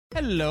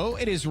Hello,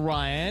 it is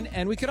Ryan,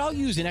 and we could all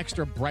use an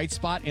extra bright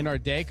spot in our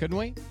day, couldn't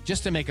we?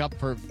 Just to make up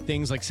for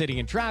things like sitting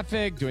in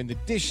traffic, doing the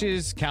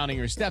dishes, counting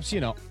your steps,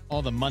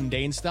 all the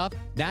mundane stuff.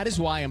 That is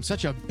why I'm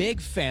such a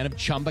big fan of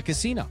Chumba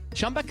Casino.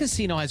 Chumba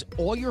Casino has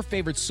all your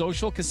favorite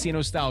social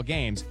casino-style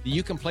games that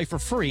you can play for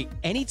free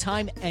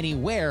anytime,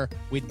 anywhere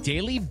with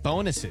daily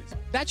bonuses.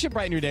 That should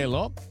brighten your day a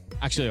little.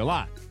 Actually, a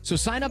lot. So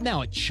sign up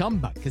now at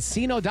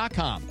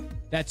ChumbaCasino.com.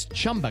 That's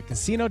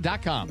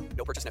ChumbaCasino.com.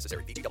 No purchase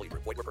necessary. VGW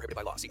Group. Void where prohibited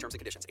by law. See terms and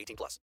conditions.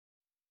 18+.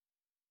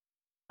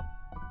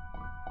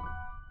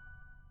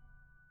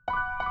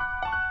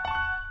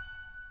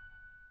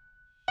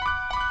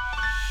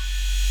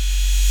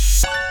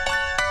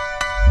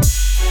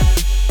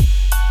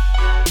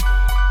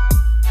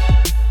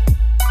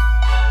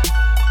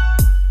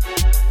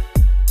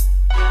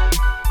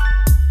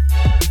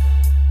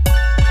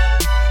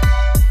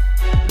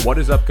 What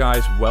is up,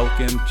 guys?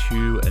 Welcome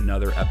to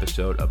another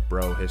episode of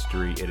Bro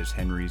History. It is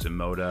Henry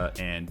Zamota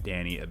and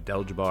Danny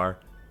Abdeljabbar.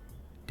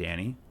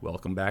 Danny,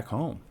 welcome back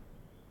home.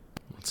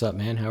 What's up,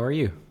 man? How are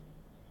you?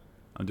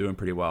 I'm doing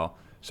pretty well.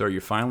 So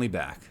you're finally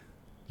back.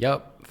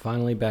 Yep,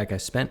 finally back. I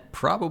spent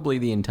probably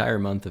the entire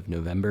month of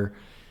November.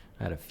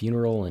 I had a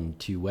funeral and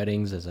 2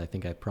 weddings, as I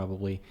think I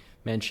probably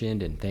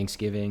mentioned, and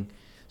Thanksgiving.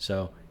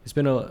 So it's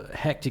been a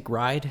hectic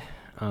ride,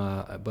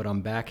 but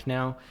I'm back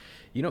now.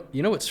 You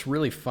know what's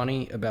really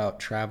funny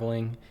about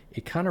traveling?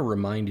 It kind of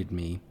reminded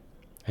me,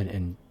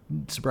 and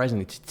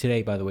surprisingly,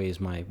 today, by the way, is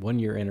my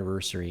 1-year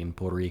anniversary in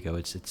Puerto Rico.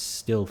 It's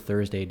still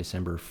Thursday,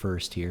 December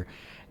 1st here,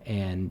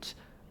 and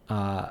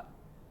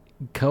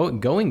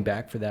going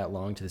back for that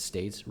long to the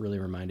States really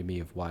reminded me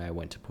of why I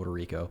went to Puerto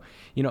Rico.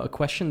 A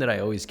question that I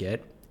always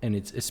get, and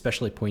it's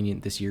especially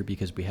poignant this year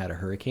because we had a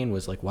hurricane,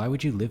 was like, why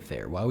would you live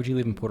there? Why would you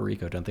live in Puerto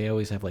Rico? Don't they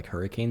always have like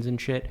hurricanes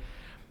and shit?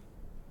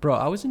 Bro,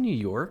 I was in New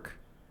York,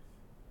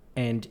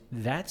 and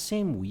that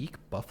same week,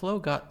 Buffalo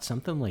got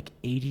something like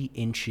 80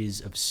 inches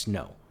of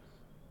snow.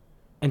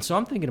 And so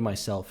I'm thinking to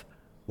myself,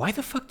 why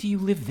the fuck do you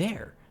live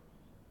there?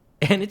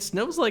 And it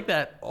snows like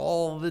that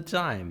all the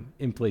time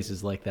in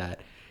places like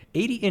that.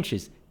 80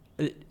 inches.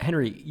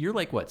 Henry, you're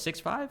like what,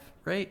 6'5",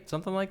 right?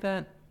 Something like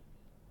that?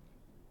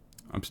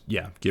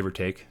 Yeah, give or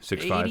take,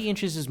 6'5". 80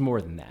 inches is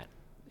more than that.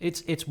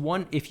 It's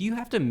one. If you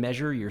have to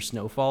measure your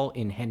snowfall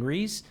in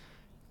Henry's,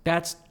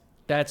 that's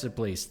a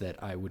place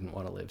that I wouldn't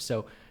want to live.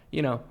 So,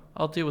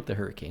 I'll deal with the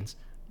hurricanes.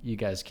 You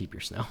guys keep your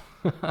snow.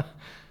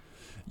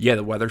 Yeah,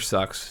 the weather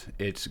sucks.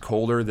 It's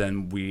colder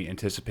than we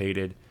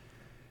anticipated.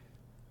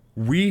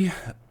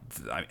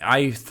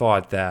 I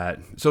thought that,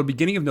 so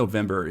beginning of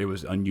November, it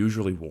was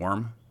unusually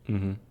warm.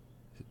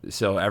 Mm-hmm.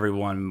 So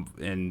everyone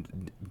in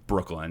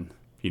Brooklyn,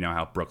 you know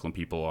how Brooklyn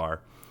people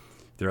are,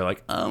 they're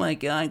like, oh my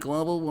God,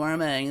 global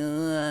warming.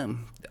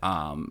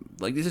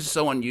 This is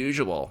so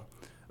unusual.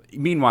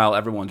 Meanwhile,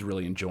 everyone's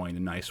really enjoying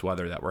the nice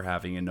weather that we're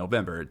having in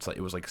November.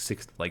 It was like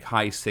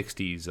high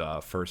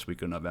 60s first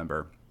week of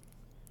November,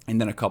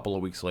 and then a couple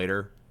of weeks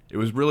later, it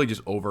was really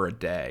just over a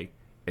day.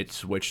 It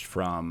switched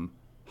from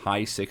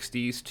high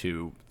 60s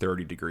to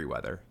 30-degree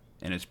weather,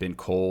 and it's been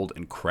cold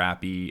and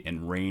crappy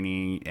and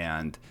rainy,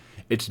 and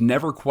it's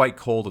never quite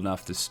cold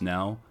enough to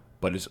snow,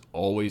 but it's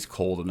always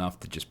cold enough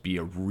to just be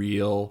a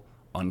real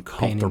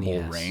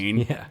uncomfortable rain.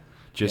 Yeah.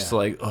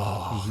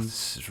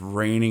 It's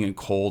raining and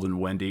cold and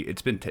windy.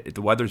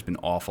 The weather's been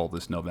awful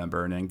this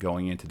November, and then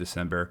going into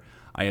December,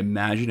 I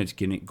imagine it's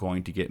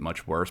going to get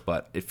much worse.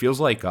 But it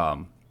feels like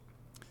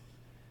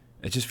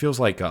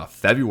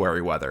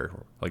February weather,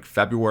 like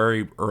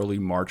February, early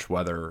March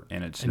weather,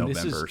 and it's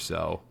November.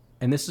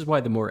 And this is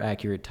why the more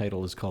accurate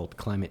title is called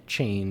climate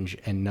change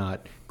and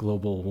not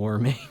global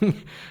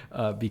warming,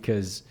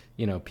 because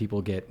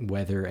people get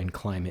weather and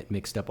climate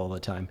mixed up all the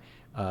time.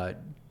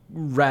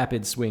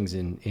 Rapid swings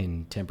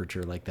in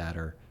temperature like that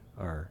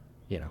are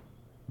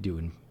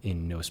due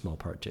in no small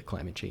part to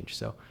climate change.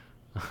 So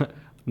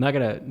not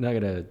gonna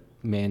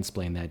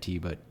mansplain that to you,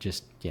 but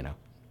just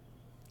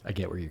I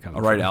get where you're coming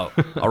from.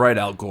 All right,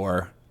 Al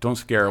Gore, don't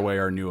scare away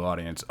our new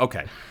audience.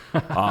 Okay,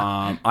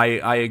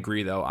 I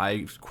agree though.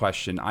 I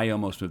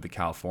almost moved to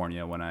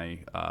California when I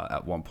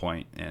at one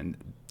point, and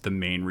the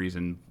main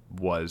reason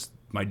was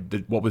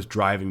what was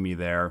driving me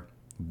there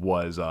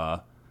was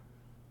the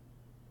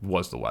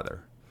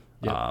weather.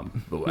 Yep.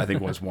 I think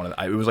it was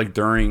it was like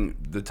during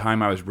the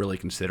time I was really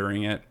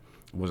considering it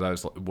was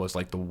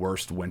like the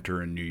worst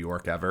winter in New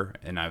York ever,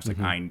 and I was like,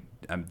 I'm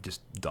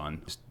just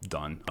done.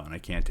 I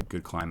can't take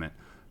good climate.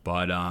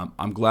 But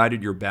I'm glad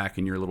that you're back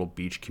in your little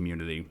beach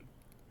community.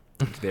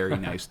 It's very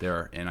nice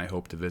there, and I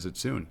hope to visit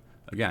soon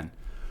again.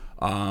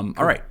 Cool.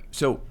 All right,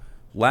 so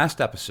last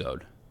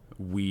episode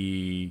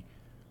we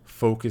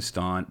focused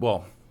on.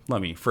 Well, let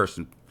me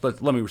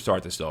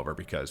start this over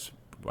because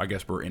I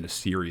guess we're in a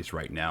series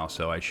right now,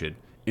 so I should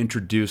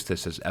introduce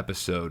this as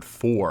episode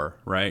 4,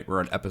 right? We're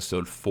at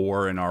episode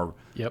 4 in our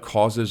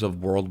Causes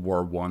of World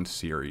War I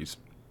series.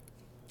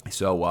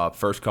 So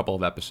first couple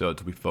of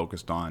episodes we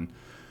focused on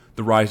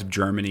the rise of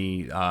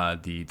Germany,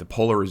 the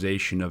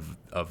polarization of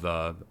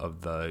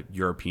the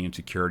European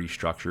security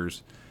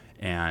structures,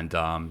 and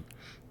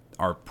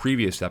our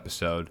previous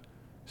episode,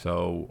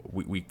 so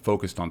we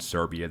focused on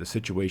Serbia, the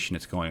situation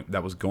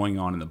that was going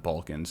on in the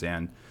Balkans.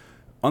 And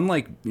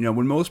unlike,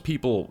 when most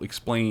people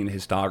explain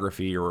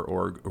histography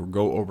or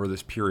go over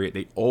this period,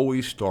 they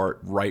always start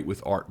right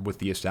with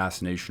the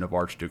assassination of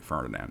Archduke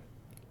Ferdinand.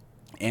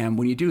 And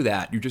when you do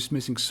that, you're just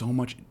missing so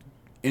much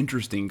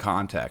interesting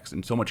context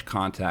and so much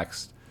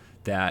context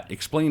that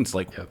explains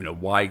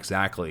why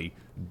exactly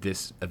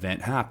this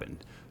event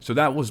happened. So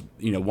that was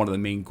one of the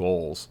main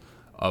goals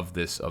of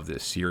this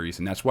series,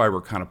 and that's why we're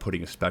kind of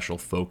putting a special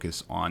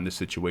focus on the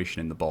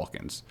situation in the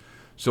Balkans.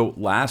 So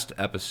last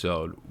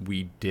episode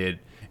we did,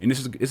 and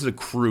this is a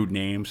crude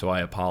name, so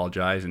I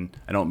apologize, and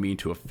I don't mean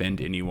to offend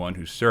anyone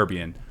who's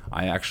Serbian.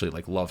 I actually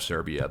love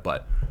Serbia,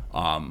 but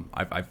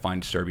I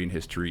find Serbian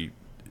history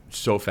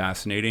so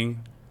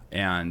fascinating,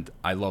 and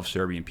I love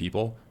Serbian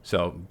people,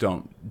 so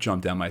don't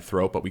jump down my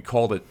throat. But we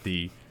called it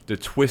the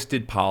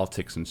twisted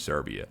politics in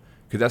Serbia,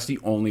 because that's the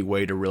only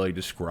way to really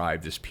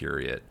describe this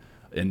period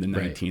in the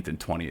 19th and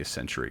 20th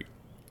century.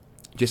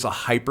 Just a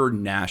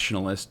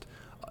hyper-nationalist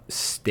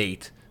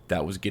state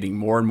that was getting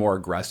more and more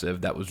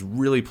aggressive, that was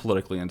really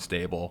politically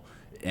unstable,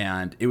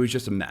 and it was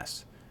just a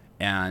mess.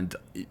 And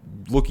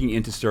looking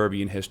into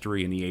Serbian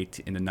history in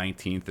the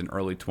 19th and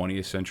early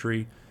 20th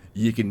century,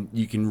 you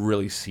can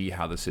really see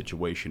how the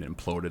situation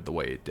imploded the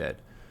way it did.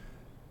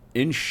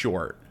 In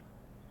short,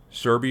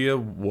 Serbia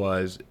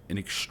was an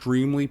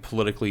extremely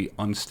politically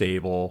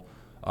unstable.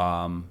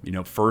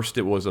 First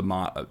it was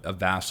a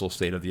vassal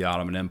state of the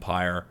Ottoman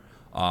Empire.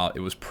 It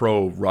was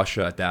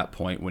pro-Russia at that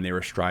point when they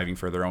were striving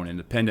for their own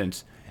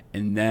independence,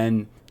 and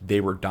then they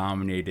were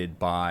dominated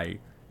by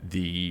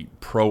the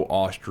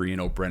pro-Austrian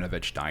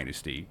Obrenović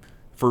dynasty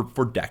for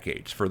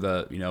decades. For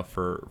the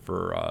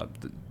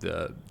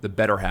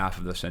better half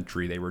of the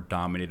century, they were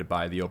dominated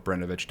by the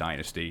Obrenović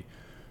dynasty,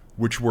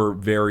 which were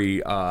very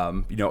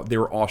they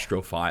were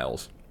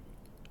Austrophiles.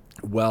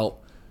 Well,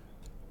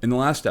 in the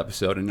last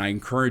episode, and I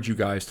encourage you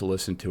guys to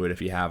listen to it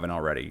if you haven't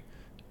already,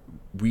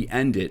 we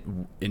end it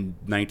in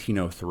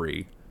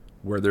 1903,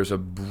 where there's a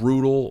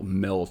brutal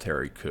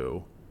military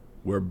coup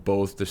where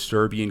both the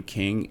Serbian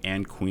king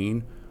and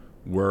queen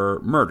were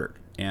murdered.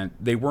 And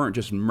they weren't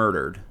just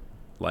murdered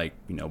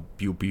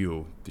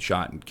pew,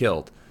 shot and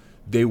killed.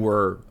 They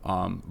were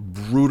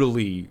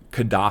brutally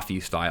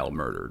Gaddafi-style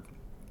murdered,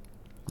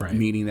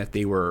 meaning that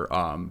they were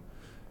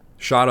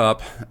shot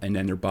up and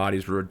then their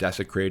bodies were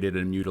desecrated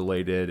and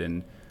mutilated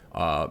and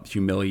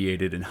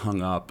humiliated and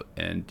hung up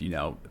and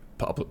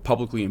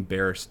publicly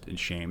embarrassed and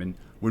shamed. And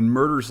when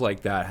murders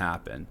like that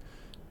happen,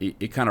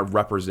 it kind of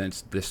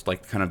represents this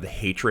kind of the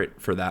hatred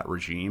for that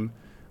regime,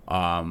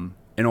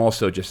 and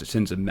also just it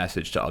sends a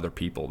message to other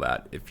people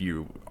that if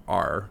you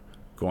are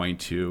going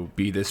to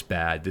be this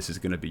bad, this is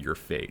going to be your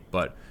fate.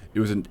 But it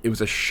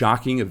was a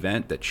shocking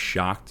event that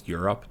shocked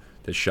Europe,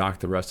 that shocked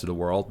the rest of the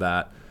world,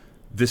 that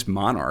this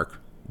monarch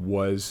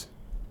was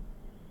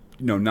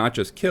not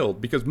just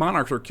killed, because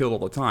monarchs are killed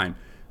all the time.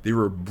 They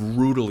were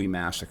brutally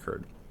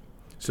massacred.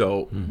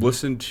 So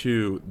listen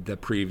to the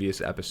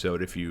previous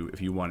episode if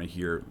you want to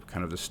hear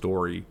kind of the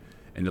story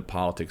and the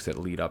politics that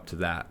lead up to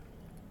that,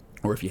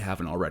 or if you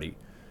haven't already.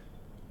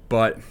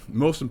 But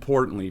most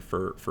importantly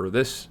for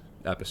this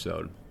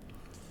episode,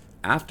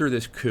 after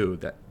this coup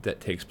that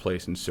takes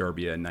place in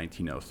Serbia in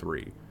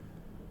 1903,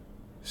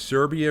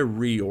 Serbia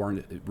reorients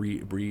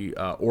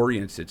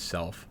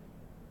itself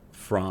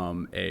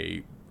from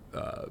a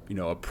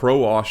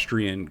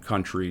pro-Austrian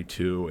country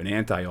to an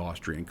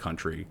anti-Austrian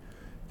country.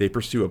 They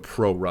pursue a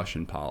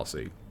pro-Russian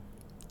policy.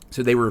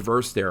 So they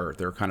reverse their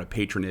kind of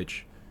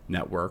patronage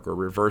network, or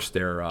reverse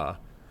their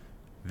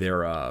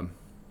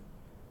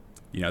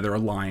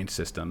alliance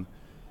system.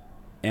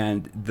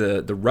 And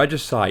the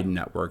regicide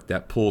network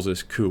that pulls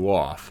this coup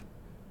off,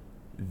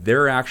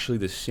 they're actually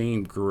the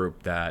same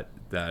group that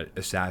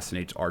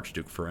assassinates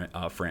Archduke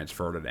Franz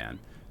Ferdinand.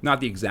 Not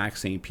the exact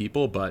same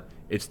people, but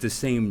it's the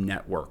same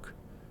network.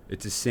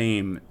 It's the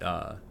same.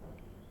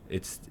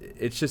 It's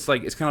just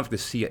it's kind of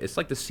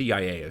like the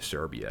CIA of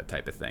Serbia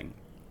type of thing.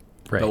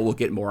 Right. But we'll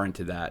get more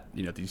into that.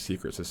 These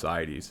secret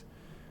societies.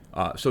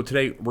 So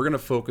today we're going to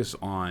focus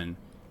on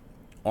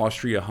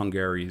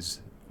Austria-Hungary's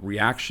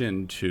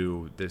reaction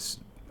to this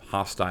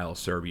hostile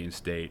Serbian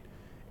state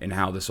and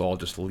how this all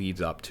just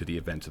leads up to the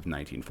events of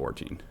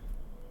 1914.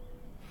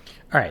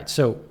 All right,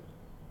 so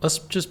let's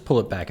just pull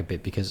it back a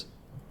bit, because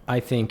I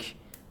think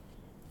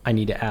I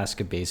need to ask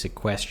a basic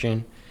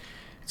question.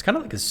 It's kind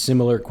of like a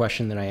similar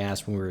question that I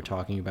asked when we were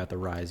talking about the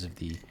rise of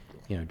the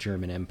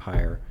German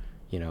Empire,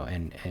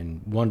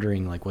 and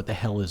wondering what the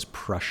hell is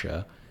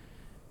Prussia?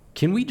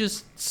 Can we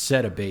just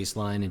set a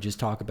baseline and just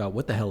talk about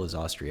what the hell is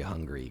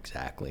Austria-Hungary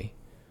exactly?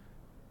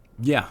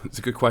 Yeah, it's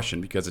a good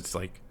question, because it's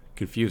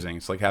confusing.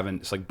 It's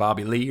like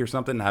Bobby Lee or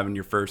something, having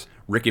your first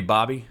Ricky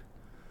Bobby.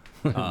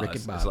 Ricky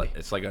Bobby.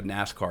 It's like a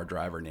NASCAR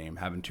driver name,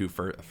 having two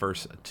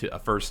first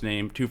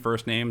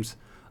names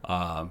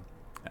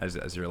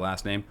as your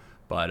last name.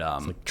 But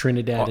it's like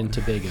Trinidad and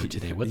Tobago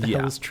today. What the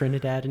hell is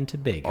Trinidad and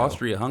Tobago?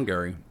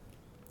 Austria-Hungary.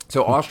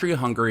 So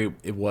Austria-Hungary,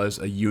 it was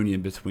a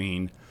union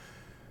between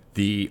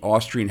the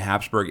Austrian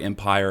Habsburg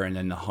Empire, and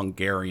then the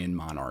Hungarian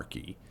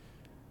monarchy.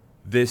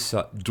 This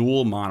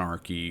dual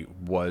monarchy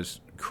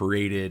was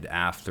created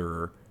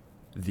after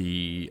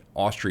the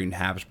Austrian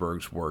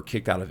Habsburgs were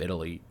kicked out of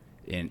Italy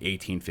in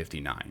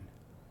 1859.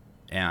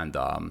 And,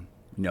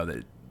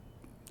 that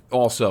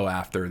also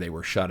after they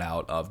were shut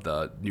out of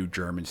the new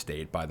German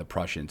state by the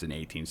Prussians in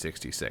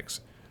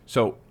 1866.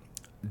 So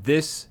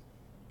this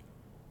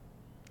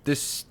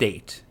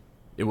state,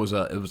 it was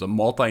a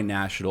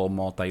multinational,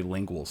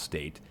 multilingual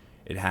state.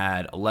 It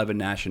had 11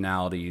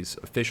 nationalities,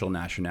 official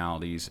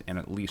nationalities, and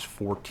at least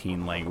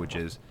 14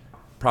 languages,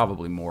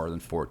 probably more than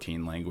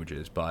 14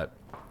 languages. But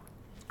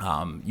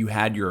you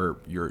had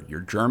your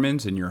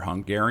Germans and your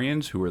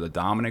Hungarians, who were the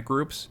dominant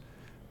groups,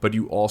 but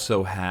you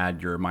also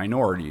had your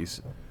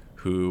minorities,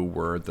 who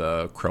were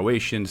the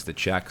Croatians, the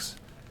Czechs,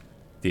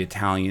 the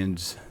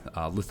Italians,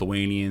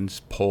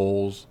 Lithuanians,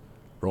 Poles,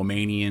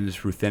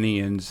 Romanians,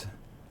 Ruthenians,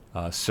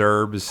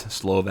 Serbs,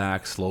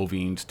 Slovaks,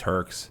 Slovenes,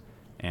 Turks,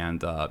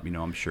 and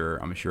I'm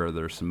sure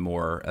there's some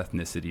more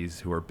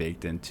ethnicities who are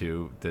baked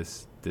into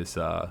this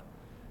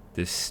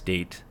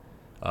state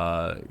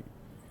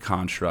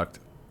construct.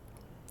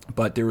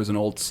 But there was an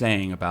old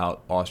saying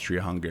about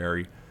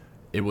Austria-Hungary: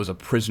 it was a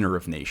prisoner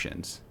of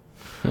nations.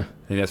 I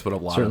think that's what a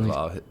lot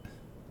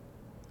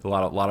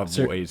of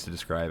ways to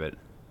describe it.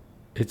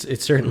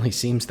 It certainly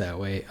seems that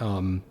way.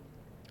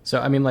 So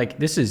I mean, like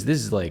this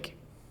is like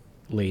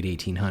late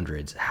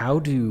 1800s. How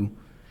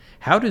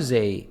does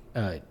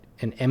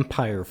an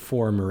empire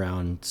form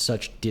around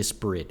such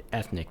disparate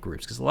ethnic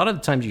groups? Because a lot of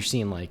the times you're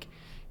seeing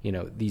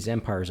these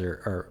empires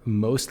are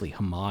mostly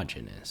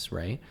homogenous,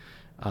 right?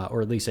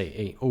 Or at least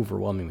a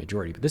overwhelming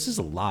majority. But this is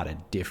a lot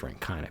of different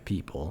kind of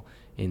people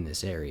in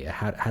this area.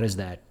 How does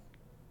that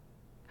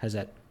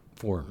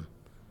form?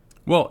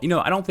 Well,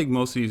 I don't think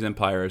most of these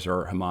empires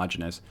are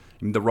homogenous.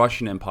 I mean, the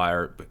Russian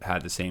Empire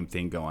had the same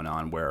thing going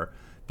on, where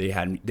they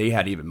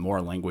had even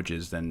more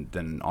languages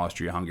than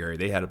Austria-Hungary.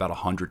 They had about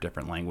 100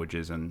 different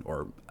languages,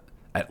 or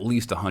at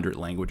least 100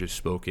 languages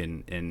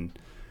spoken in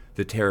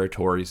the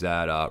territories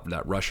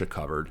that Russia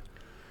covered.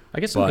 I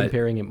guess I'm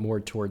comparing it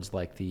more towards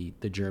like the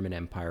German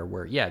Empire,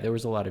 where there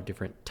was a lot of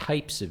different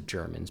types of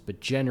Germans,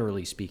 but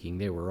generally speaking,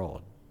 they were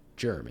all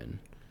German.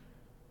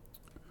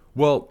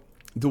 Well,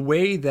 the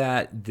way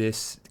that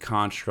this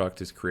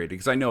construct is created,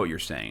 because I know what you're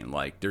saying,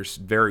 like there's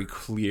very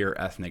clear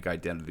ethnic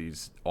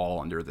identities all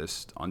under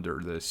this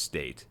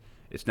state.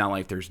 It's not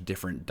like there's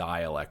different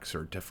dialects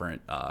or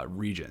different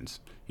regions.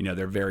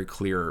 They're very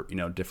clear,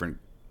 different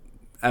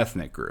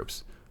ethnic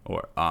groups.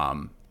 Or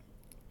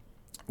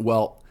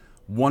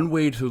one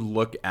way to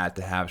look at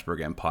the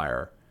Habsburg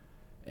Empire,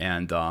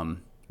 and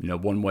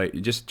one way,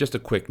 just a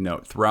quick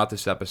note throughout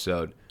this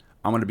episode,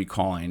 I'm going to be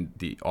calling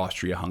the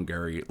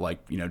Austria-Hungary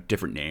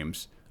different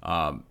names.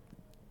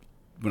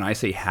 When I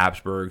say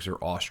Habsburgs or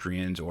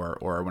Austrians,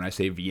 or when I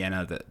say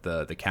Vienna,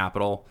 the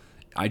capital,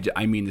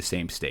 I mean the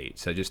same state.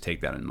 So just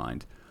take that in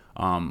mind.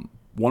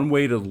 One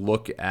way to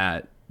look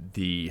at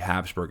the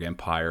Habsburg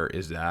Empire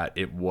is that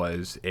it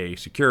was a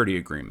security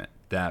agreement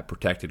that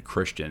protected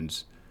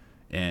Christians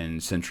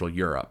in Central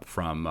Europe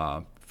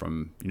from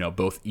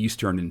both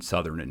Eastern and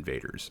Southern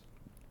invaders.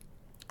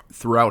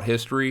 Throughout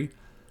history,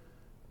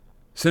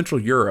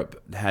 Central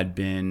Europe had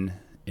been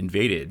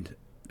invaded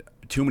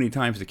too many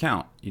times to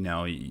count.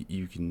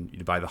 You can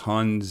by the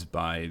Huns,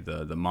 by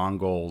the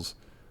Mongols,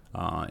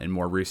 and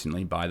more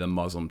recently by the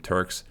Muslim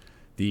Turks.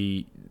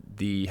 The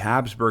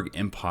Habsburg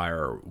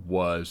Empire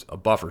was a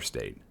buffer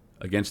state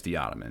against the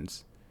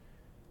Ottomans,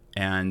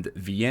 and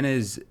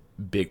Vienna's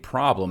big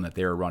problem that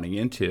they were running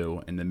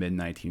into in the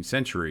mid-19th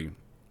century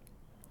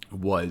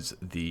was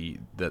the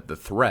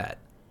threat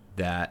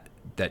that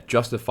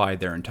justified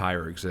their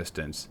entire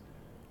existence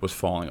was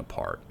falling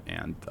apart,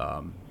 and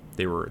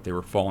they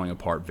were falling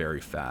apart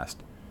very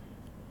fast.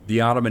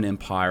 The Ottoman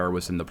Empire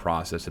was in the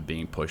process of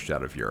being pushed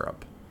out of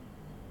Europe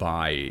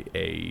by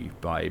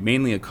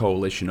mainly a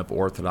coalition of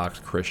Orthodox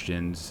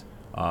Christians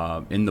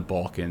in the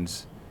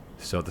Balkans,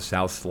 so the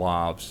South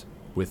Slavs,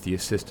 with the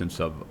assistance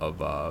of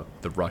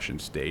the Russian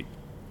state.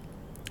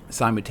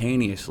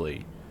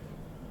 Simultaneously,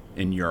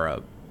 in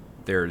Europe,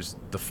 there's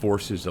the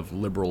forces of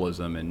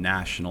liberalism and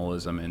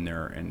nationalism, and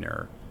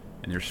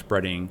they're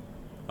spreading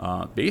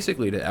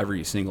basically to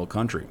every single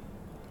country.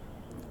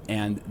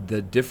 And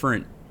the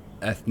different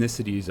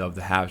ethnicities of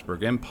the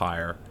Habsburg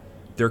Empire,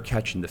 they're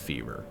catching the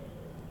fever,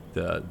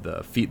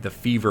 the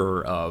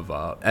fever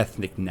of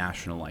ethnic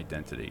national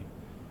identity.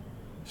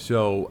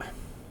 So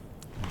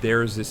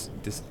there's this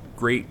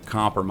great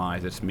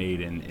compromise that's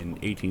made in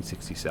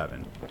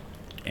 1867,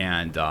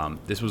 and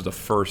this was the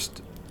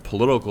first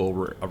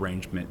political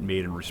arrangement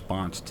made in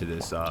response to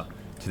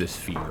this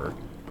fever.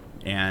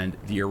 And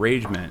the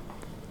arrangement,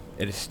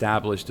 it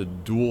established a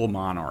dual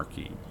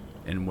monarchy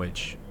in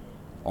which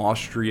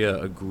Austria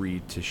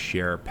agreed to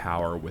share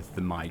power with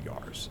the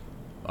Magyars,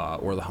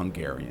 or the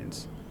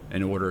Hungarians,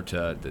 in order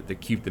to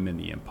keep them in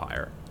the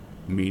empire.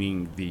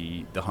 Meaning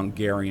the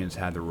Hungarians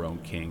had their own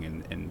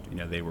king, and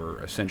they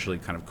were essentially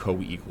kind of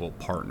co-equal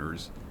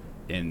partners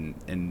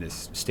in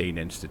this state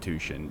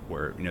institution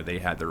where they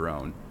had their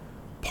own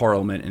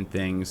parliament and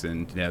things,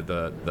 and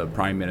the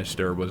prime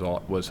minister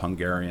was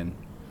Hungarian.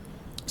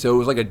 So it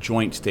was like a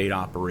joint state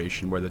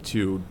operation where the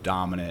two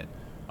dominant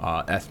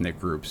ethnic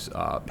groups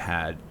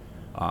had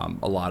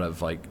a lot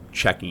of like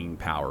checking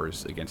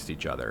powers against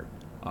each other.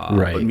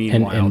 Right. But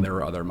meanwhile, and there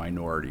were other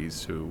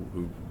minorities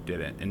who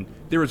didn't, and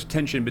there was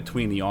tension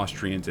between the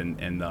Austrians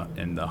and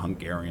the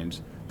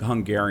Hungarians. The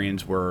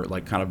Hungarians were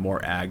like kind of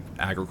more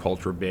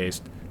agriculture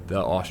based.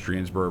 The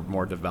Austrians were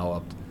more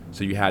developed.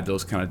 So you had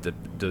those kind of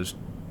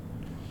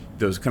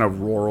those kind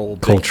of rural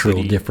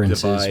cultural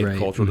differences, right?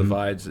 Cultural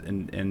divides,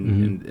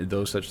 and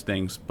those such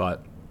things.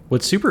 But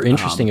what's super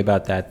interesting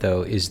about that,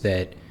 though, is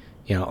that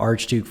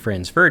Archduke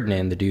Franz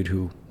Ferdinand, the dude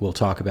who we'll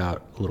talk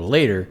about a little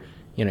later,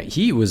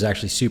 he was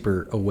actually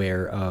super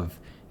aware of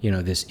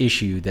this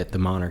issue that the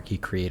monarchy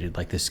created,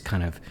 like this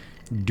kind of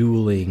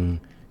dueling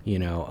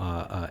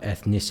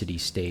ethnicity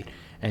state,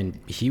 and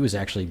he was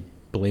actually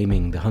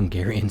blaming the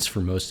Hungarians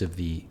for most of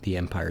the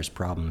empire's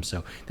problems.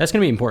 So that's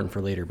going to be important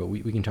for later, but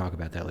we can talk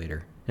about that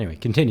later. Anyway,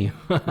 continue.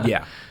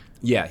 Yeah.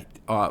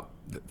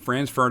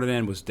 Franz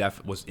Ferdinand was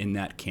in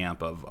that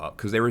camp of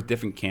because there were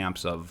different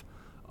camps of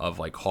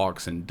like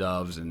hawks and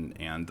doves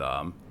and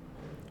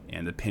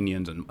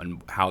opinions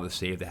on how to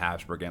save the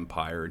Habsburg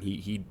Empire, and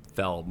he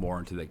fell more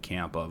into the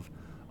camp of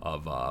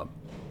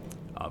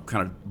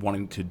kind of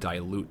wanting to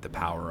dilute the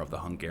power of the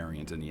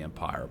Hungarians in the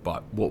empire.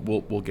 But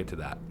we'll get to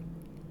that.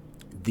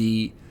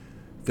 The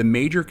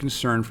major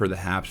concern for the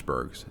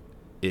Habsburgs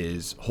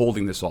is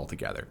holding this all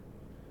together.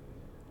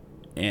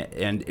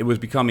 And it was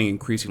becoming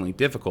increasingly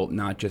difficult,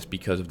 not just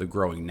because of the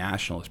growing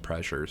nationalist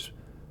pressures,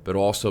 but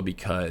also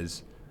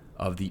because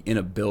of the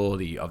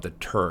inability of the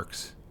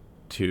Turks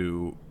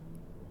to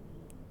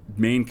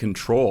maintain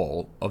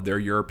control of their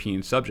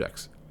European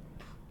subjects.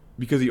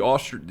 Because the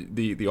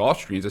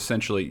Austrians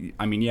essentially,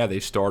 they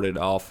started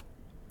off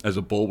as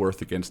a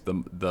bulwark against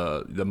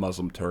the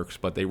Muslim Turks,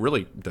 but they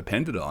really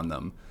depended on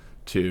them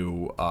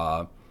to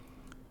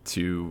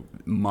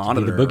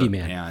monitor the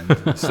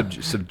boogeyman.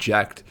 and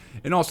subject,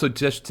 and also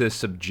just to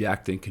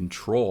subject and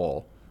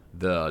control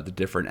the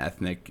different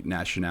ethnic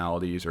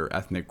nationalities or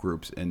ethnic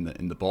groups in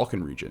the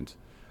Balkan regions.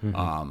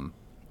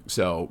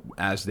 So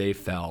as they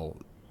fell,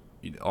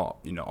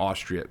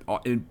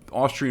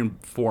 Austrian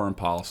foreign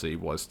policy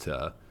was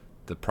to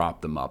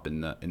prop them up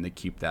and to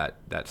keep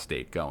that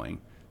state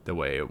going the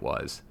way it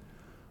was.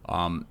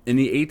 In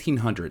the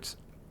 1800s,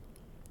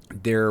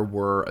 there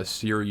were a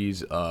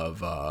series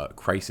of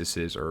crises.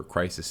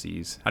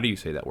 How do you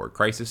say that word?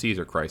 Crises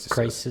or crises?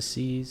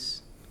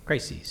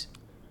 Crises.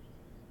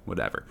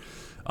 Whatever.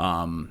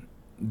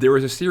 There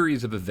was a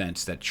series of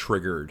events that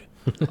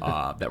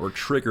were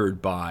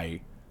triggered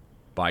by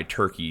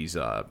Turkey's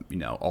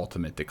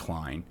ultimate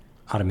decline.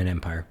 Ottoman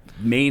Empire.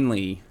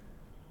 Mainly,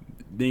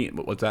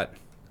 what's that?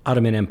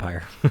 Ottoman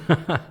Empire.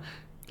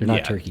 They're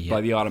not Turkey yet.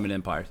 By the Ottoman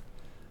Empire.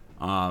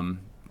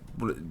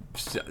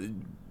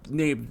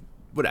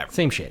 Whatever.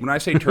 Same shit. When I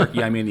say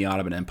Turkey, I mean the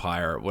Ottoman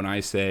Empire. When I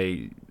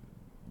say,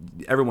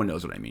 everyone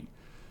knows what I mean.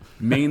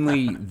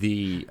 Mainly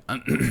the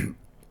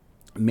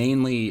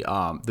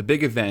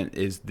big event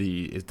is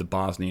the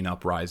Bosnian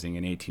uprising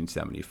in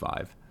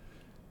 1875.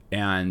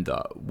 And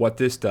what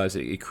this does,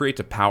 it creates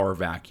a power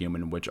vacuum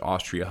in which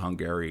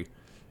Austria-Hungary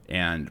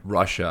and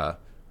Russia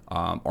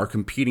are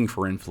competing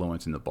for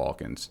influence in the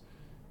Balkans.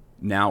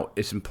 Now,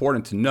 it's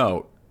important to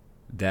note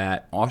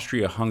that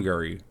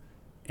Austria-Hungary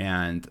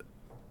and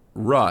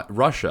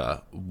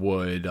Russia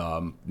would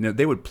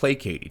they would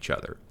placate each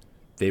other.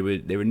 They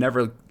would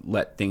never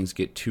let things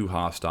get too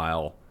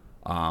hostile.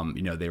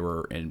 They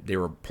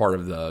were part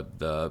of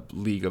the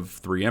League of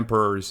Three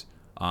Emperors.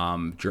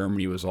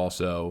 Germany was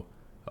also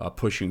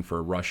pushing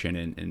for Russian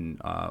and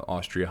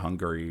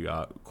Austria-Hungary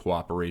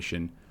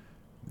cooperation.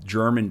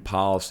 German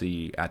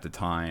policy at the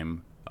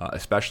time,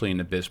 especially in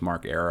the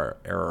Bismarck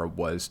era,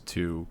 was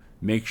to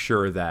make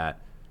sure that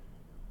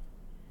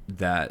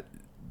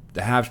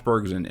the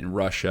Habsburgs and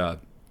Russia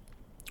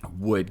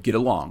would get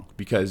along,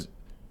 because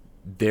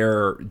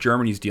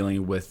Germany's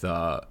dealing with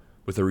a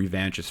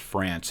revanchist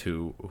France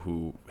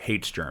who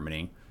hates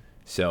Germany.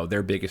 So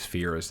their biggest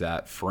fear is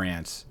that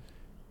France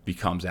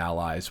becomes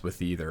allies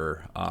with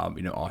either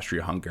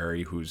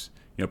Austria-Hungary, who's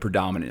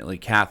predominantly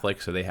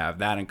Catholic, so they have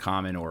that in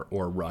common, or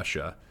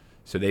Russia.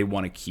 So they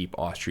want to keep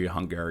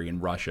Austria-Hungary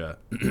and Russia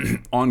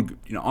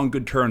on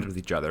good terms with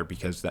each other,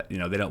 because that they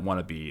don't want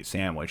to be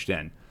sandwiched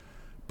in.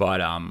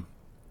 But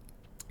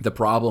the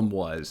problem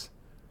was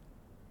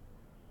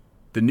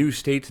the new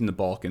states in the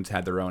Balkans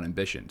had their own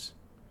ambitions.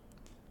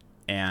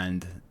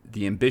 And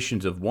the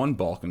ambitions of one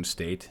Balkan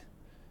state,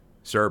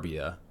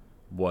 Serbia,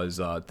 was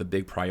the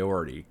big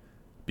priority,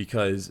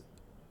 because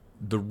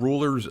the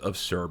rulers of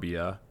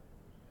Serbia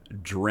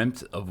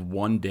dreamt of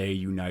one day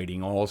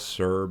uniting all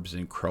Serbs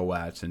and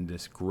Croats in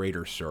this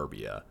greater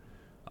Serbia.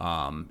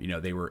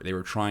 They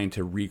were trying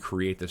to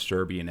recreate the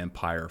Serbian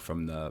Empire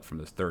from the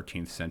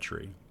 13th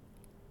century.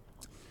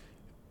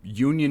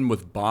 Union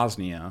with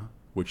Bosnia,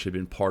 which had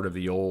been part of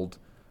the old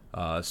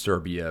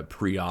Serbia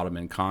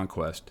pre-Ottoman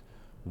conquest,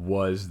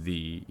 was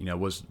the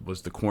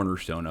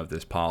cornerstone of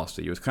this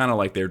policy. It was kind of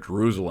like their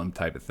Jerusalem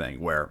type of thing,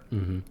 where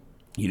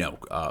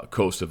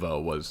Kosovo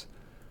was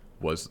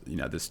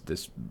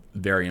this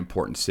very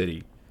important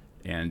city,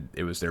 and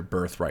it was their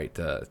birthright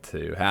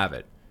to have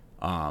it.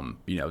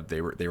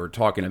 They were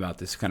talking about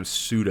this kind of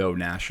pseudo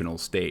national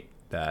state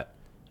that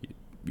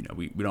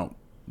we don't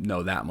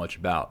know that much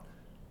about.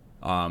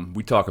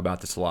 We talk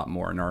about this a lot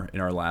more in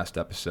our last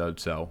episode.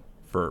 So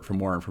for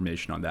more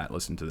information on that,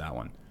 listen to that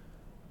one.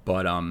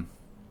 But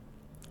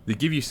to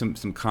give you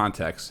some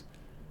context,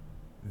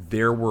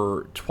 there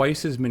were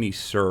twice as many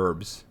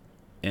Serbs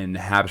in the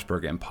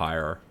Habsburg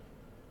Empire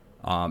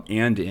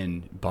and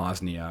in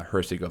Bosnia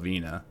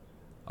Herzegovina.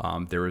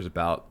 There was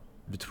about,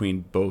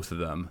 between both of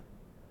them,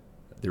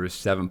 there was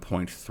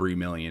 7.3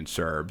 million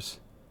Serbs,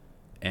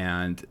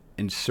 and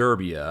in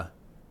Serbia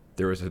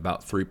there was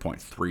about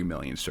 3.3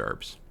 million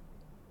Serbs.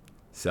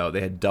 So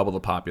they had double the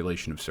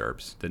population of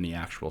Serbs than the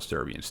actual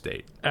Serbian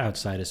state.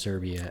 Outside of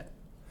Serbia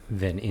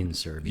than in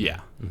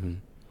Serbia. Yeah. Mm-hmm.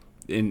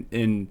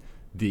 In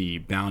the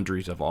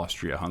boundaries of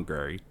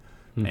Austria-Hungary,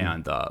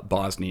 and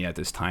Bosnia at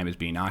this time is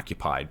being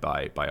occupied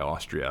by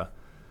Austria.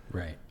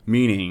 Right.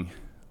 Meaning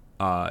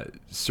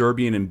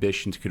Serbian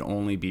ambitions could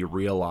only be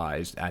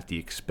realized at the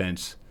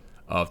expense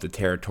of the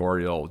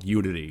territorial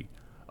unity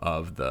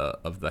of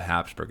the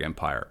Habsburg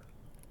Empire.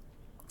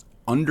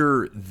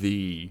 Under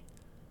the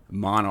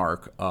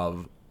monarch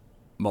of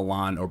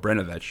Milan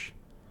Obrenović,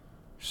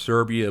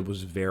 Serbia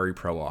was very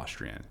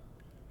pro-Austrian,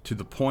 to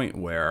the point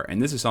where,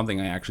 and this is something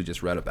I actually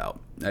just read about.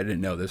 I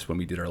didn't know this when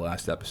we did our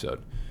last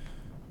episode.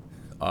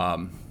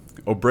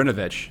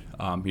 Obrenović,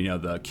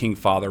 the King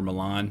Father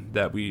Milan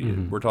that we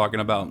were talking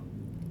about,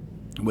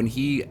 when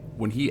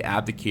he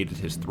abdicated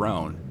his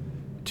throne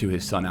to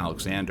his son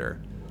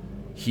Alexander,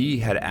 he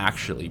had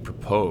actually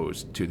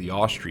proposed to the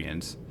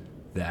Austrians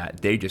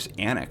that they just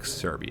annex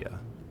Serbia.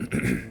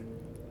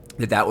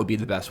 that would be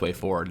the best way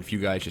forward if you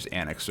guys just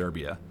annex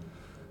Serbia.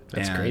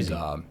 That's crazy.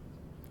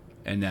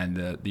 And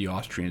then the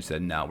Austrians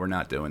said, no, we're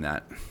not doing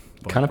that.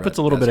 Kind of puts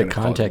a little bit of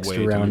context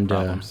around.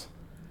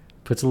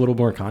 Puts a little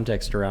more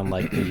context around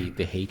like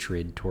the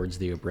hatred towards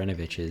the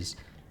Obrenovićes,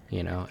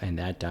 and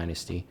that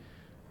dynasty.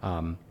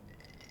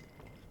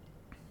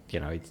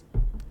 It's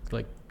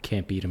like,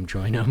 can't beat them,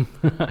 join them.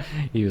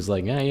 He was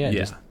like,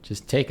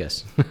 just take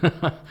us.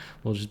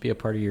 We'll just be a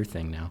part of your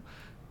thing now.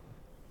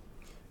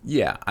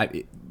 Yeah,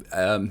 I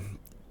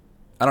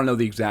don't know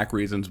the exact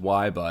reasons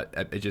why, but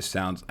it just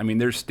sounds. I mean,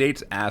 there's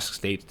states ask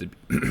states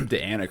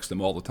to annex them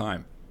all the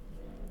time.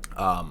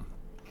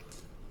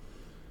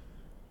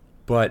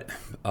 But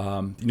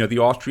the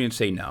Austrians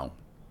say no,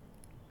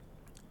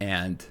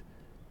 and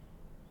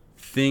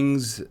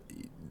things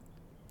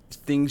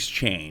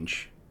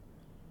change.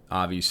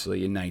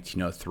 Obviously, in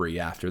 1903,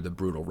 after the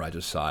brutal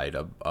regicide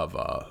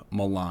of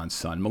Milan's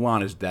son.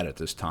 Milan is dead at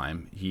this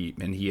time. He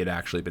had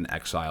actually been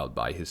exiled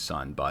by his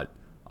son, but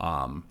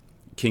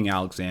King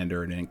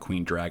Alexander and then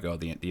Queen Drago,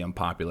 the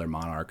unpopular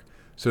monarch.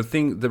 So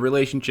the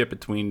relationship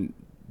between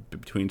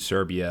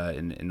Serbia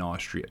and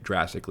Austria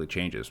drastically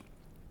changes.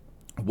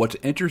 What's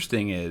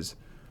interesting is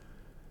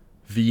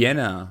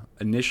Vienna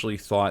initially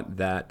thought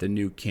that the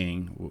new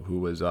king, who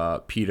was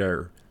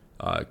Peter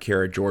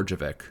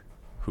Karađorđević,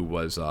 who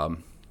was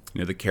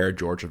the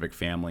Karađorđević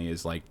family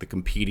is like the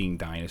competing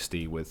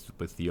dynasty with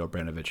the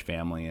Obrenović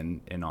family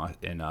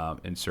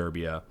in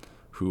Serbia,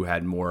 who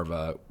had more of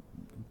a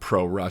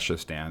pro-Russia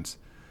stance.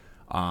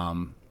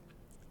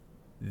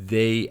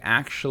 They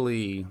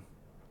actually,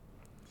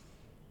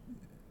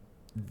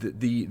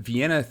 the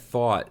Vienna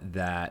thought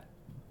that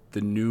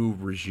the new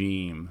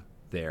regime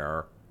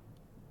there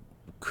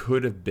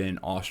could have been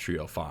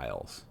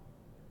Austriophiles.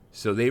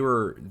 So they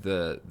were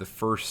the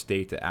first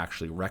state to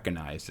actually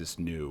recognize this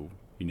new,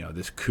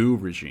 this coup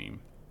regime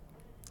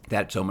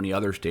that so many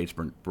other states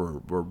were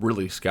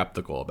really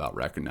skeptical about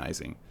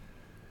recognizing.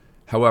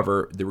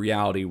 However, the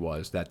reality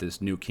was that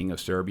this new king of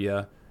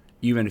Serbia,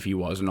 even if he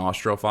was an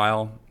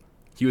Austrophile,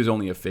 he was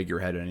only a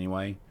figurehead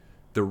anyway.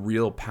 The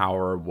real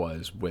power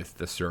was with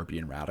the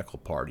Serbian Radical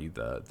Party,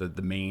 the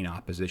main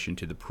opposition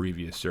to the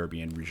previous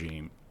Serbian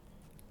regime.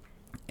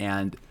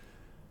 And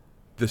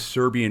the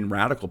Serbian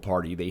Radical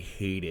Party, they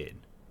hated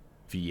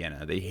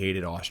Vienna. They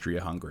hated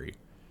Austria-Hungary.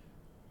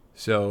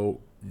 So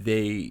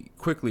they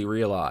quickly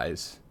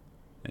realize,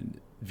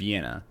 and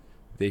Vienna,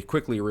 that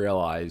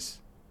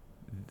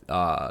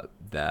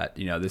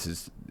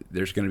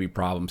there's going to be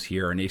problems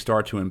here, and they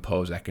start to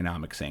impose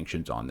economic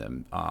sanctions on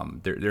them.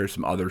 There's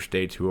some other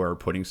states who are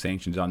putting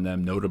sanctions on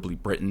them, notably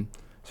Britain.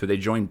 So they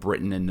joined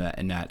Britain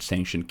in that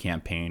sanction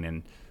campaign,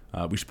 and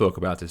we spoke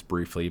about this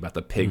briefly about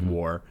the pig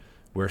war,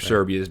 where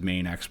Serbia's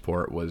main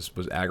export was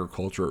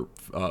agriculture,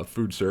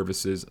 food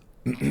services,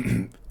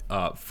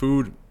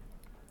 food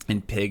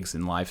and pigs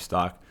and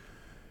livestock.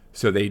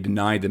 So they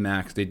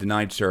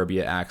denied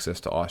Serbia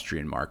access to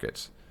Austrian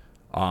markets.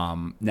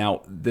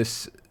 Now,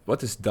 what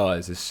this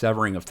does is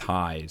severing of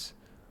ties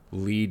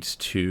leads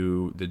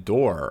to the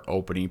door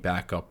opening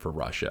back up for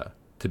Russia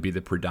to be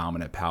the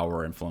predominant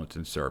power influence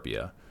in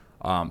Serbia.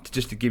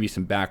 Just to give you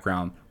some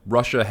background,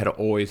 Russia had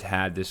always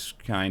had this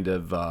kind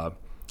of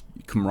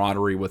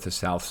camaraderie with the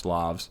South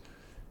Slavs.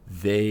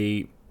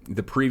 The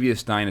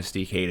previous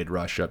dynasty hated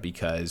Russia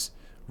because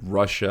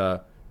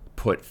Russia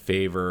put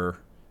favor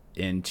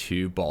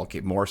into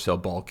more so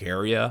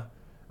Bulgaria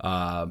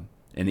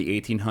in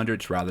the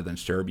 1800s rather than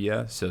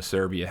Serbia. So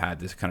Serbia had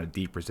this kind of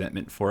deep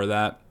resentment for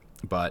that.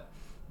 But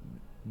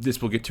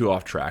this will get too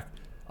off track.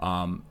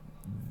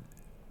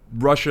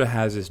 Russia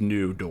has this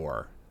new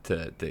door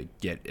to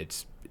get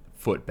its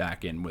foot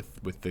back in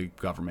with the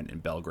government in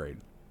Belgrade.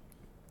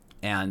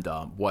 And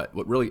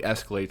what really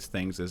escalates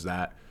things is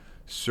that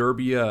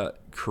Serbia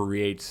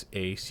creates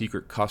a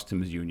secret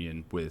customs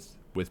union with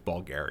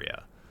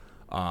Bulgaria,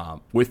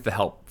 with the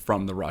help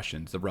from the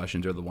Russians. The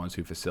Russians are the ones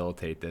who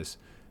facilitate this,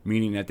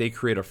 meaning that they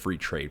create a free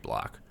trade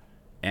bloc.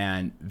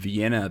 And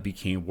Vienna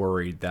became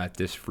worried that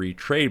this free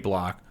trade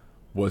bloc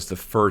was the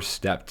first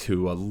step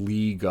to a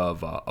league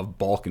of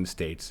Balkan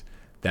states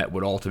that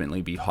would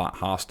ultimately be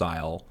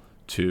hostile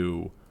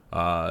to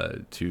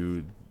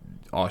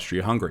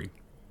Austria-Hungary.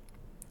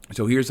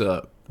 So here's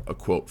a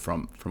quote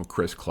from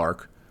Chris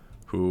Clark,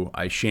 who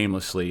I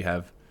shamelessly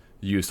have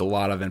used a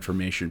lot of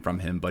information from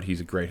him, but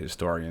he's a great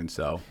historian,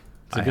 so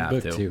It's a good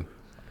book too.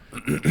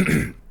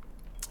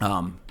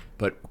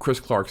 But Chris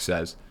Clark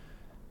says,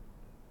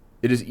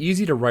 "It is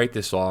easy to write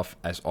this off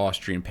as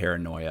Austrian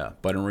paranoia,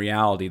 but in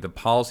reality, the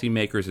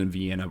policymakers in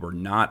Vienna were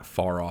not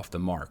far off the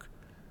mark.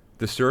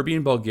 The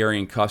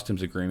Serbian-Bulgarian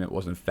customs agreement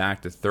was in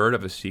fact the third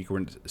of a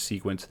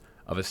sequence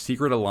of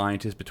secret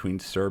alliances between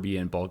Serbia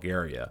and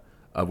Bulgaria,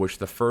 of which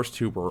the first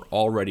two were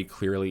already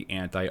clearly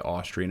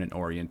anti-Austrian in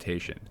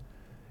orientation.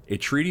 A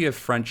treaty of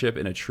friendship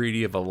and a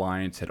treaty of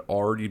alliance had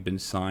already been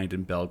signed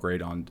in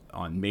Belgrade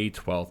on May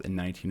 12th in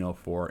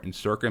 1904 in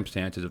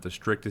circumstances of the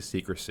strictest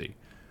secrecy.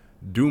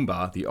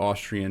 Dumba, the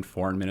Austrian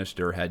foreign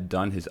minister, had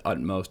done his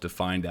utmost to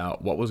find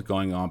out what was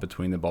going on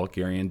between the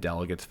Bulgarian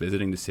delegates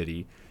visiting the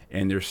city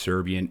and their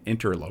Serbian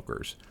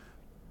interlocutors.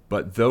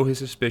 But though his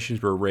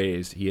suspicions were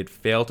raised, he had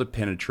failed to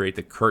penetrate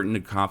the curtain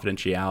of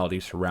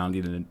confidentiality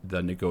surrounding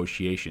the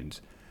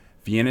negotiations.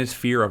 Vienna's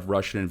fear of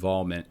Russian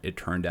involvement, it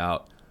turned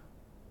out,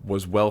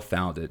 was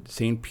well-founded.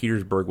 St.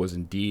 Petersburg was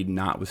indeed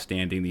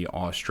notwithstanding the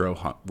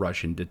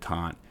Austro-Russian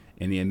detente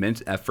and the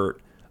immense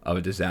effort of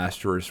a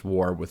disastrous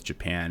war with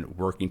Japan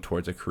working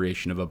towards the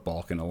creation of a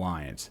Balkan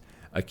alliance.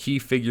 A key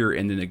figure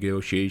in the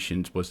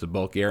negotiations was the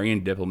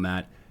Bulgarian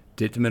diplomat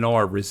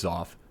Ditmanor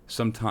Rizov,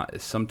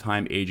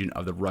 sometime agent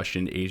of the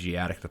Russian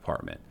Asiatic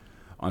Department.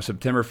 On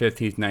September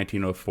 15,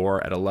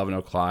 1904, at 11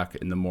 o'clock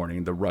in the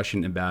morning, the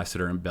Russian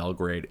ambassador in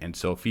Belgrade and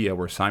Sofia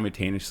were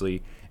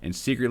simultaneously and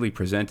secretly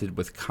presented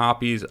with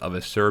copies of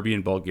a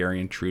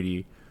Serbian-Bulgarian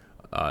treaty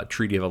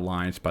of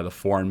alliance by the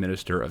foreign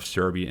minister of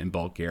Serbia and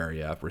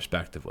Bulgaria,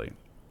 respectively.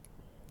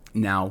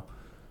 Now,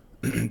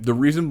 the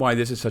reason why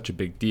this is such a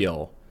big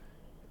deal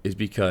is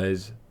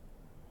because,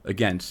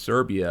 again,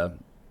 Serbia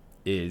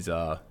is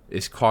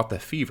caught the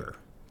fever,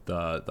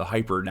 the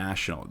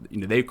hyper-national.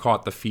 They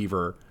caught the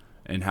fever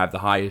and have the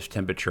highest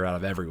temperature out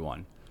of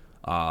everyone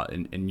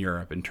in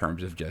Europe in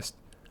terms of just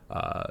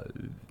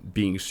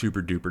being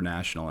super duper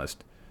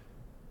nationalist.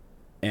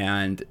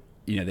 And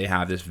they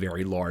have this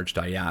very large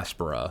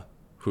diaspora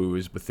who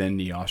is within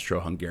the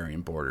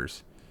Austro-Hungarian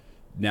borders.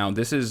 Now,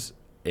 this is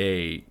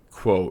a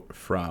quote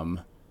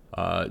from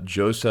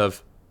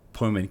Joseph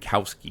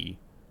Pojmankowski,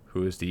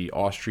 who is the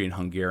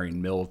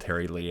Austrian-Hungarian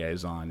military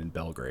liaison in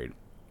Belgrade.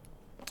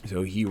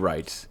 So he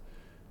writes,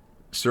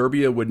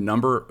 Serbia would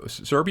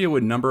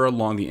number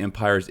along the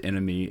empire's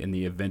enemy in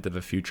the event of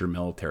a future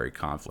military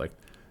conflict.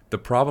 The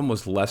problem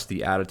was less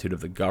the attitude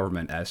of the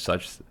government as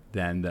such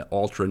than the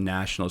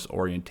ultra-nationalist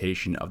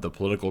orientation of the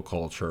political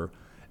culture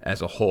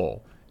as a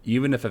whole.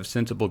 Even if a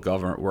sensible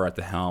government were at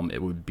the helm,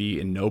 it would be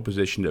in no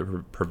position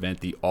to prevent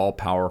the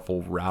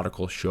all-powerful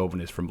radical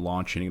chauvinists from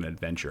launching an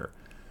adventure.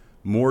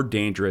 More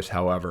dangerous,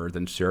 however,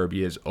 than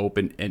Serbia's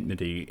open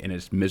enmity and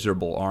its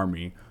miserable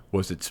army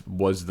was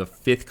the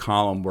fifth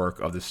column work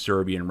of the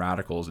Serbian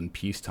radicals in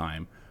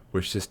peacetime,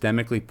 which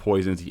systemically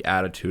poisons the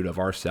attitude of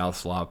our South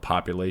Slav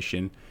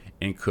population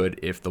and could,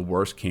 if the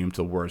worst came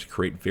to worst,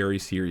 create very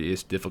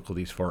serious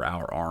difficulties for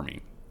our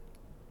army.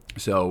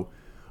 So,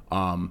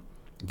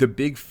 the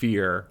big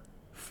fear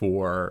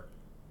for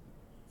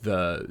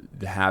the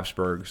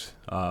Habsburgs,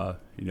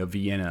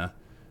 Vienna,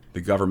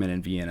 the government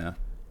in Vienna,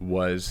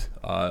 was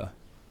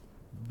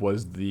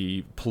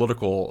the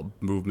political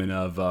movement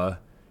of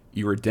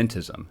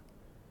irredentism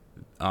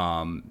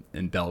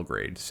in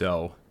Belgrade.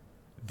 So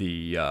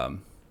the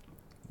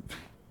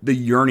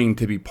yearning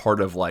to be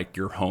part of like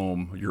your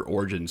home, your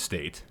origin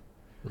state,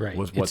 right,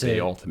 was what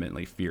they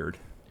ultimately feared.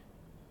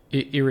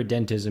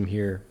 Irredentism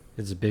here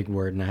is a big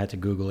word, and I had to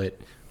Google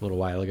it a little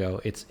while ago.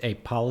 It's a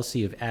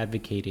policy of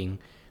advocating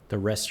the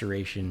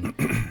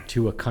restoration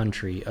to a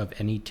country of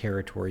any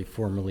territory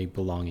formerly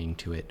belonging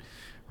to it,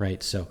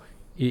 right? So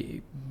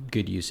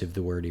good use of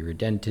the word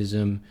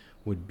irredentism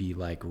would be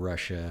like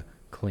Russia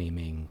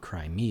claiming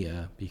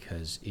Crimea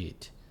because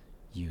it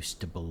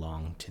used to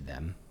belong to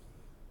them.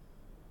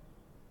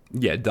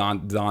 Yeah,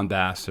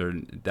 Donbass, or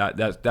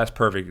that's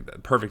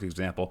perfect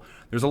example.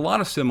 There's a lot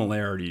of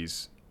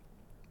similarities,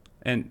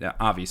 and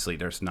obviously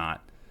there's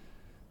not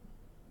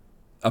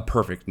a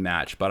perfect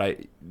match.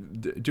 But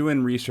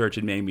doing research,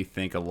 it made me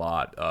think a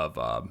lot of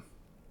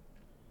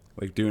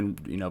like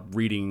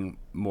reading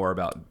more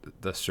about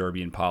the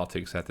Serbian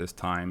politics at this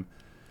time.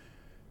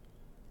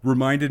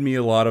 Reminded me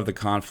a lot of the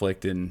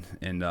conflict in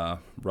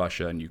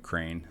Russia and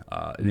Ukraine.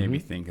 It made me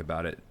think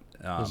about it.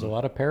 There's a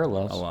lot of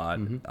parallels. A lot.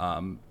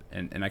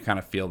 And I kind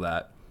of feel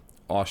that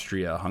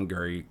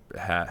Austria-Hungary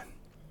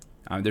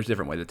there's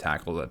different ways to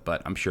tackle it,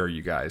 but I'm sure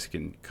you guys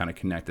can kind of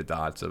connect the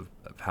dots of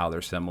how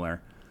they're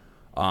similar.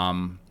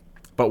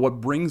 But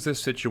what brings this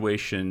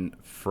situation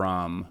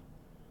from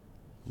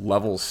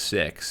level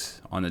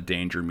 6 on the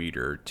danger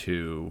meter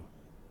to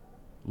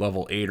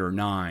level 8 or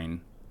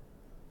 9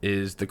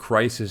 is the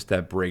crisis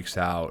that breaks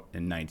out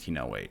in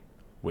 1908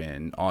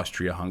 when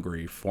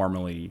Austria-Hungary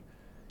formally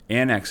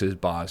annexes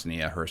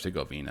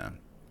Bosnia-Herzegovina.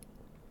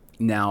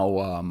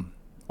 Now,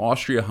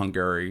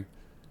 Austria-Hungary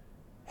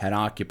had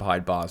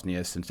occupied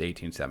Bosnia since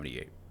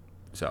 1878.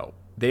 So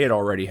they had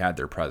already had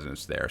their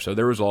presence there. So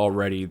there was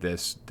already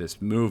this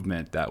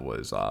movement that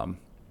was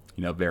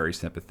very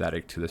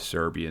sympathetic to the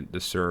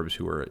Serbs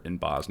who were in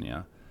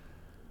Bosnia.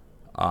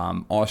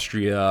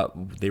 Austria,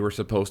 they were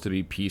supposed to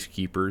be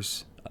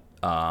peacekeepers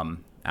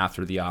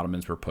after the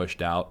Ottomans were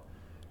pushed out.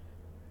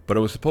 But it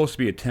was supposed to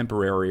be a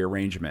temporary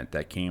arrangement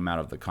that came out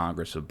of the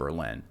Congress of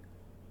Berlin.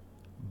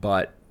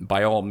 But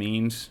by all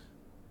means,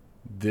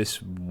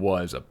 this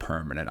was a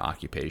permanent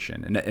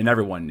occupation. And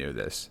everyone knew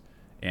this.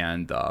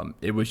 And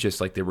it was just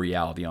like the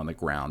reality on the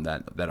ground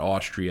that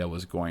Austria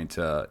was going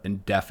to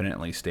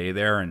indefinitely stay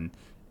there. And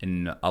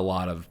a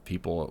lot of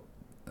people,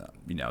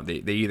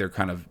 they either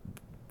kind of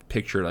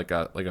picture like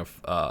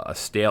a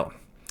stale,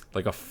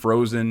 like a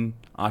frozen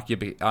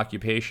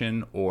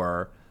occupation,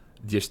 or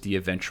just the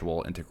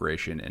eventual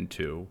integration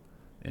into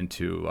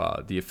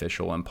the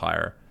official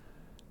empire.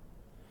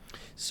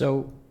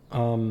 So,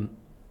 I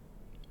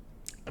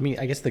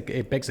guess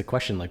it begs the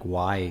question, like,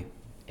 why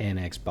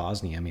annex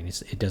Bosnia? I mean,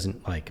 it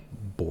doesn't like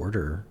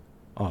border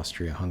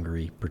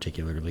Austria-Hungary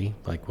particularly.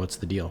 Like, what's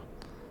the deal?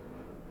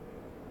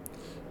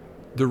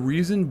 The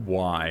reason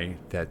why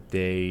that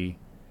they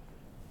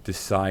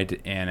decide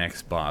to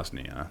annex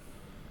Bosnia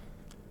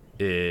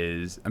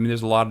is,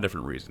 there's a lot of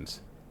different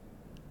reasons.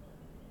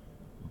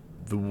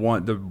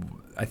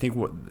 I think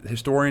what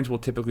historians will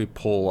typically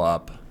pull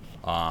up,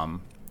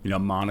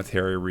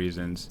 monetary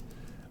reasons.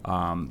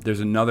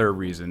 There's another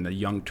reason: the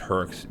Young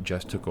Turks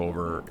just took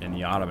over in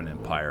the Ottoman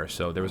Empire,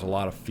 so there was a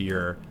lot of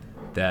fear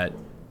that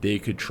they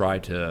could try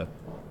to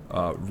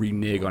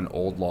renege on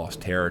old lost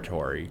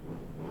territory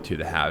to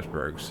the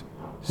Habsburgs.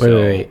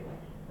 Wait.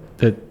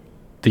 The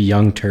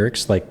Young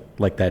Turks, like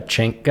that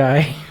Cenk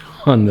guy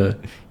on the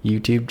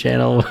YouTube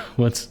channel.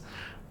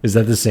 Is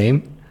that the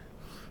same?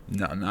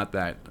 No, not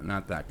that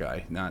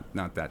guy,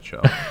 not that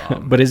show.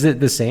 But is it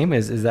the same?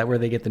 Is that where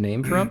they get the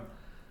name from?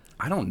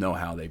 I don't know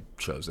how they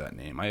chose that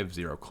name. I have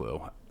zero clue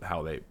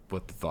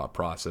what the thought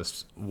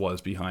process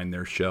was behind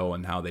their show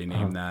and how they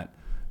named that.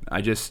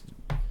 It's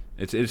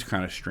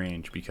kind of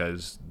strange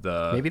because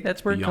maybe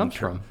that's where it comes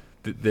from.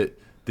 The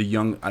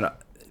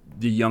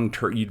Young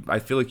Turk. I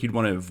feel like you'd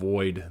want to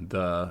avoid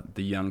the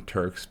Young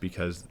Turks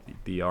because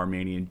the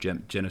Armenian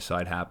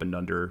genocide happened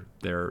under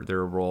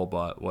their rule.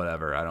 But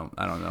whatever. I don't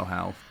know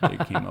how they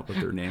came up with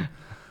their name.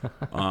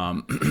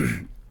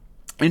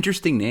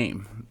 Interesting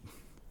name.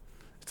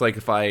 It's like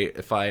if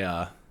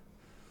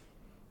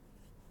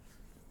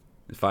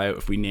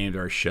we named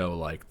our show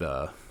like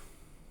the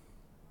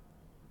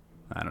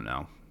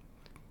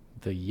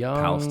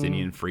Young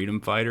Palestinian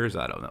Freedom Fighters.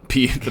 I don't know.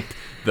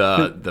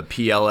 The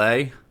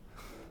PLA.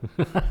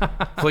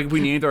 It's like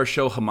we named our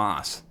show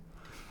Hamas.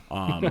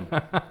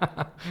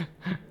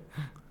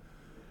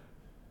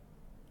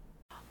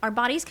 Our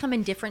bodies come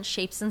in different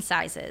shapes and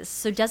sizes,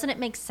 so doesn't it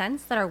make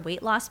sense that our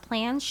weight loss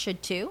plans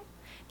should too?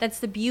 That's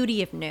the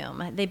beauty of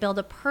Noom. They build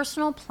a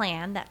personal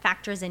plan that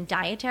factors in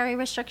dietary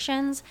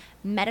restrictions,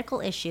 medical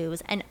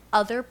issues, and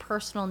other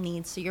personal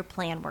needs so your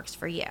plan works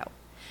for you.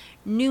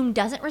 Noom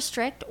doesn't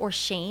restrict or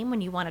shame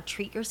when you want to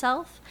treat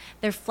yourself.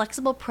 Their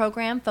flexible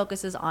program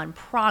focuses on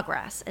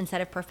progress instead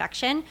of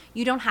perfection.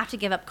 You don't have to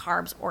give up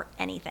carbs or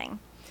anything.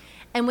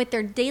 And with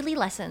their daily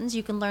lessons,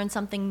 you can learn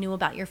something new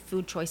about your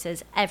food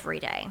choices every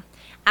day.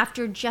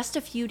 After just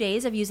a few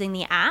days of using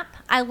the app,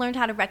 I learned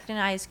how to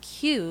recognize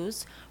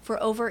cues for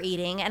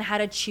overeating and how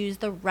to choose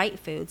the right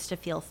foods to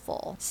feel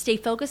full. Stay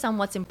focused on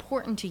what's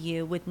important to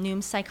you with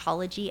Noom's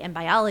psychology and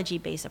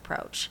biology-based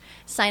approach.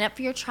 Sign up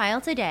for your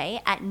trial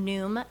today at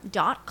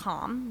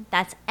Noom.com.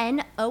 That's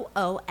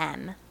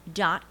Noom.com.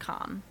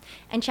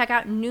 And check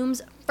out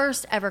Noom's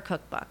first ever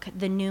cookbook,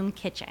 The Noom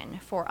Kitchen,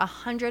 for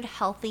 100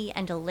 healthy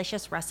and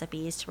delicious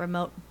recipes to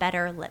promote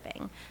better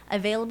living.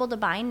 Available to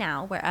buy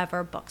now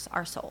wherever books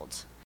are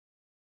sold.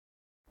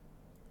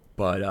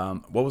 But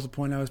what was the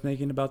point I was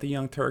making about the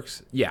Young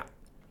Turks? Yeah.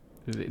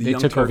 They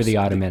took over the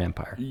Ottoman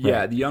Empire. Yeah,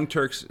 Right. the Young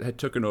Turks had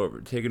taken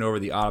over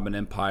the Ottoman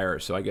Empire,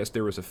 so I guess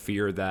there was a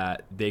fear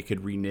that they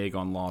could renege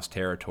on lost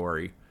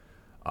territory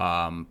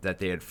that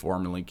they had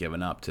formerly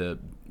given up to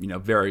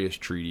various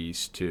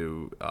treaties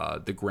to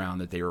the ground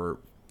that they were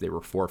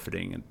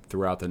forfeiting and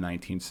throughout the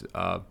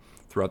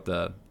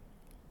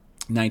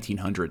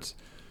 1900s.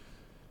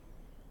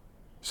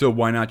 So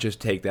why not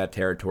just take that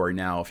territory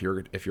now if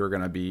you're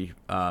going to be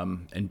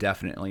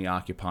indefinitely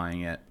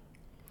occupying it?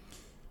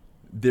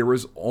 There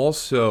was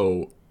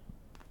also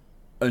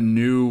a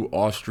new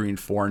Austrian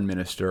foreign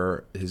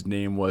minister. His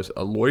name was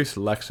Alois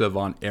Lexa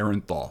von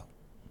Ehrenthal.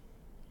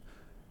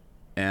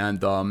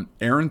 And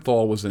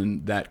Ehrenthal was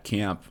in that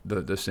camp,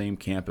 the same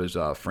camp as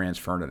Franz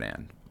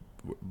Ferdinand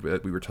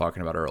that we were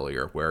talking about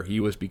earlier, where he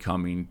was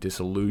becoming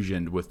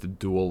disillusioned with the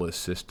dualist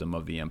system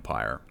of the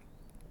empire.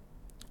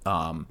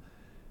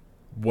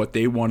 What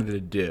they wanted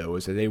to do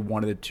is that they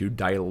wanted to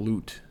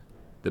dilute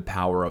the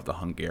power of the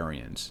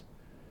Hungarians.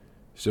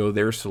 So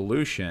their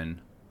solution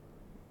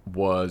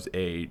was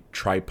a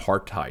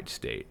tripartite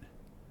state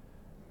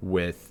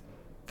with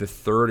the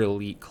third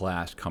elite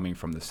class coming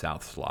from the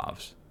South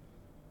Slavs,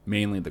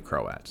 mainly the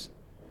Croats.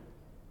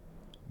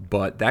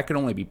 But that could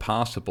only be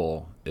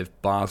possible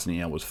if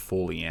Bosnia was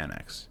fully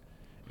annexed.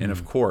 And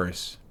of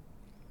course,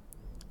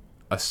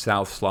 a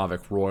South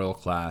Slavic royal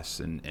class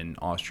in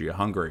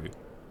Austria-Hungary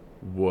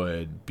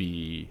would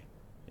be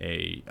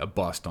a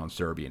bust on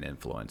Serbian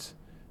influence.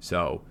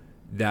 So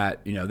that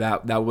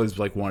was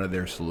like one of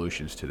their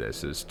solutions to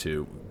this, is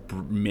to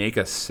make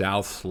a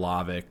South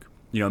Slavic,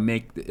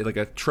 make like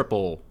a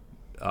triple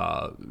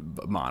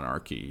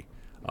monarchy,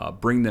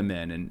 bring them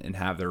in and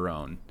have their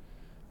own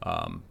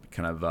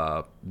kind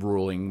of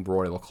ruling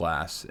royal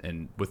class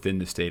and within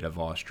the state of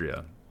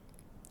Austria.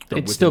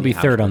 It'd still be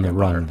third on the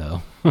run,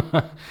 though.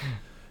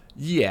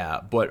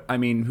 Yeah, but I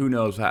mean, who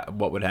knows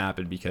what would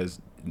happen,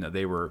 because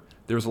there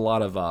was a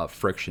lot of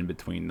friction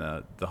between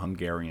the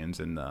Hungarians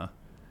and the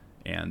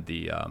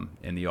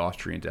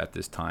Austrians at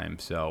this time.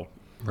 So,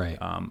 right.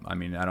 I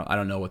mean, I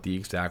don't know what the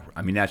exact.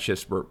 I mean, that's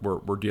just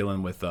we're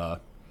dealing with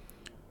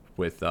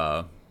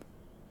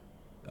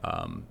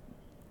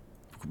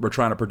we're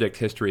trying to predict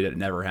history that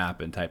never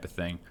happened type of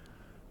thing.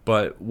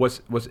 But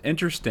what's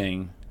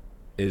interesting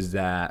is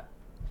that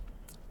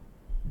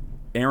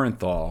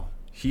Ehrenthal,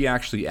 he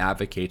actually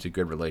advocates a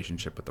good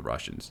relationship with the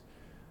Russians.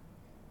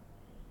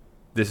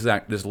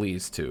 This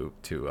leads to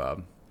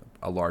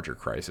a larger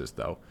crisis,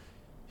 though.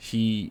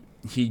 He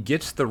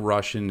gets the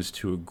Russians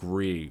to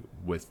agree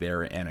with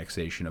their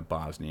annexation of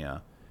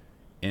Bosnia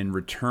in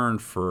return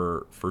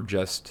for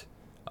just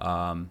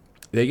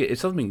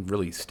it's something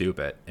really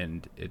stupid,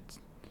 and it's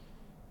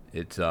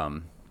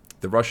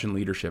the Russian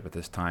leadership at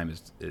this time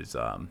is there's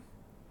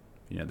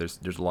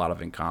a lot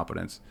of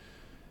incompetence.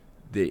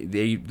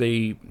 They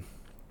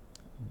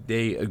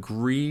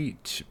agree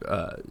to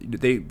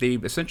they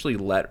essentially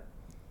let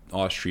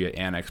Austria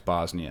annex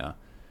Bosnia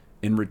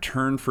in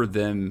return for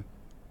them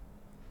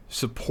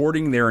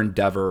supporting their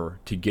endeavor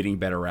to getting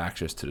better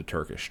access to the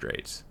Turkish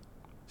Straits.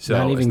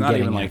 So it's not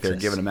even like they're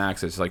giving them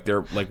access. Like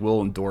they're like,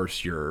 we'll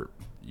endorse you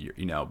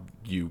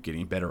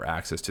getting better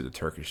access to the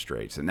Turkish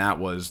Straits, and that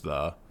was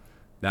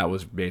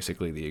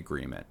basically the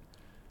agreement.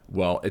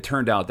 Well, it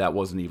turned out that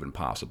wasn't even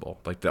possible.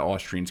 Like, the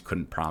Austrians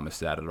couldn't promise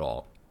that at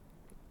all.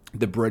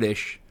 The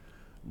British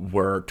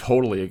were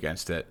totally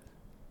against it.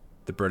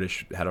 The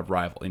British had a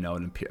rival,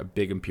 a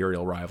big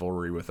imperial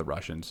rivalry with the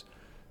Russians.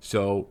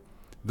 So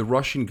the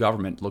Russian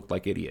government looked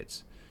like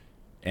idiots.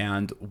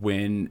 And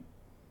when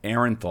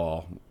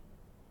Ehrenthal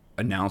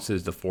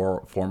announces the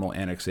formal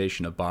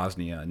annexation of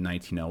Bosnia in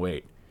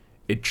 1908,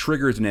 it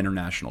triggers an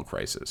international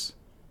crisis.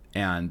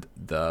 And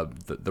the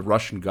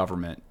Russian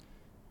government,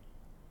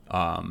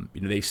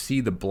 they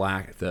see the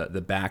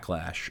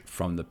backlash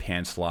from the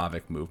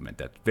Pan-Slavic movement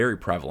that's very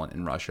prevalent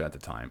in Russia at the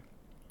time.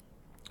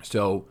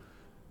 So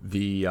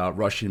the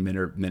Russian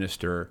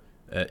minister,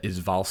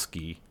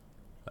 Izvalsky,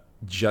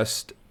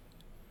 just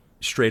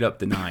straight up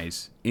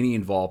denies any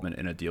involvement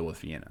in a deal with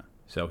Vienna.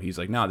 So he's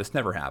like, no, this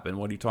never happened.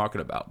 What are you talking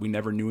about? We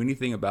never knew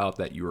anything about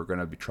that you were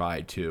going to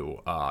try to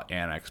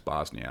annex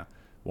Bosnia.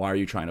 Why are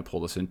you trying to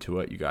pull us into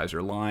it? You guys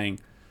are lying.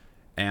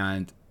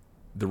 And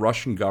the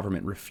Russian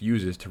government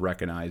refuses to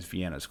recognize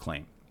Vienna's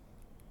claim.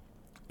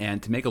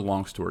 And to make a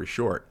long story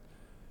short,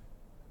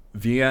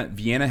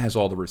 Vienna has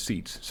all the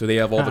receipts. So they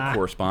have all the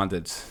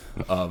correspondence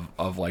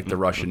of like the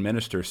Russian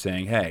minister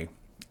saying, hey,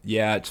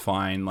 yeah, it's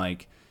fine.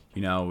 Like,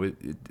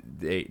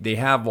 they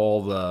have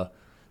all the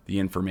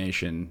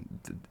information,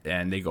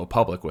 and they go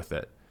public with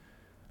it.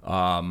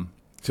 So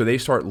they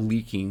start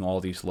leaking all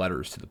these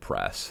letters to the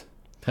press.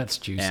 That's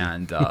juicy.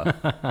 And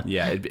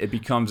it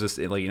becomes this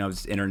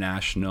this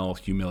international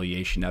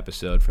humiliation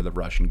episode for the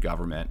Russian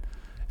government.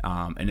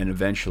 And then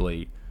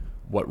eventually,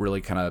 what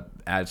really kind of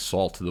adds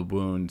salt to the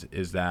wound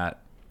is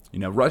that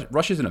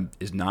Russia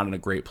is not in a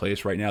great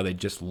place right now. They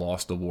just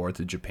lost the war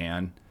to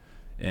Japan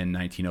in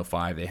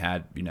 1905. They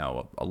had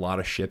a lot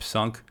of ships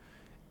sunk,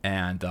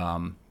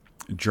 and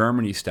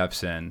Germany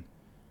steps in,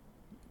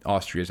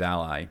 Austria's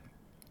ally,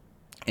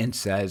 and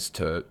says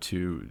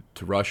to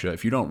Russia,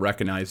 if you don't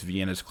recognize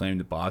Vienna's claim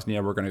to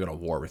Bosnia, we're going to go to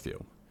war with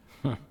you.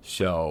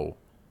 So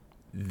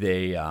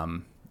they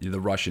the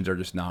Russians are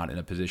just not in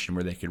a position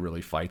where they can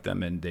really fight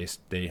them, and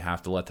they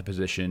have to let the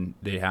position,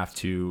 they have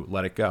to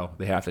let it go.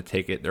 They have to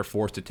take it. They're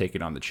forced to take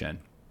it on the chin.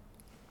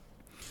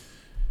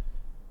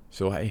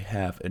 So I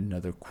have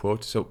another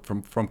quote. So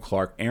from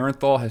Clark,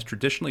 Arenthal has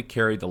traditionally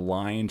carried the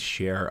lion's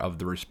share of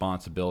the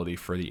responsibility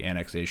for the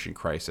annexation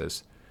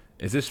crisis.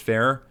 Is this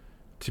fair?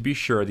 To be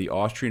sure, the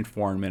Austrian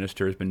foreign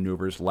minister's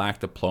maneuvers lack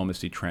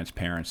diplomacy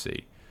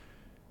transparency.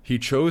 He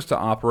chose to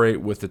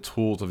operate with the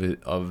tools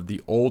of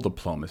the old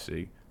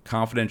diplomacy,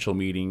 confidential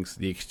meetings,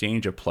 the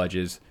exchange of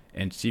pledges,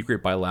 and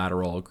secret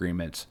bilateral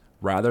agreements,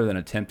 rather than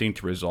attempting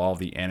to resolve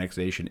the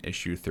annexation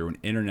issue through an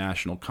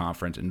international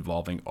conference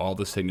involving all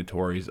the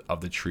signatories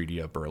of the Treaty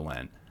of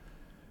Berlin.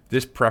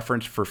 This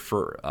preference for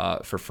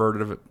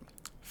furtive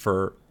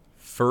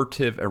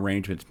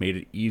arrangements made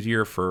it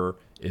easier for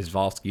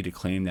Izvolsky to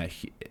claim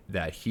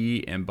that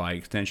he and by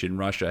extension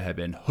Russia had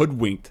been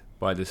hoodwinked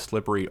by the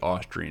slippery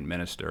Austrian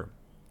minister.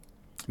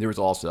 There was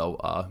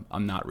also,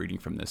 I'm not reading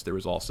from this, there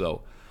was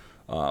also,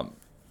 I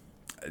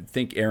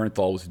think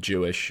Arenthal was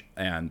Jewish,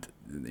 and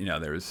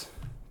there was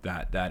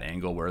that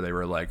angle where they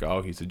were like,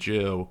 oh, he's a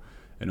Jew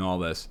and all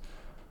this.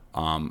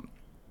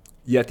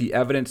 Yet the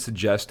evidence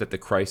suggests that the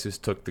crisis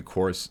took the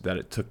course that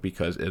it took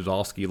because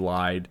Izvolsky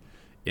lied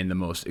in the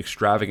most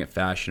extravagant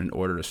fashion in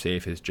order to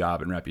save his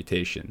job and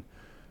reputation.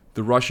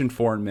 The Russian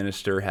foreign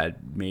minister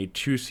had made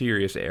two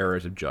serious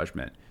errors of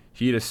judgment.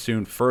 He had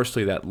assumed,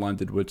 firstly, that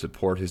London would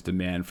support his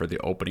demand for the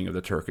opening of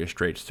the Turkish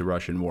Straits to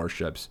Russian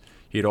warships.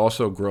 He had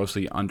also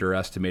grossly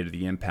underestimated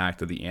the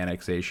impact of the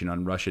annexation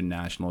on Russian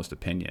nationalist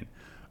opinion.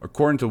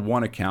 According to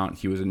one account,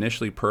 he was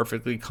initially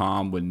perfectly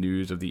calm when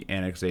news of the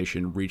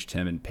annexation reached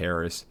him in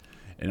Paris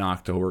on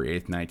October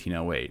 8,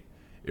 1908.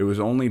 It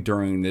was only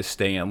during this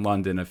stay in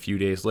London a few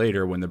days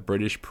later when the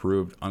British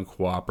proved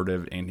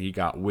uncooperative and he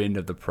got wind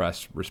of the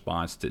press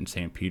response in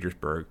St.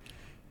 Petersburg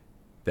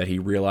that he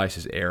realized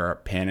his error,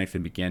 panicked,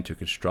 and began to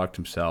construct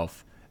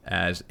himself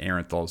as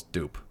Arenthal's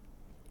dupe.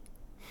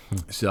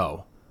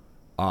 So,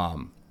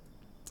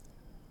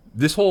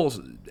 this whole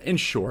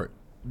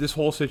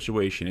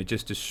situation, it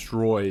just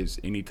destroys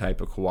any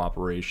type of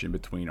cooperation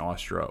between the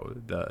Austrians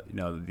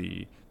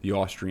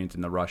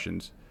and the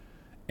Russians.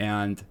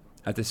 And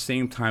at the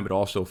same time, it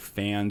also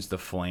fans the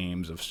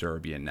flames of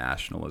Serbian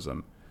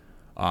nationalism.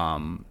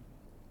 Another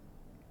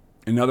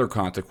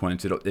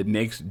consequence, it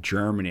makes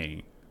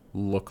Germany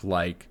look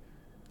like,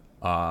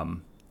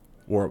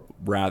 or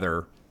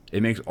rather,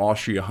 it makes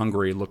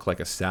Austria-Hungary look like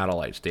a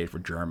satellite state for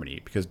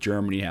Germany, because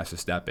Germany has to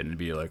step in and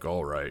be like,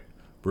 all right,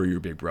 we're your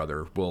big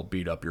brother, we'll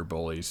beat up your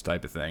bullies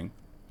type of thing.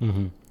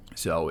 Mm-hmm.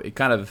 So it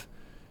kind of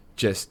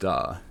just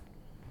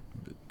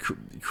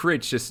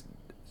creates just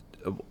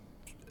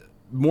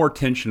more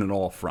tension on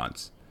all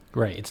fronts.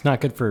 Right. It's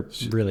not good for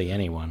really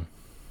anyone.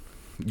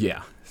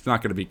 Yeah. It's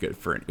not going to be good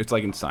for it. It's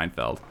like in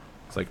Seinfeld.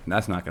 It's like,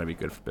 that's not going to be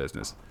good for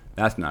business.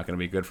 That's not going to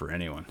be good for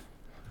anyone.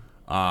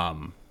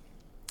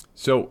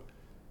 So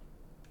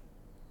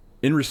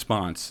in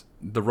response,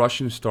 the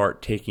Russians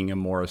start taking a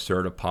more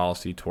assertive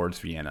policy towards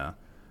Vienna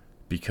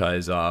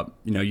because,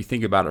 you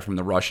think about it from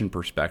the Russian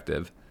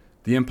perspective,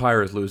 the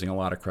empire is losing a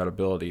lot of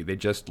credibility. They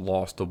just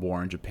lost the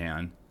war in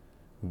Japan,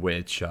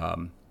 which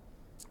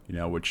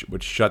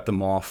shut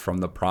them off from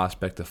the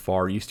prospect of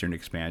Far Eastern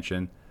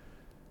expansion.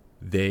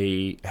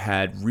 They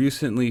had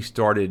recently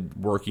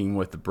started working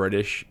with the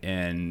British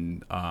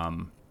in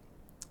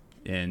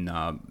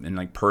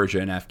like Persia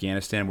and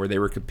Afghanistan, where they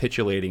were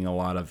capitulating a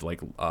lot of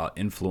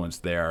influence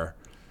there.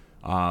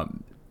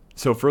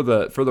 So for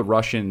the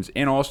Russians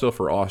and also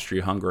for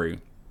Austria-Hungary,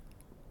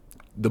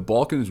 the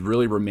Balkans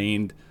really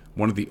remained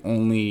one of the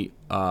only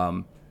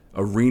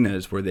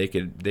arenas where they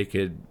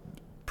could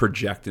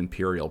project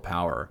imperial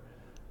power.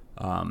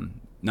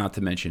 Not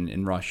to mention,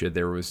 in Russia,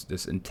 there was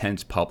this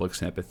intense public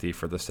sympathy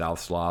for the South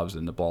Slavs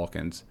in the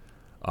Balkans.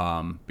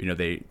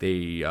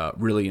 They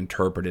really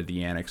interpreted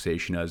the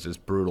annexation as this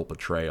brutal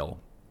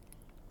betrayal.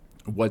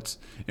 What's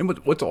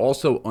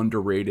also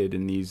underrated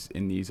in these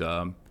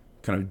kind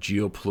of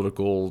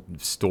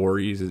geopolitical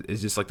stories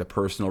is just like the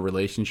personal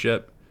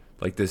relationship.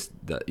 Like this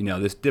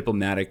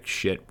diplomatic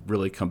shit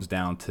really comes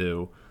down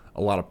to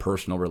a lot of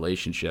personal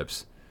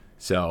relationships.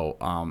 So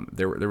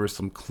there was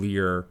some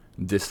clear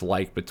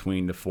dislike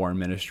between the foreign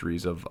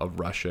ministries of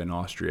Russia and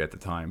Austria at the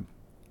time.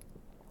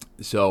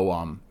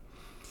 So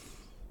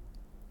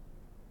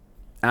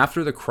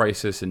after the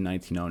crisis in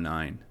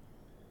 1909,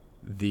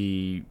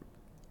 the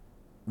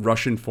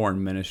Russian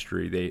foreign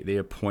ministry, they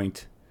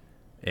appoint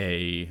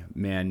a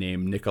man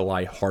named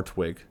Nikolai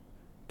Hartwig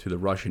to the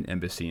Russian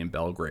embassy in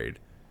Belgrade.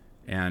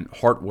 And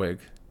Hartwig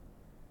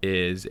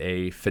is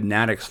a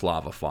fanatic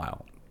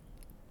Slavophile.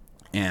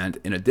 And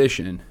in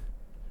addition,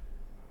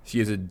 he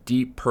has a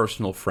deep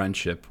personal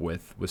friendship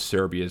with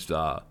Serbia's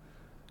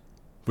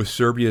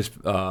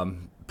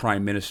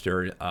Prime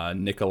Minister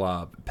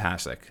Nikola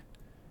Pasic.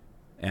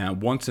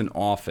 And once in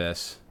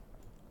office,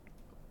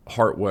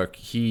 Hartwig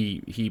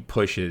he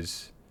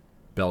pushes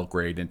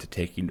Belgrade into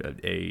taking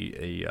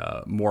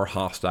a more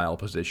hostile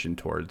position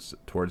towards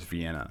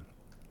Vienna.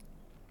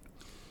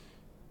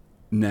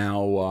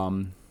 Now,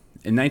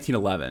 in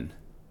 1911,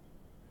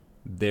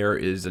 there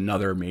is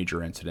another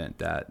major incident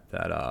that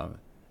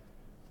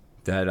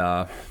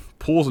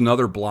pulls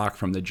another block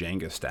from the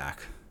Jenga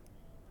stack,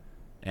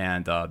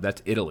 and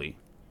that's Italy.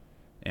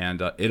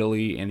 And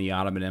Italy and the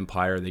Ottoman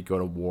Empire, they go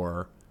to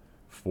war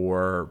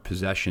for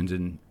possessions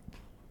in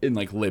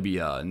like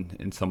Libya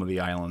and some of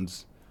the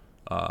islands,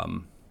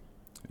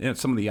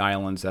 some of the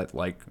islands that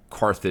like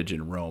Carthage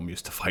and Rome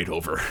used to fight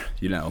over,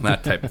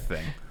 that type of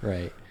thing.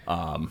 Right.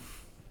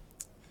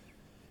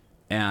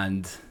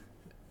 And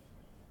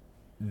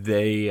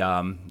they,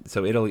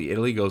 so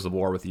Italy goes to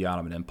war with the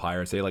Ottoman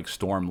Empire. So they like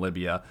storm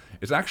Libya.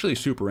 It's actually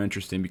super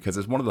interesting because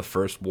it's one of the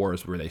first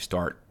wars where they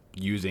start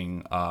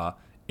using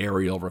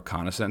aerial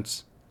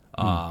reconnaissance,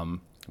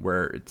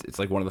 where it's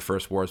like one of the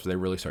first wars where they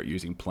really start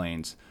using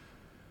planes.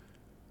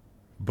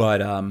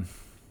 But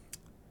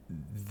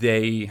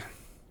they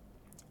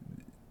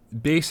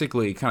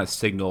basically kind of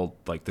signaled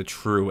like the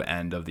true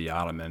end of the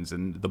Ottomans,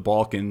 and the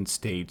Balkan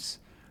states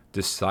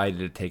decided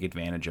to take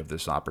advantage of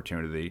this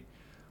opportunity.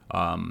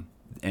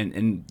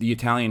 And the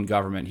Italian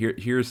government,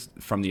 here's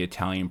from the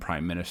Italian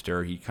prime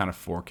minister, he kind of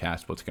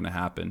forecast what's going to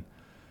happen.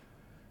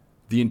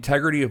 The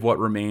integrity of what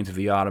remains of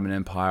the Ottoman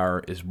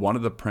Empire is one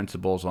of the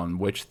principles on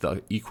which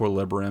the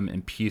equilibrium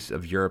and peace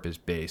of Europe is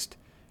based.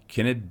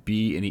 Can it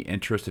be in the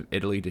interest of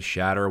Italy to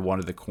shatter one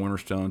of the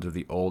cornerstones of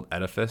the old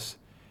edifice?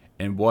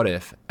 And what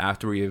if,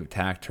 after we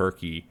attack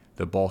Turkey,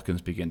 the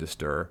Balkans begin to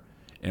stir?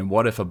 And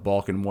what if a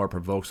Balkan war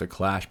provokes a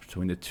clash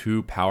between the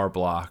two power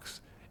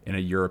blocks in a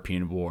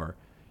European war?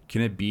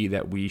 Can it be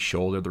that we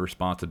shoulder the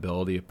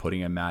responsibility of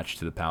putting a match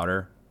to the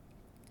powder?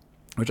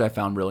 Which I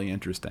found really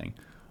interesting.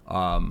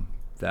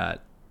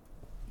 That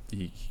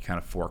he kind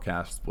of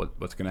forecasts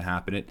what's going to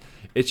happen.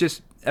 It's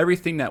just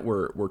everything that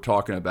we're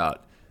talking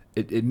about.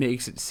 It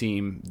makes it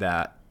seem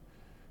that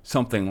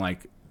something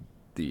like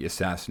the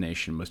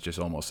assassination was just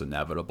almost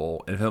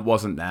inevitable. And if it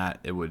wasn't that,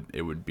 it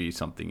would be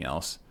something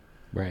else.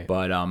 Right.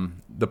 But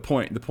the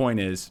point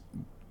is,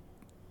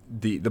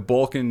 the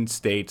Balkan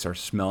states are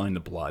smelling the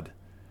blood,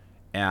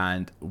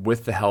 and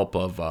with the help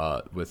of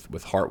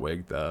with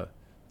Hartwig, the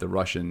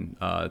Russian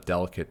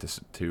delegate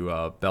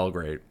to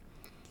Belgrade,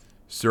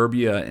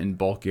 Serbia and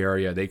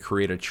Bulgaria, they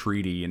create a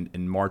treaty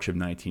in March of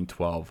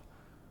 1912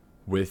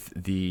 with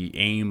the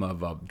aim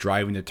of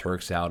driving the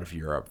Turks out of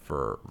Europe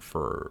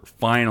for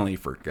finally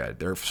for good.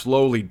 They're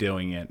slowly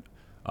doing it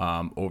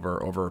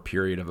over a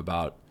period of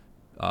about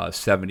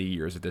 70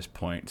 years at this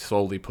point,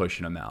 slowly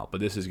pushing them out. But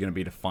this is going to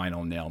be the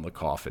final nail in the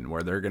coffin,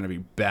 where they're going to be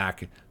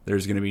back.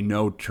 There's going to be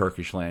no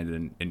Turkish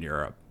land in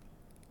Europe.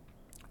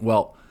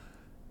 Well,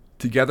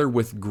 together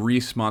with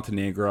Greece,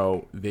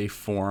 Montenegro, they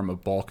form a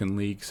Balkan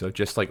League. So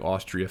just like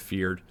Austria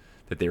feared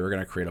that they were going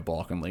to create a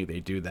Balkan League,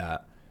 they do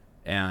that.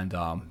 And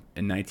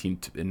in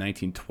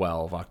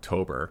 1912,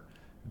 October,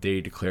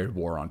 they declared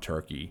war on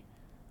Turkey.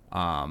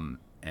 And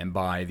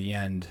by the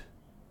end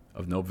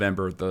of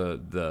November,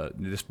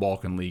 this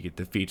Balkan League, it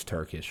defeats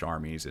Turkish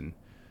armies, and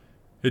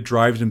it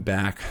drives them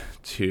back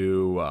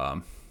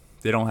to.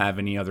 They don't have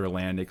any other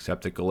land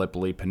except the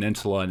Gallipoli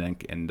Peninsula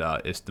and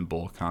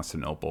Istanbul,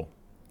 Constantinople.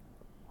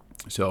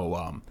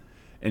 So,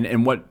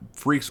 and what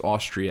freaks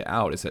Austria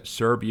out is that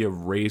Serbia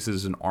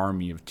raises an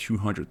army of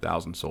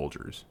 200,000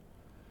 soldiers.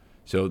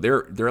 So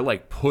they're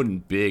like putting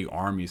big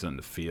armies on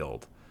the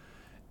field,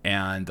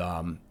 and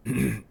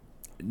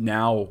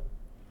now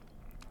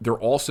they're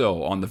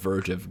also on the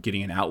verge of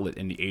getting an outlet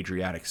in the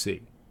Adriatic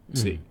Sea.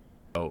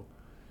 So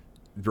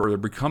they're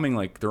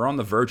becoming they're on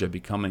the verge of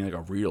becoming like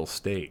a real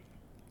state.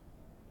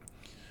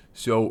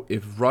 So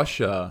if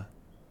Russia,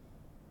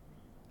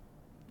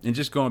 and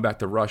just going back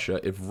to Russia,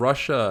 if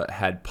Russia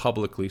had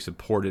publicly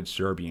supported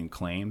Serbian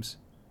claims,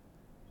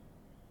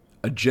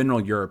 a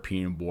general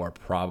European war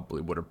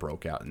probably would have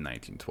broke out in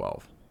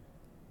 1912.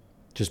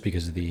 Just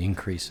because of the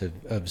increase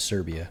of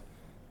Serbia,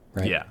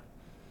 right? Yeah.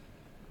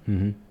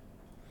 Mm-hmm.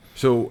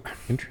 So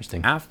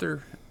interesting.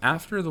 After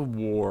the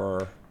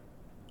war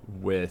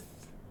with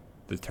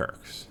the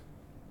Turks,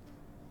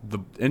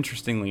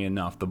 interestingly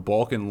enough, the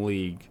Balkan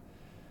League,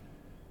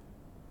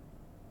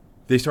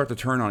 they start to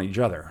turn on each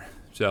other.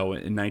 So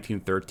in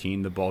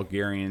 1913, the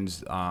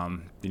Bulgarians,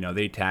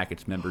 they attack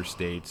its member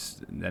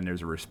states, and then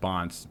there's a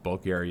response.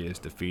 Bulgaria is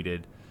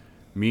defeated.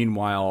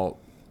 Meanwhile,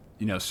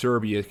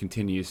 Serbia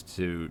continues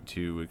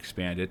to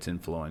expand its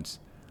influence.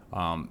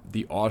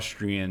 The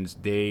Austrians,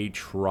 they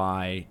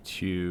try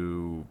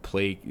to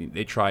create an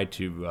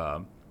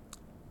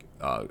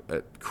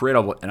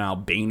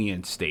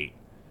Albanian state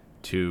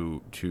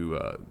to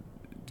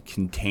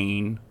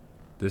contain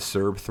the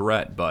Serb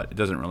threat, but it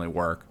doesn't really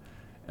work.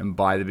 And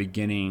by the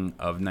beginning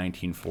of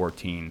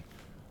 1914,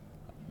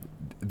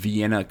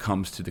 Vienna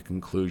comes to the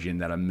conclusion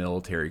that a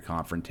military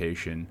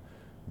confrontation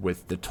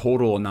with the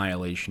total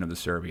annihilation of the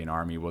Serbian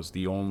army was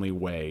the only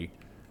way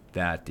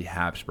that the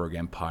Habsburg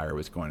Empire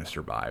was going to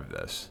survive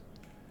this.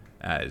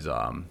 As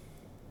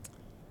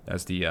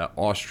the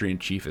Austrian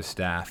chief of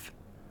staff,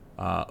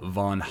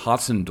 von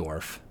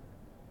Hotzendorf,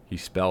 he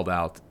spelled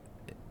out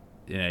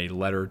in a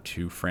letter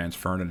to Franz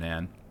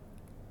Ferdinand,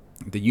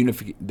 the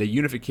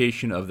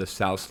unification of the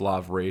South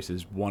Slav race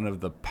is one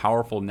of the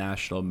powerful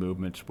national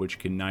movements which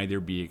can neither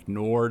be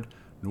ignored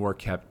nor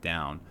kept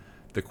down.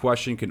 The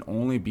question can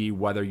only be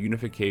whether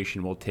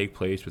unification will take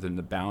place within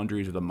the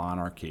boundaries of the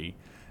monarchy,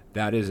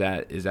 that is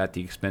at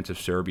the expense of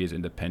Serbia's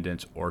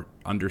independence, or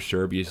under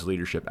Serbia's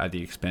leadership at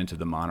the expense of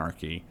the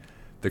monarchy.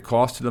 The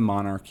cost to the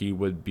monarchy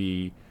would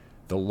be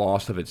the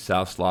loss of its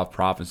South Slav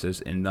provinces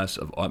and thus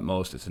of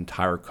utmost its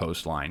entire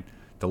coastline.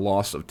 The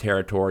loss of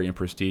territory and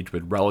prestige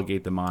would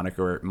relegate the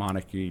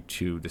monarchy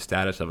to the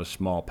status of a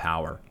small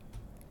power.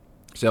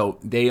 So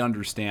they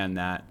understand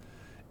that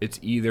it's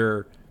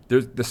either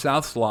the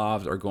South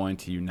Slavs are going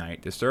to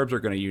unite, the Serbs are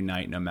going to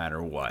unite no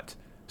matter what.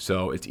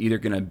 So it's either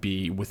going to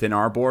be within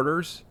our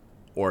borders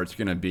or it's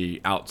going to be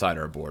outside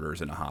our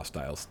borders in a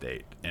hostile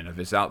state. And if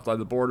it's outside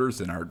the borders,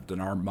 then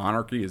our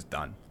monarchy is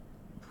done.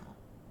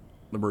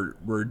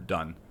 We're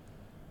done.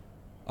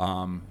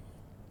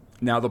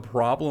 Now the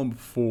problem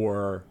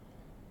for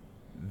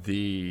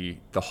the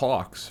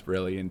Hawks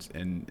really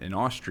in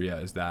Austria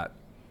is that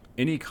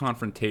any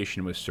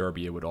confrontation with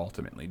Serbia would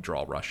ultimately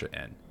draw Russia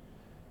in.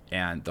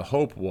 And the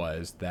hope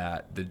was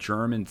that the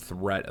German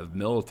threat of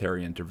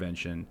military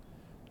intervention,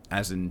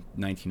 as in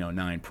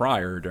 1909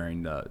 prior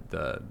during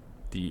the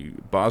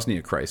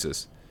Bosnia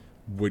crisis,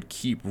 would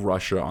keep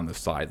Russia on the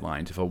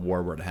sidelines if a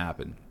war were to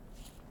happen.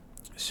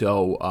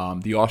 So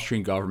the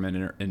Austrian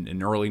government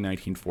in early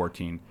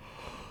 1914,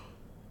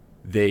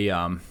 they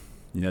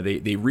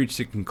reached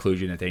the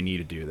conclusion that they need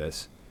to do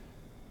this,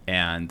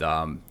 and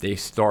they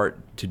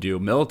start to do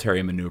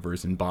military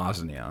maneuvers in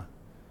Bosnia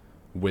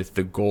with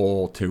the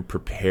goal to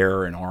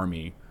prepare an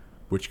army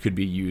which could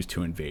be used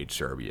to invade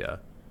Serbia.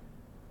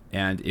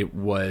 And it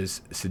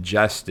was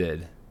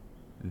suggested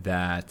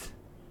that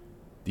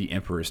the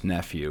emperor's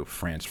nephew,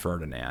 Franz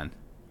Ferdinand,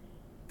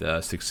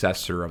 the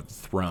successor of the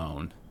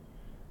throne,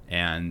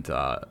 and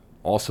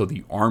also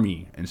the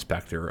army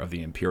inspector of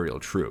the imperial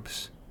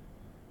troops,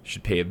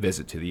 should pay a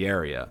visit to the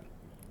area.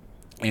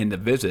 And the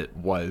visit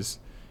was,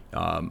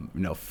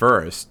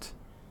 first,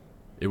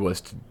 it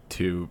was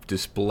to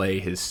display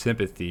his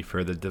sympathy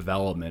for the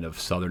development of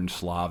Southern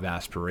Slav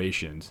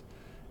aspirations.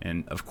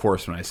 And of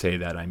course, when I say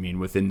that, I mean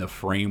within the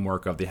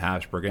framework of the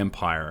Habsburg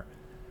Empire.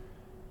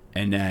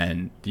 And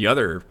then the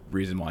other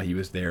reason why he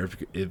was there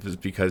was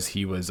because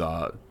he was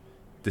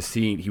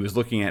he was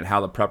looking at how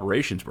the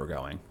preparations were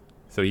going.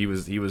 So he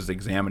was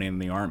examining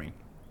the army.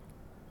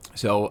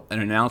 So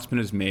an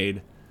announcement is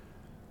made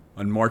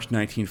on March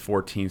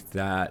 1914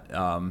 that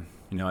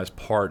as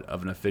part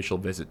of an official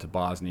visit to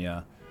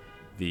Bosnia,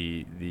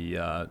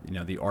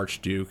 the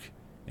Archduke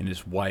and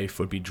his wife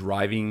would be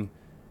driving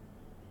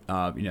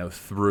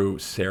through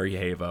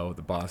Sarajevo,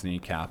 the Bosnian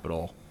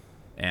capital,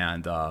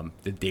 and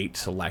the date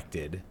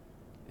selected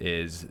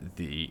is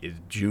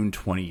June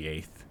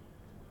 28th,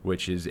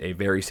 which is a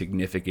very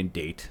significant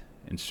date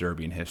in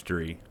Serbian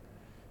history.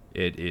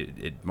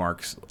 It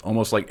marks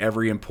almost like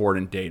every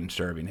important date in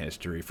Serbian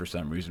history for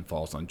some reason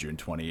falls on June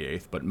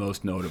 28th, but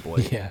most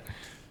notably,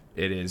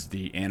 it is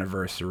the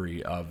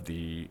anniversary of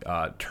the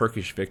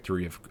Turkish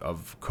victory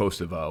of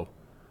Kosovo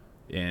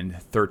in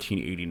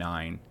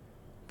 1389,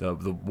 the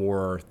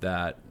war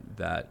that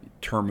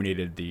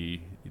terminated the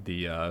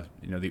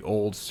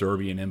old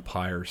Serbian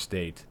Empire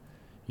state,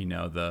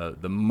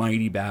 the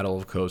mighty Battle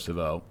of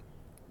Kosovo.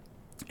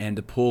 And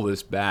to pull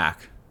this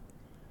back,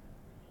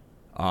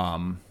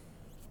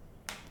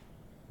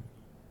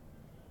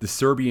 the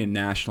Serbian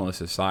Nationalist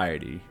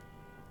Society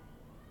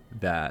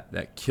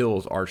that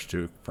kills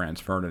Archduke Franz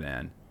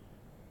Ferdinand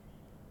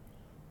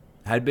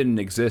had been in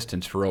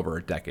existence for over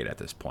a decade at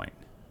this point.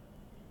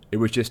 It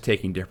was just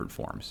taking different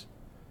forms.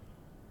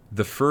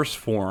 The first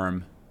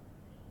form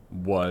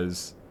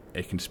was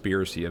a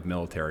conspiracy of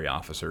military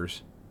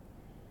officers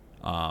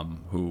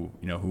who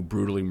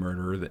brutally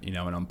murder an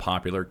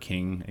unpopular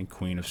king and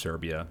queen of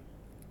Serbia.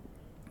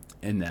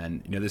 And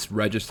then this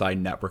regicide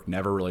network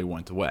never really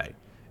went away.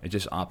 It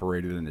just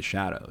operated in the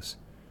shadows.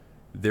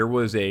 There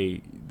was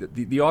the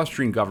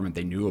Austrian government,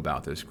 they knew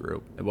about this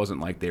group. It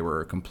wasn't like they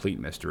were a complete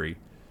mystery.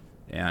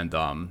 And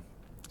so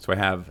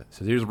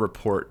here's a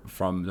report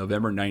from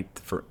November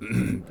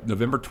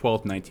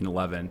 12th,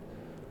 1911.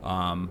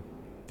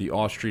 The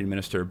Austrian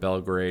minister of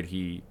Belgrade,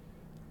 he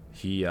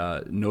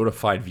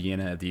notified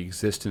Vienna of the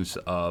existence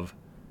of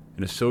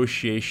an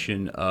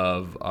association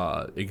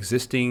of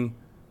existing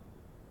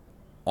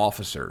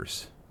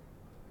officers.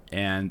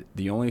 And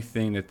the only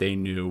thing that they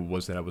knew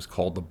was that it was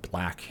called the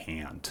Black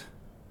Hand.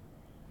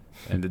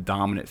 And the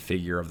dominant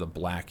figure of the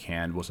Black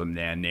Hand was a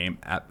man named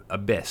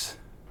Abyss.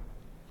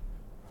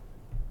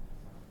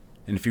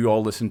 And if you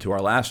all listened to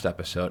our last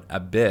episode,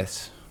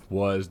 Abyss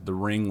was the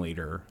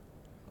ringleader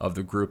of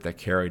the group that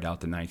carried out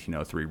the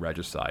 1903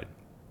 regicide.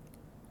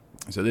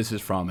 So this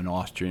is from an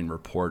Austrian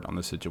report on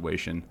the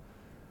situation.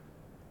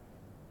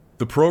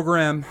 The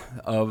program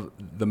of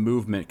the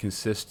movement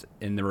consists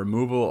in the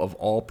removal of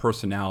all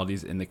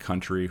personalities in the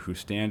country who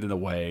stand in the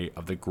way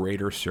of the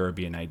greater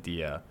Serbian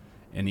idea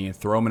and the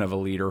enthronement of a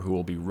leader who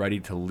will be ready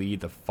to lead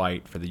the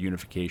fight for the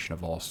unification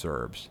of all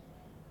Serbs.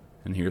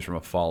 And here's from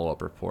a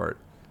follow-up report.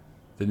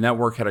 The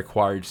network had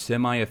acquired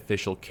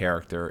semi-official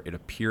character. It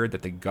appeared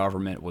that the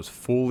government was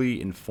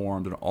fully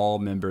informed on all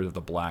members of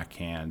the Black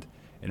Hand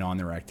and on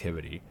their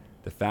activity.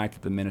 The fact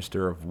that the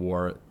Minister of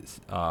War,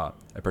 a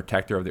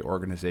protector of the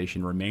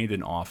organization, remained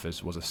in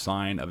office was a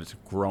sign of its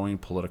growing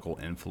political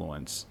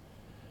influence.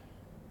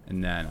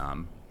 And then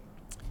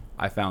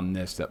I found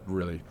this that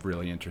really,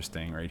 really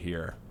interesting right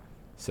here.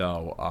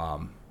 So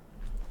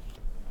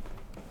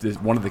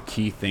one of the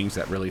key things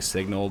that really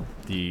signaled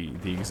the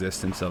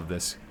existence of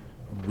this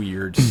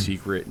weird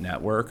secret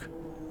network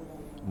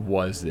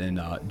was in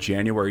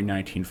January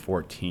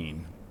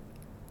 1914.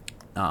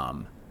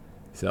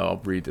 So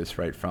I'll read this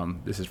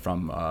this is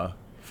from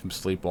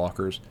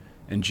Sleepwalkers.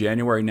 In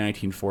January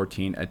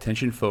 1914,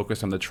 attention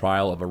focused on the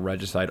trial of a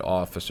regicide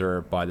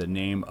officer by the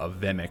name of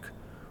Vemic,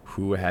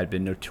 who had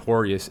been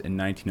notorious in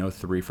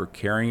 1903 for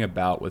carrying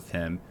about with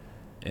him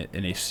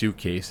in a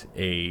suitcase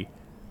a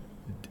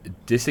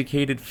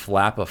desiccated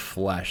flap of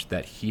flesh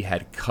that he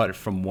had cut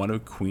from one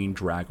of Queen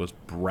Drago's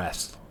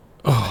breasts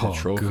as a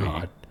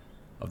trophy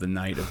of the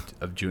night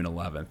of June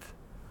 11th.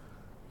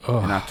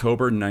 In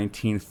October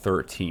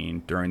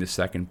 1913, during the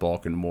Second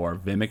Balkan War,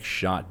 Vimic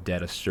shot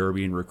dead a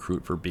Serbian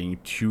recruit for being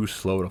too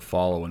slow to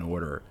follow an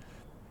order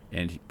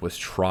and was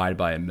tried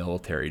by a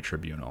military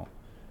tribunal.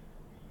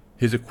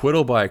 His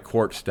acquittal by a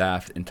court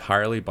staffed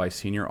entirely by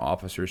senior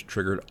officers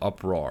triggered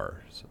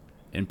uproars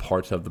in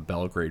parts of the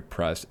Belgrade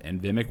press,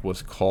 and Vimic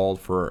was called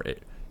for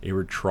a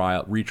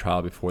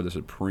retrial before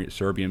the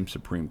Serbian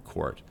Supreme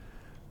Court.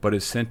 But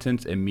his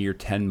sentence, a mere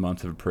 10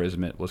 months of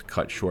imprisonment, was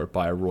cut short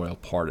by a royal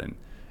pardon,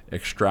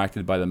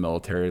 extracted by the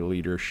military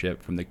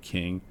leadership from the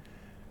king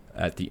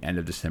at the end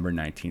of December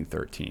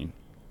 1913.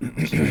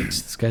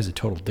 This guy's a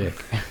total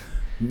dick.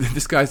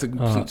 This guy's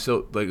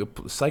a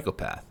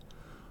psychopath.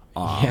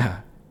 Yeah.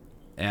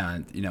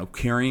 And,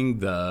 carrying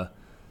the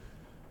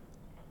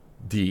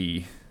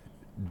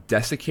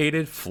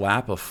desiccated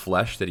flap of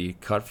flesh that he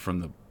cut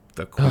from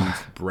the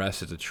queen's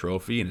breast as a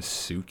trophy in a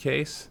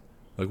suitcase.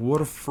 Like, what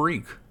a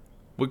freak.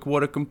 Like,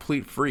 what a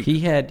complete freak.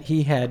 He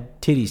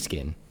had titty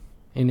skin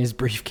in his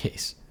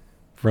briefcase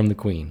from the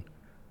queen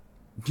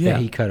that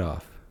he cut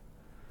off.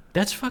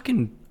 That's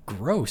fucking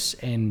gross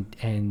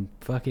and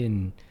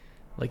fucking,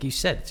 like you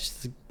said,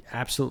 just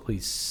absolutely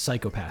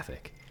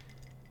psychopathic,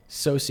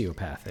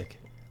 sociopathic,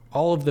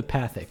 all of the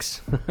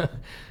pathics.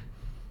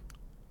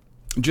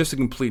 Just a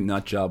complete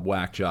nut job,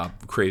 whack job,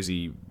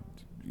 crazy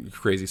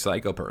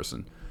psycho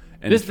person.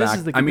 And This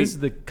is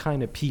the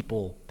kind of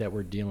people that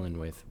we're dealing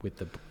with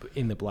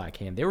in the Black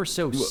Hand. They were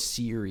so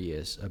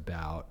serious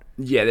about.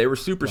 Yeah, they were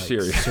super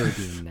serious.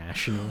 Serbian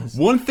nationalists.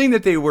 One thing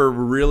that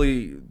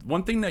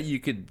you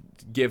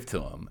could give to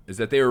them is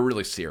that they were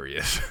really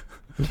serious.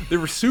 They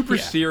were super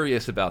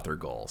serious about their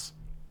goals.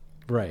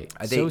 Right.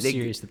 So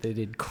serious that they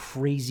did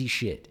crazy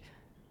shit.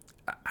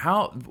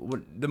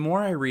 The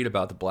more I read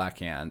about the Black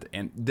Hand,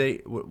 and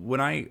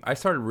when I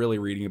started really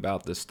reading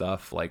about this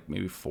stuff, like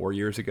maybe 4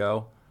 years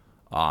ago,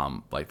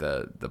 like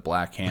the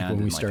Black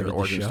Hand and like their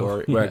origin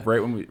story, right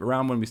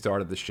when we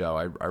started the show,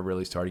 I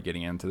really started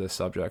getting into this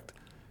subject,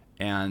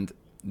 and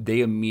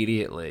they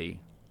immediately,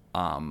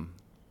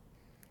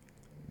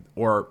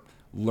 or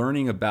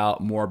learning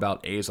more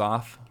about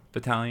Azov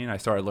Battalion. I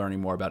started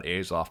learning more about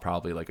Azov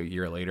probably like a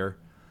year later.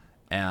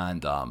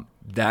 And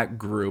that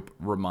group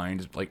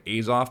reminds, like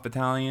Azov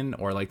Battalion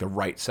or like the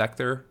right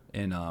sector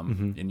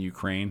in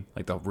Ukraine,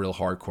 like the real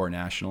hardcore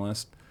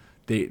nationalists.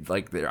 I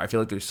feel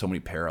like there's so many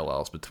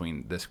parallels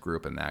between this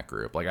group and that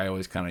group. Like I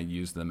always kind of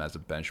use them as a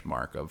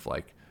benchmark of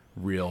like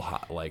real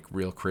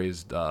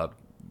crazed,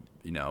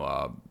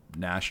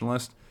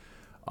 nationalist.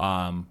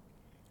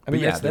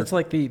 That's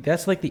like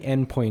the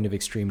end point of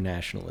extreme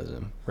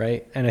nationalism,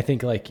 right? And I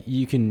think like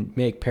you can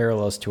make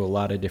parallels to a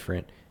lot of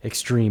different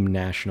extreme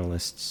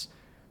nationalists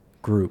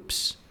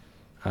groups,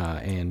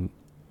 and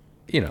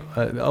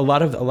a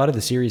lot of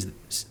the series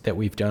that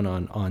we've done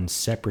on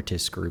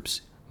separatist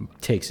groups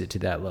takes it to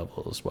that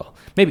level as well.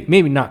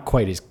 Maybe not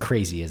quite as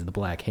crazy as the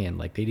Black Hand.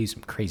 Like they do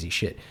some crazy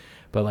shit,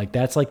 but like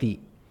that's like the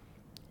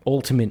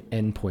ultimate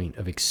endpoint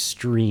of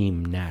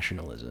extreme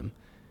nationalism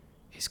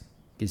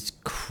is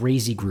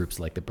crazy groups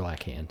like the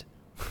Black Hand.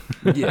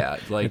 Yeah,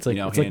 like it's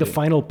like the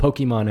final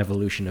Pokemon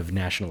evolution of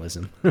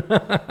nationalism.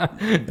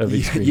 Of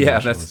extreme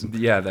nationalism.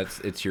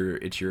 It's your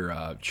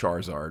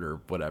Charizard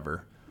or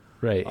whatever.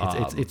 Right.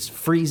 It's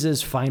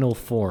Frieza's final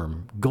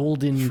form,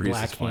 golden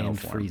Black Hand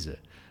Frieza.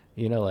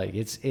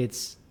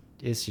 It's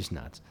just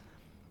nuts.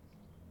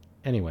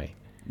 Anyway.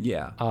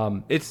 Yeah.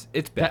 It's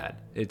bad.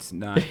 It's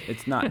not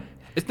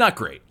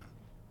great.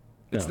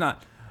 It's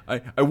not.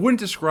 I wouldn't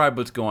describe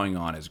what's going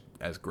on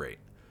as great.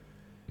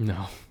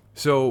 No.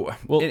 So,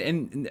 well,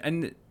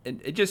 and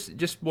it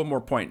just one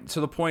more point.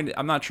 So the point,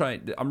 I'm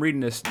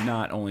reading this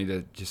not only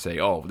to just say,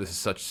 oh,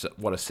 this is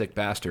what a sick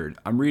bastard.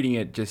 I'm reading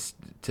it just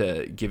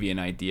to give you an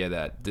idea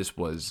that this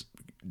was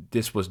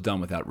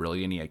done without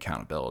really any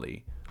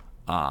accountability.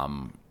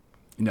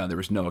 there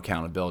was no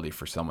accountability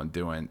for someone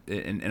doing,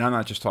 and I'm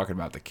not just talking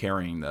about the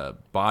carrying the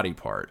body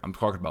part. I'm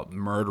talking about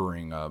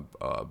murdering a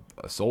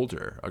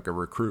soldier, like a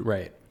recruit.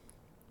 Right.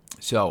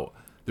 So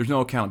there's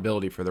no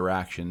accountability for their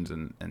actions,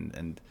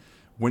 and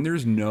when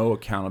there's no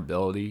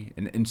accountability,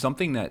 and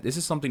this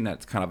is something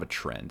that's kind of a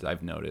trend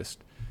I've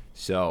noticed.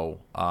 So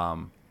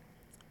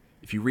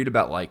if you read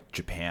about like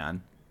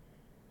Japan,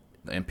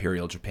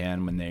 Imperial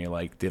Japan, when they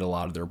like did a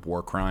lot of their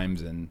war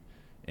crimes in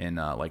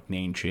like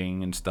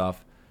Nanjing and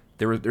stuff,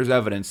 there's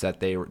evidence that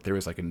there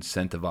was like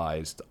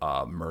incentivized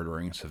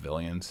murdering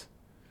civilians,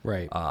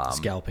 right?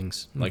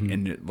 Scalpings, like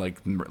in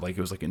like it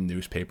was like in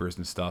newspapers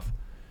and stuff.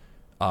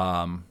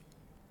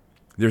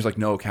 There's like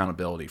no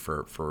accountability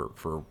for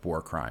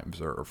war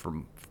crimes or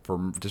from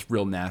just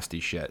real nasty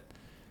shit.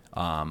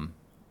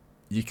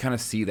 You kind of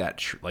see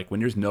that like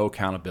when there's no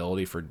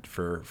accountability for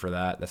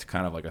that, that's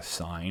kind of like a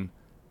sign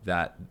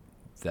that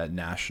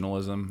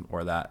nationalism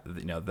or that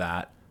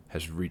that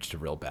has reached a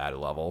real bad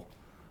level.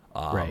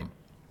 Right.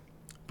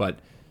 But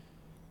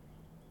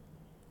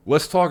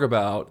let's talk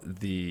about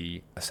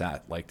the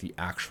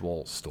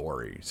actual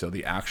story. So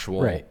the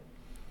actual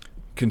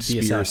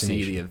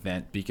conspiracy, the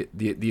event,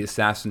 the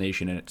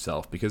assassination in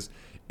itself, because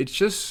it's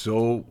just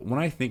so, when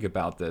I think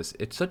about this,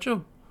 it's such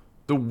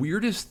the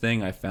weirdest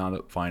thing I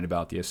find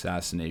about the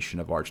assassination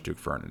of Archduke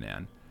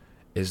Ferdinand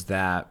is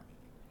that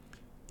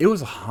it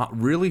was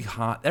really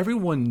hot.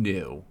 Everyone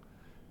knew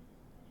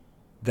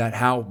that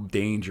how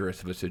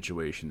dangerous of a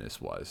situation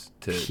this was.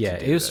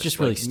 It was just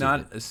really stupid.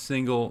 Not a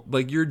single,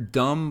 like your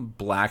dumb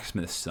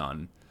blacksmith's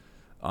son,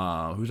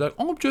 who's like,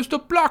 I'm just a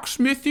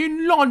blacksmith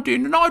in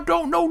London and I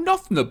don't know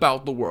nothing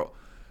about the world,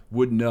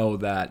 would know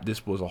that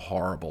this was a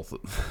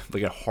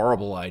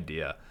horrible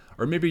idea.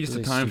 Or maybe just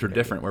the times are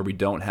different where we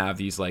don't have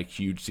these like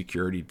huge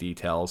security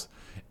details.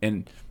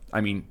 And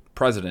I mean,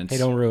 presidents. Hey,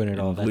 don't ruin it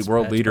all. That's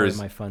world leaders.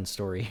 My fun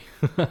story.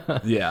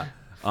 Yeah.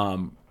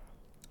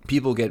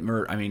 People get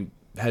murdered. I mean,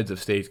 heads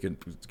of states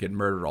get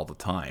murdered all the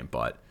time.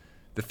 But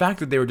the fact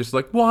that they were just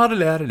like,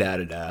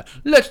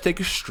 let's take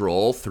a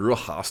stroll through a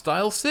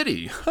hostile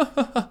city.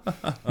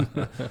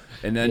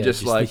 And then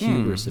just like,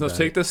 let's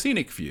take the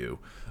scenic view.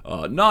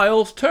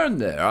 Niles, turn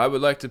there. I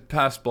would like to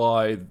pass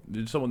by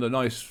some of the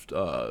nice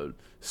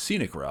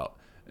scenic route.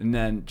 And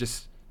then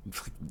just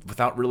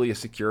without really a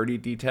security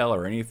detail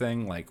or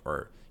anything,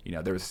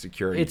 there was a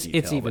security detail.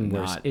 It's even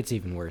worse. It's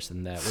even worse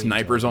than that.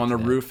 Snipers on the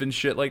roof and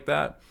shit like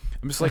that.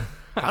 I'm just like,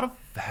 how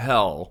the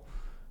hell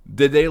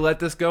did they let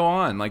this go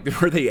on? Like,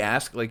 were they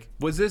asked, like,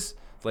 was this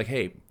like,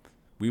 hey,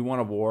 we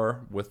want a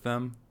war with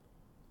them?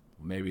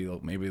 Maybe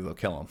they'll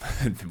kill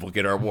them. We'll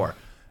get our war.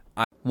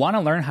 Want to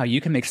learn how you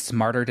can make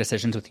smarter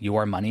decisions with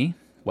your money?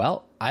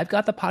 Well, I've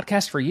got the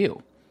podcast for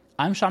you.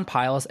 I'm Sean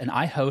Piles, and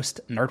I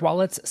host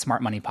NerdWallet's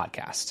Smart Money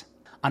Podcast.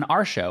 On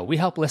our show, we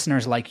help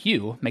listeners like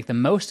you make the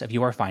most of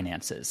your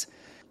finances.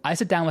 I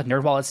sit down with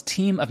NerdWallet's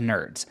team of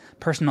nerds,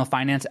 personal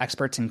finance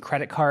experts in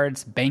credit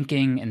cards,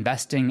 banking,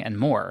 investing, and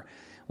more.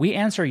 We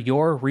answer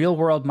your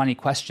real-world money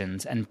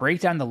questions and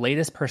break down the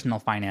latest personal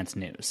finance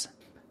news.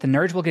 The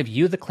nerds will give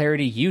you the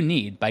clarity you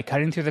need by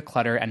cutting through the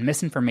clutter and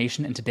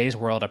misinformation in today's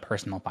world of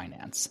personal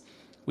finance.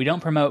 We don't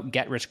promote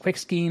get-rich-quick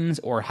schemes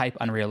or hype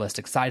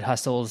unrealistic side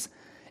hustles.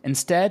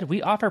 Instead,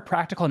 we offer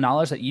practical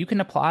knowledge that you can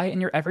apply in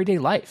your everyday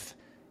life.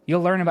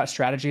 You'll learn about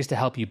strategies to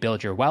help you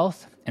build your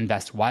wealth,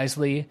 invest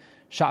wisely,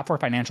 shop for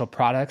financial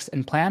products,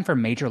 and plan for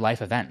major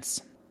life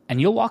events. And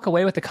you'll walk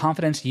away with the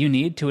confidence you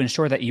need to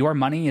ensure that your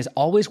money is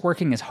always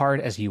working as hard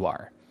as you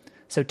are.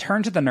 So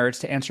turn to the nerds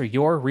to answer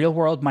your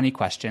real-world money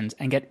questions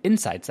and get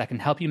insights that can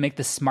help you make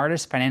the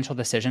smartest financial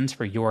decisions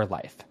for your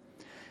life.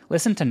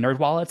 Listen to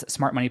NerdWallet's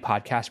Smart Money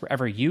Podcast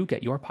wherever you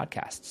get your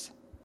podcasts.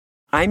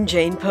 I'm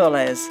Jane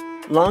Perlez,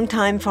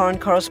 longtime foreign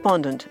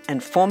correspondent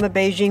and former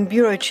Beijing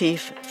bureau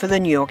chief for the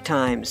New York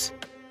Times.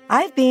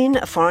 I've been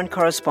a foreign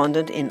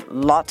correspondent in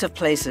lots of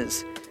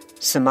places: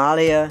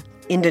 Somalia,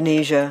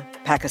 Indonesia,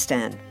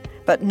 Pakistan,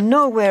 but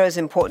nowhere as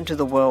important to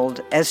the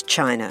world as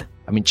China.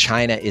 I mean,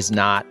 China is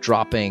not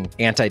dropping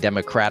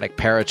anti-democratic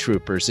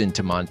paratroopers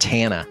into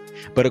Montana.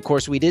 But of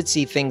course, we did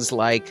see things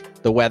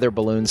like the weather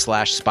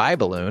balloon/spy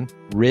balloon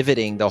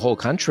riveting the whole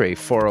country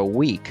for a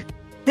week.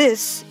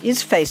 This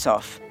is Face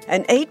Off,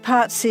 an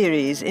 8-part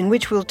series in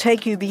which we'll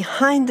take you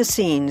behind the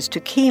scenes to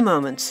key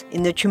moments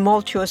in the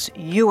tumultuous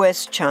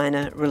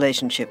U.S.-China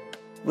relationship.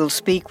 We'll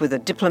speak with a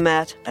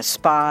diplomat, a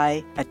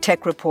spy, a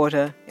tech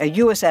reporter, a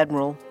U.S.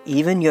 admiral,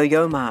 even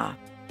Yo-Yo Ma.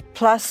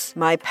 Plus,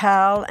 my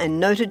pal and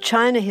noted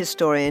China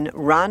historian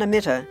Rana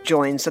Mitter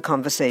joins the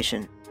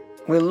conversation.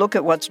 We'll look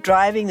at what's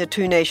driving the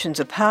two nations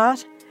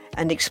apart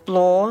and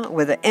explore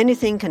whether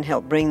anything can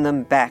help bring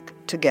them back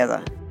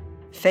together.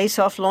 Face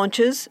Off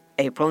launches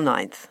April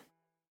 9th.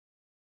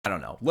 I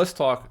don't know. Let's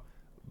talk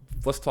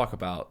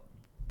about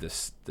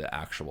the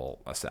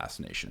actual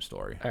assassination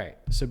story. All right.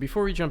 So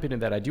before we jump into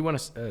that, I do want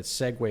to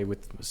segue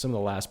with some of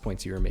the last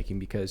points you were making,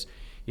 because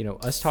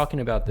us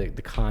talking about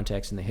the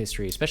context and the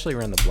history, especially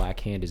around the Black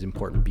Hand, is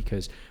important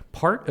because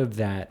part of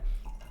that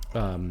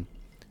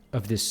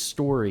of this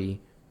story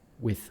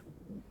with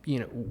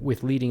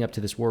with leading up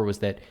to this war was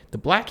that the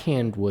Black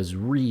Hand was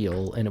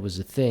real and it was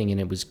a thing and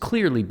it was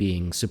clearly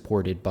being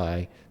supported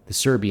by the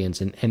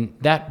Serbians. And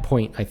that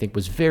point, I think,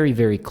 was very,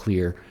 very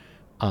clear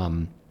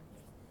to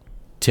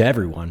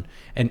everyone.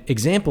 And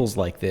examples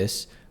like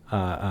this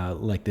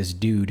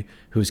dude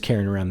who's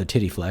carrying around the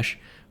titty flesh,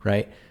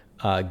 right,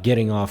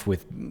 getting off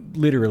with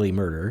literally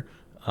murder,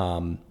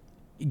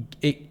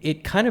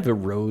 it kind of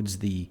erodes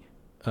the,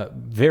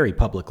 very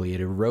publicly,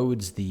 it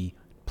erodes the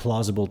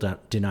plausible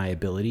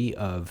deniability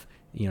of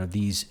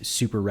these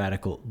super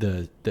radical,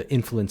 the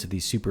influence of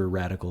these super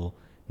radical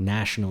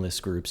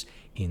nationalist groups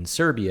in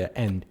Serbia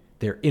and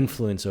their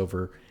influence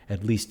over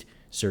at least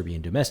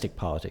Serbian domestic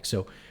politics.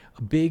 So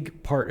a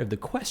big part of the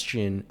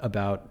question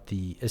about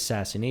the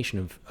assassination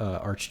of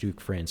Archduke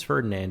Franz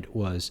Ferdinand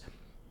was,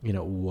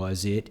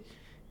 was it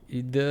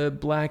the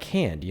Black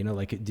Hand?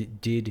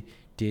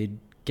 Did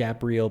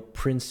Gabriel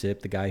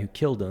Princip, the guy who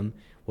killed him,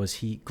 was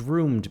he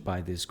groomed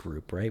by this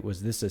group, right?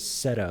 Was this a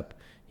setup,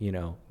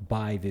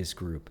 by this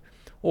group?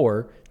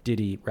 Or did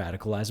he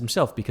radicalize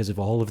himself because of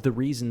all of the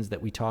reasons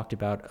that we talked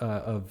about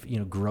of,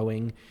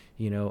 growing,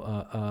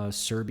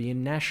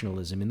 Serbian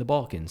nationalism in the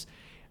Balkans?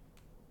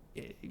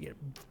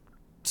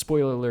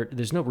 Spoiler alert,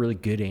 there's no really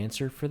good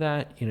answer for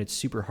that. It's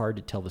super hard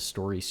to tell the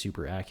story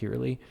super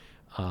accurately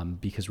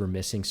because we're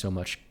missing so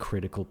much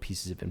critical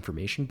pieces of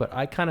information. But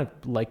I kind of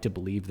like to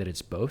believe that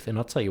it's both, and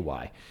I'll tell you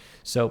why.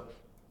 So,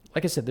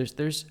 like I said,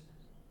 there's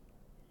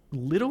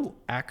little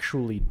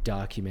actually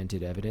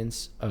documented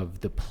evidence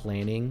of the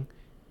planning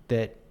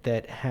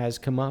that has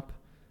come up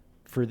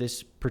for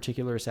this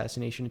particular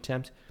assassination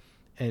attempt.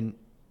 And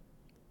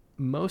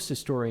most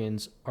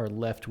historians are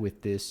left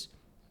with this,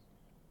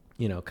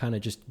 kind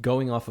of just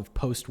going off of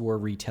post-war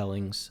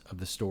retellings of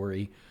the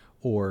story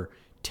or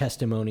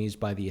testimonies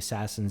by the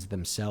assassins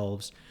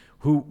themselves,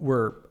 who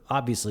were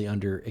obviously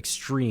under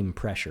extreme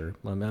pressure.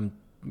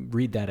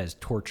 Read that as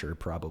torture,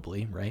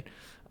 probably, right?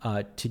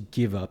 To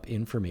give up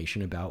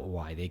information about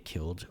why they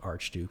killed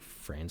Archduke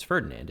Franz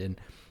Ferdinand. And,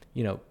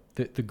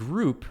 the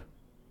group,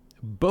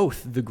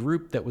 both the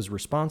group that was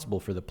responsible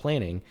for the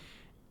planning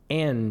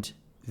and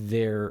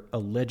their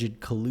alleged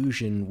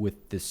collusion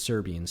with the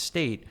Serbian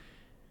state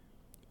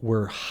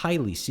were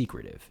highly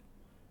secretive,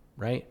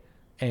 right?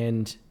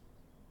 And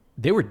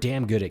they were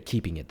damn good at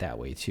keeping it that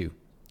way, too.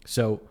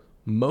 So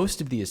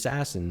most of the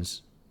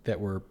assassins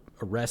that were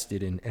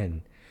arrested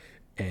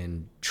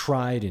and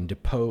tried and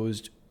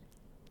deposed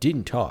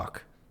didn't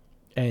talk.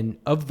 And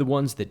of the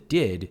ones that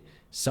did,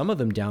 some of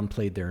them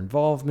downplayed their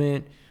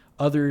involvement.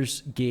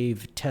 Others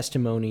gave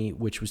testimony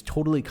which was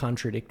totally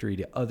contradictory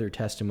to other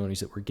testimonies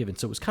that were given.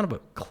 So it was kind of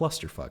a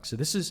clusterfuck. So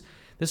this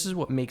is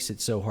what makes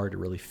it so hard to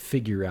really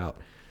figure out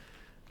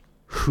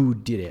who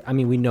did it. I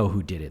mean, we know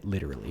who did it,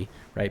 literally,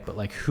 right? But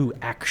like who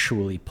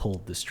actually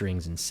pulled the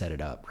strings and set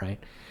it up,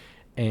 right?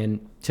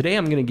 And today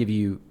I'm going to give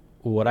you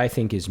what I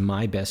think is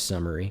my best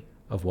summary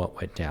of what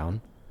went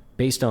down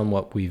based on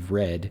what we've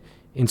read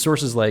in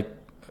sources like,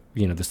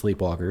 the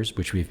Sleepwalkers,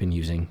 which we've been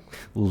using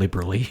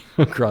liberally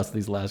across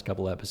these last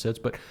couple episodes,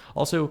 but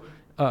also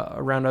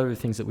around other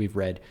things that we've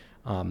read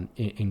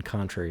in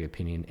contrary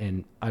opinion.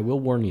 And I will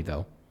warn you,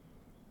 though,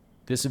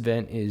 this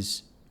event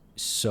is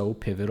so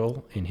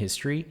pivotal in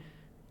history,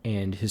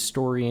 and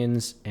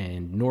historians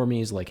and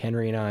normies like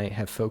Henry and I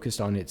have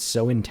focused on it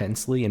so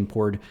intensely and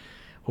poured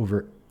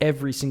over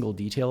every single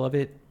detail of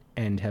it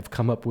and have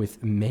come up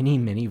with many,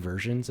 many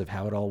versions of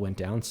how it all went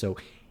down. So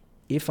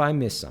if I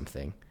miss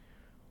something,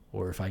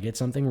 or if I get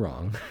something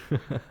wrong,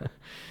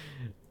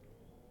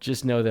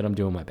 just know that I'm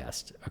doing my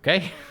best,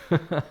 okay?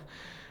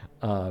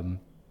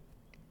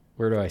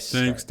 Where do I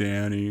start? Thanks,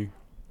 Danny.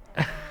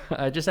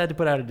 I just had to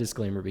put out a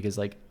disclaimer because,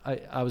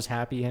 I was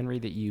happy, Henry,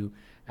 that you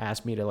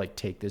asked me to,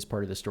 take this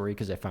part of the story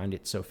because I find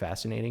it so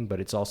fascinating, but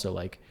it's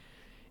also,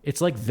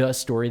 it's like the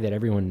story that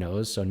everyone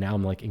knows, so now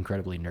I'm,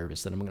 incredibly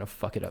nervous that I'm going to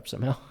fuck it up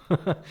somehow.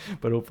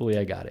 But hopefully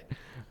I got it.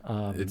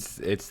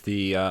 It's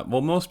the,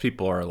 most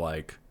people are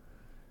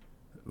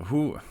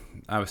who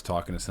I was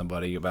talking to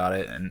somebody about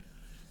it, and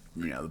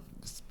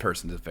this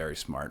person is very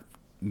smart,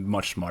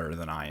 much smarter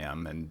than I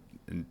am,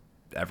 and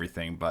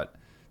everything, but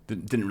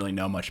didn't really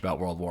know much about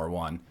World War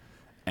I.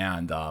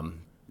 And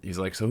he's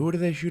like, so who do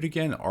they shoot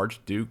again?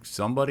 Archduke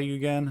somebody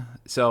again?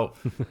 So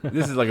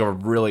this is a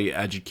really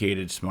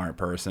educated, smart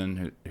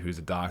person who's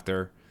a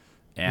doctor,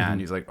 and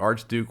he's like,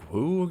 Archduke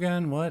who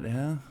again? What?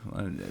 Yeah.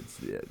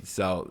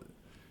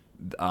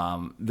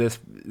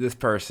 This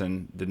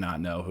person did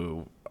not know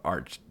who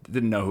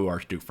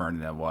Archduke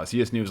Ferdinand was. He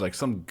just knew it was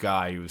some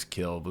guy who was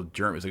killed.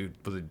 Was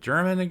it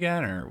German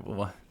again or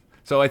what?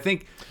 So I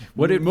think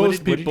what did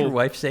your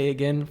wife say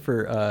again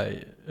for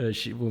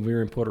when we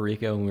were in Puerto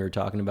Rico and we were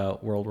talking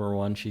about World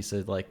War I? She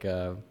said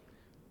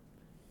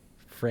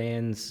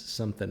Franz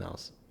something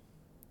else,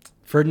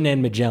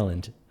 Ferdinand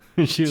Magellan.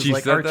 She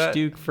was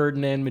Archduke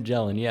Ferdinand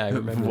Magellan. Yeah, I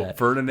remember that.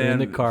 Ferdinand in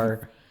the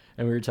car.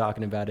 And we were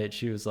talking about it.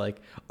 She was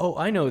like, oh,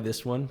 I know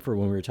this one, for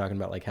when we were talking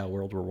about how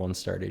World War I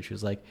started. She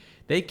was like,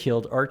 they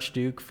killed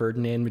Archduke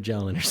Ferdinand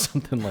Magellan or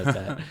something like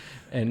that.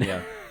 And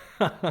yeah.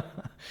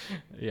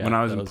 Yeah, when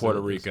I was that in Puerto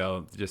it.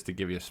 Rico, just to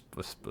give you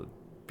a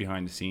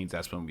behind the scenes,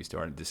 that's when we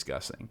started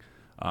discussing.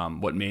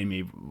 What made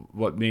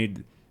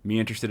me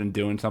interested in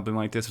doing something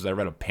like this was I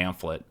read a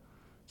pamphlet,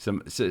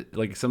 some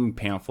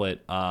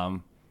pamphlet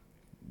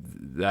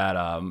that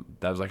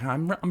was like,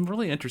 I'm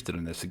really interested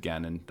in this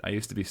again, and I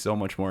used to be so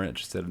much more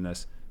interested in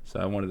this, so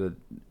I wanted to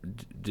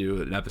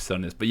do an episode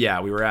on this. But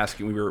yeah, we were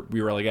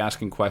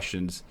asking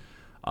questions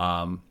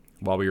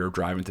while we were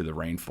driving through the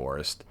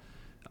rainforest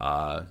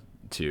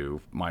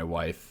to my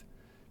wife,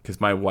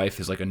 because my wife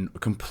is like a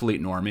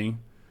complete normie,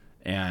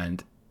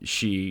 and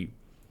she,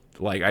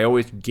 like, I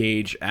always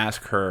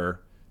ask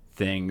her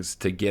things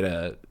to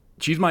get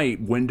she's my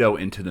window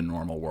into the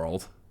normal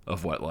world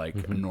of what like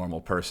a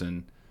normal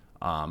person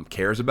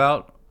cares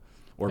about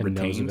or And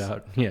knows retains.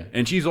 about. Yeah.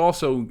 And she's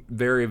also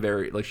very,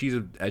 very, like, she's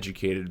an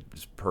educated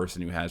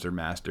person who has her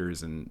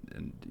master's and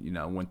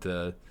went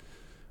to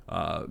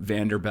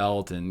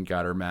Vanderbilt and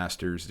got her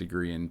master's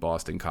degree in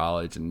Boston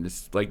College, and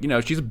it's like,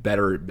 she's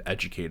better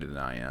educated than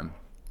I am.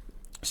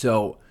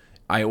 So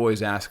I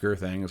always ask her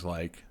things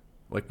like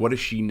what does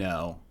she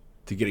know,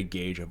 to get a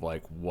gauge of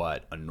like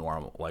what a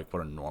normal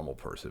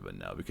person would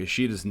know, because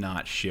she does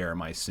not share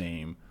my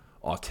same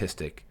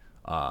autistic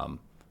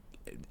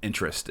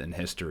interest in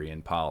history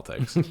and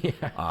politics.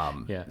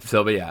 Yeah.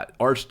 So, but yeah,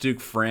 Archduke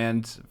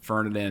Franz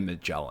Ferdinand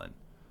Magellan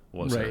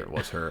was Right.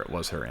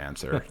 her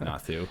answer.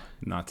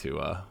 not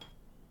to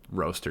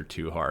roast her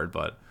too hard,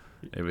 but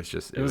it was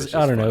just I don't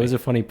know. It funny. was a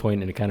funny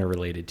point, and it kind of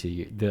related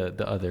to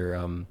the other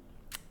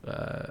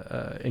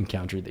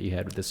encounter that you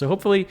had with this. So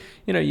hopefully,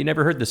 you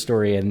never heard the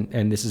story,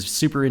 and this is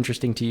super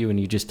interesting to you, and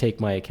you just take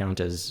my account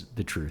as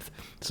the truth.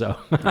 So,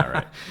 All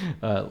right.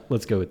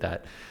 let's go with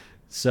that.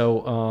 So,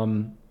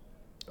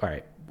 all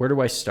right, where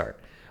do I start?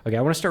 Okay,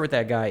 I want to start with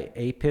that guy,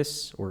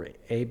 Apis or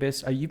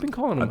Abis. You've been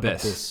calling him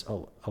Abyss.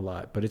 Abyss a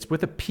lot, but it's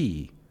with a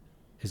P.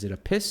 Is it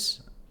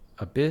Apis?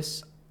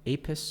 Abyss?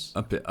 Apis?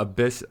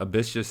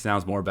 Abyss just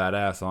sounds more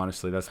badass,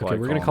 honestly. That's why Okay, I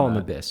we're going to call call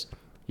him that. Abyss.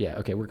 Yeah,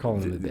 okay, we're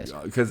calling him Abyss.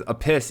 Because a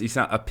piss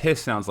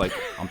sounds like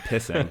I'm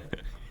pissing.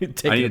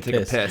 Taking I need to take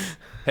piss. a piss.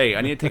 Hey,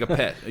 I need to take a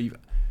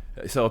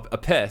piss. So a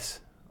piss.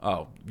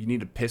 Oh, you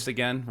need to piss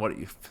again?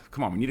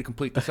 Come on, we need to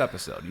complete this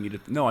episode. I need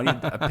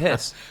a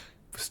piss.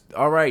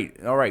 All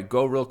right,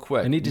 go real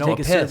quick. I need to take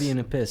a Serbian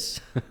Abyss.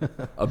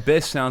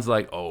 Abyss sounds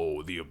like,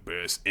 the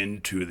abyss,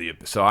 into the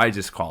abyss. So I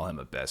just call him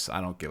Abyss.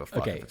 I don't give a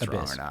fuck Okay, if it's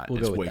wrong Abyss. or not. We'll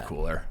It's go with way that.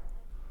 cooler.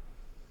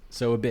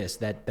 So Abyss,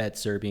 that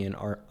Serbian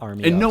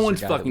army, And no officer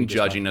one's guy that we fucking just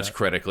judging talked us about.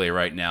 critically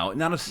right now.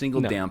 Not a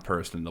single No. damn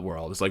person in the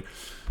world is like,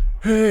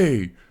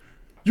 hey,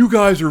 you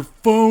guys are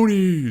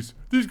phonies.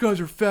 These guys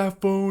are fat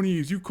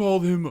phonies. You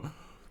called him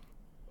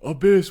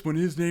Abyss when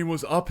his name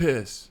was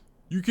Apis.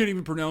 You can't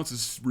even pronounce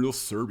his real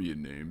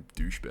Serbian name,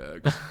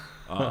 douchebag.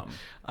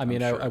 I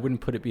mean, I wouldn't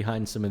put it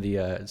behind some of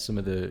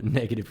the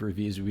negative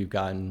reviews we've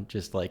gotten,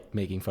 just like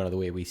making fun of the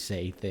way we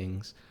say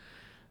things.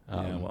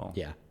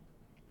 Yeah.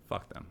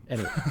 Fuck them.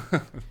 Anyway,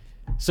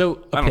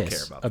 so I don't Abyss,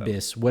 care about them.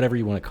 Abyss, whatever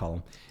you want to call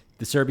him,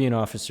 the Serbian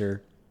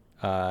officer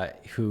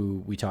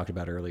who we talked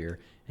about earlier,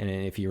 and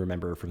if you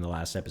remember from the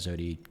last episode,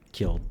 he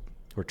killed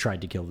or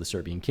tried to kill the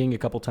Serbian king a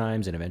couple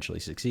times and eventually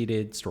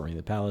succeeded, storming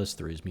the palace,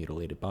 threw his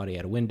mutilated body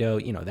out a window.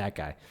 That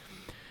guy.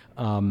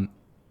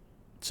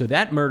 So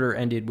that murder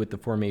ended with the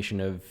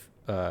formation of,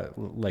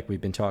 like we've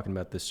been talking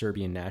about, the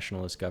Serbian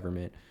nationalist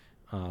government.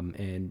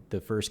 And the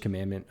first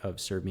commandment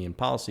of Serbian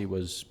policy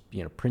was,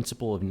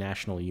 principle of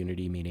national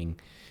unity, meaning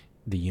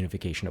the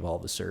unification of all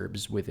the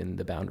Serbs within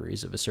the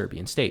boundaries of a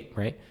Serbian state,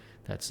 right?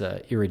 That's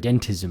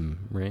irredentism,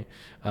 right?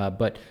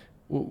 But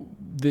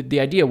the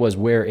idea was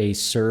where a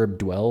Serb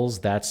dwells,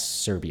 that's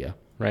Serbia,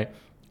 right?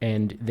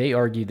 And they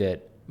argue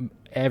that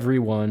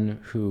everyone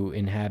who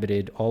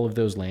inhabited all of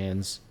those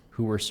lands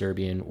who were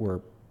Serbian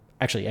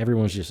actually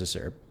everyone was just a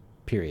Serb,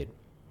 period.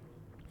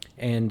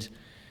 And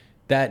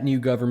that new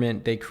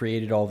government, they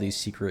created all these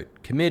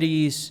secret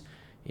committees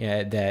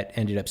that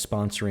ended up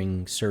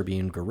sponsoring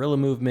Serbian guerrilla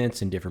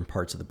movements in different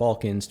parts of the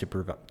Balkans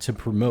to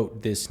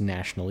promote this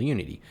national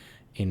unity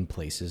in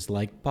places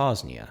like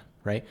Bosnia,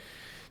 right?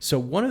 So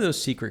one of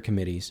those secret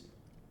committees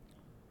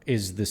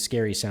is the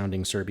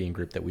scary-sounding Serbian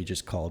group that we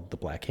just called the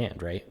Black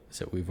Hand, right?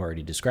 So we've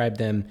already described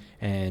them,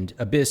 and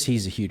Abyss,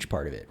 he's a huge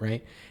part of it,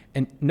 right?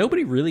 And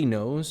nobody really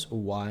knows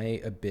why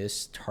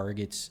Abyss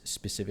targets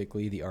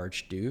specifically the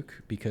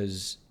Archduke,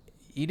 because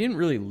he didn't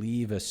really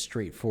leave a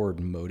straightforward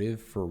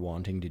motive for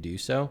wanting to do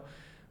so.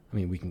 I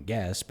mean, we can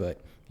guess, but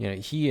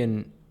he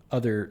and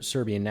other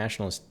Serbian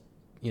nationalists,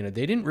 they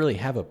didn't really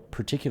have a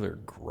particular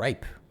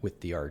gripe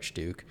with the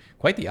Archduke.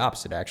 Quite the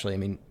opposite, actually. I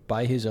mean,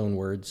 by his own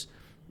words,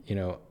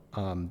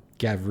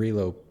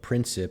 Gavrilo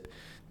Princip,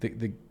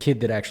 the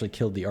kid that actually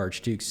killed the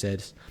Archduke,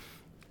 said,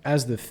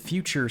 as the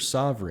future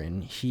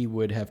sovereign, he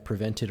would have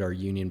prevented our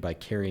union by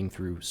carrying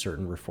through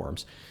certain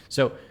reforms.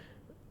 So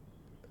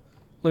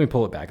let me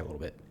pull it back a little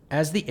bit.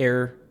 As the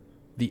heir,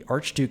 the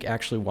Archduke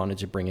actually wanted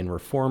to bring in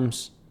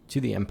reforms to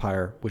the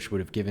empire, which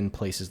would have given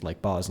places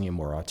like Bosnia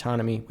more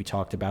autonomy. We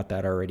talked about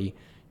that already,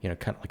 kind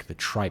of like the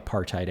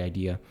tripartite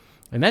idea.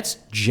 And that's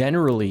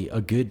generally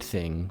a good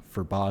thing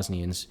for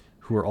Bosnians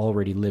who are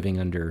already living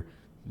under,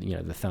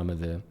 the thumb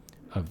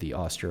of the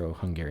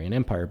Austro-Hungarian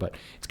Empire. But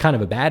it's kind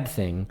of a bad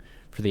thing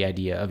for the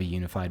idea of a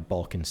unified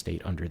Balkan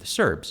state under the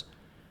Serbs.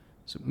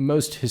 So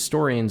most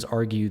historians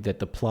argue that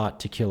the plot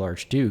to kill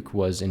Archduke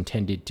was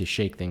intended to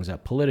shake things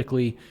up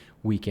politically,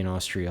 weaken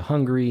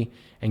Austria-Hungary,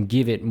 and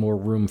give it more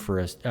room for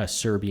a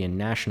Serbian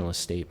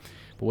nationalist state.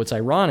 But what's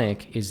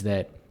ironic is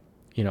that,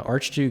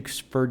 Archduke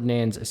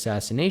Ferdinand's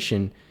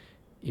assassination,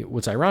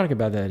 what's ironic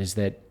about that is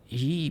that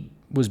he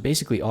was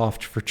basically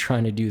offed for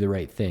trying to do the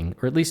right thing,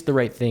 or at least the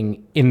right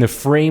thing in the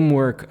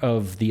framework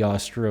of the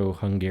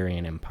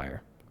Austro-Hungarian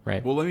Empire,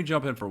 right? Well, let me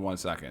jump in for 1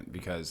 second,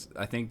 because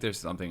I think there's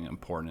something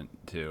important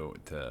to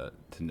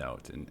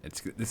note, and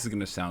this is going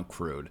to sound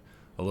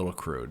a little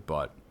crude,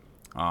 but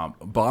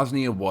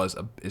Bosnia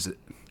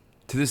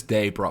to this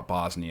day,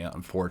 Bosnia,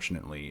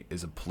 unfortunately,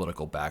 is a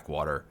political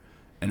backwater,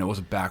 and it was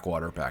a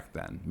backwater back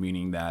then,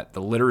 meaning that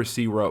the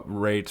literacy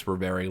rates were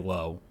very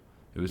low.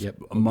 It was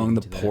among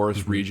the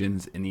poorest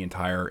regions in the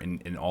entire,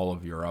 in all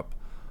of Europe.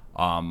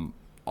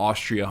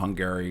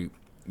 Austria-Hungary,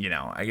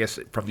 I guess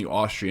from the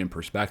Austrian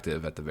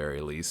perspective, at the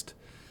very least,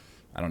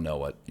 I don't know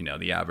what,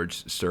 the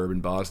average Serb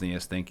in Bosnia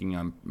is thinking.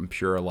 I'm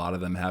sure a lot of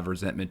them have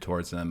resentment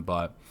towards them,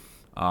 but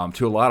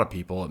to a lot of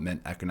people, it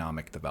meant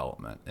economic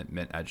development. It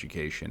meant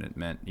education. It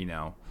meant,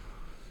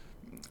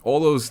 all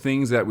those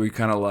things that we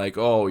kind of like,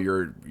 oh,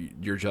 you're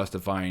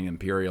justifying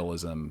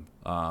imperialism.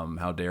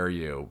 How dare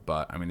you?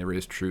 But I mean, there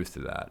is truth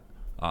to that.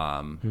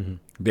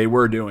 They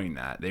were doing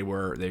that. They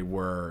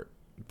were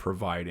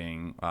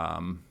providing,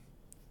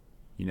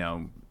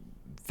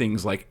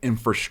 things like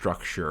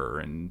infrastructure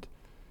and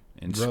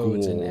roads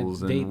schools and roads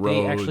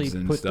they actually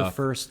and put stuff the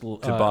first to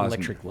Bosnia.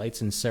 Electric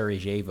lights in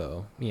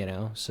Sarajevo.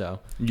 So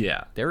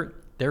Yeah. they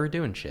were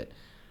doing shit.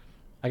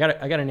 I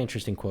got an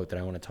interesting quote that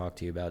I want to talk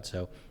to you about.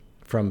 So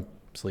from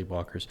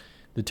Sleepwalkers.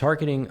 The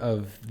targeting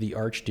of the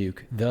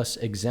Archduke thus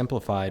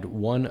exemplified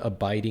one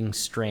abiding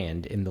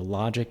strand in the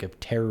logic of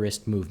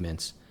terrorist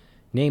movements,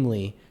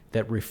 namely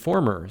that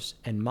reformers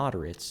and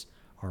moderates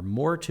are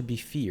more to be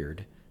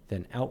feared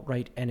than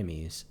outright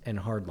enemies and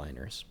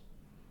hardliners.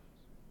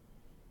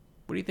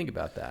 What do you think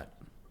about that?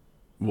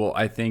 Well,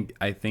 I think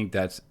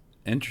that's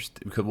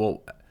interesting because,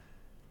 well,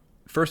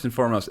 first and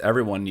foremost,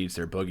 everyone needs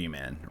their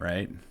boogeyman,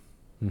 right?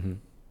 Mm-hmm.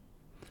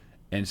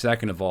 And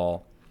second of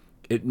all,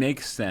 it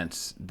makes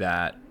sense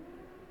that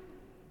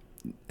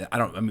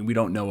we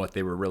don't know what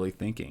they were really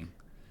thinking.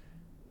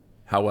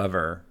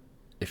 However,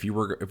 if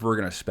we're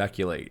going to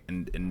speculate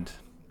and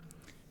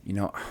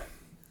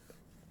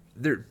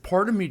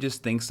part of me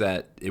just thinks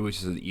that it was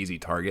just an easy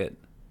target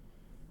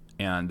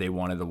and they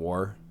wanted the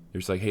war. They're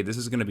just like, hey, this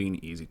is going to be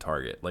an easy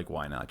target. Like,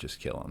 why not just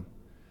kill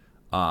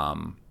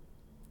him?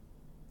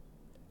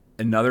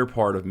 Another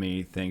part of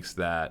me thinks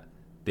that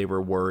they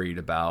were worried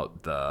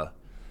about the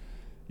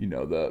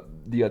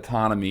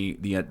autonomy,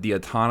 the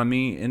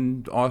autonomy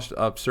in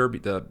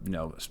Serbia,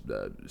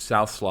 the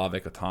South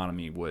Slavic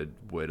autonomy would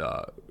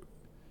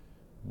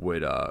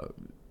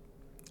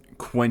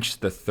quench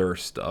the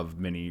thirst of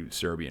many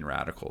Serbian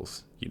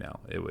radicals.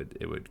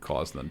 It would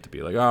cause them to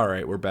be like, all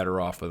right, we're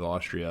better off with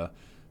Austria,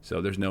 so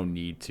there's no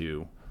need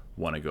to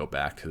want to go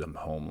back to the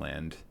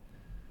homeland,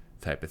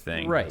 type of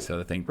thing. Right. So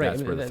I think right.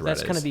 that's where the threat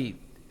is. That's kind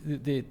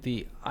of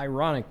the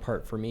ironic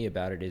part for me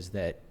about it is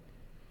that,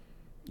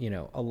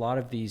 a lot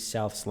of these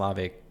South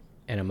Slavic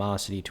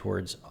animosity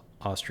towards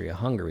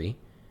Austria-Hungary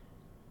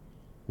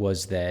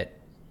was that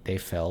they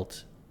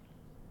felt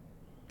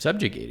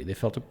subjugated. They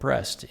felt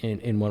oppressed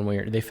in one way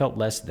or they felt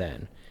less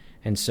than.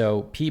 And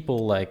so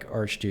people like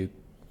Archduke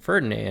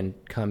Ferdinand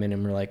come in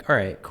and were like, all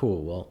right,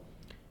 cool. Well,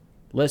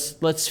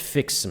 let's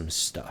fix some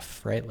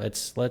stuff, right?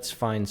 Let's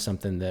find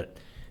something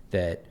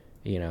that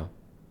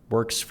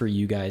works for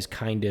you guys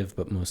kind of,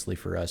 but mostly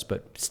for us,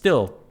 but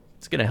still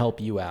it's going to help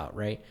you out,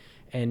 right?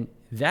 And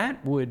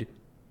that would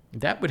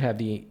have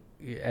the,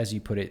 as you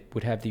put it,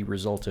 would have the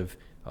result of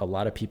a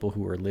lot of people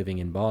who are living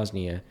in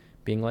Bosnia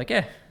being like,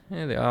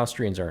 the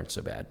Austrians aren't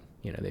so bad.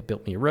 They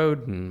built me a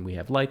road and we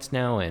have lights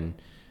now and,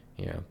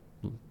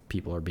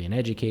 people are being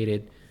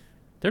educated.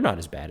 They're not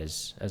as bad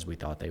as we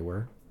thought they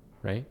were,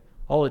 right?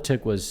 All it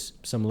took was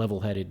some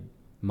level-headed,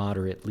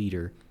 moderate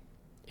leader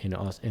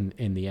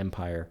in the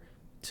empire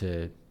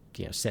to,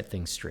 set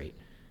things straight.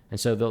 And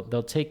so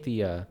they'll take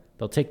the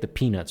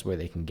peanuts where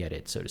they can get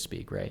it, so to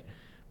speak, right?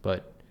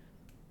 But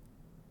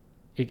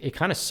it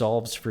kind of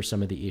solves for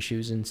some of the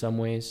issues in some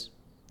ways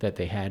that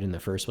they had in the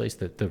first place,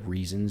 the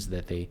reasons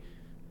that they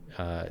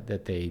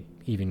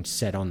even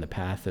set on the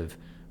path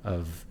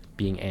of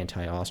being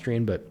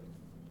anti-Austrian. But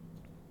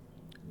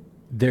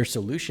their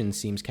solution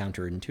seems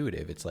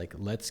counterintuitive. It's like,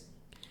 let's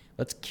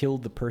kill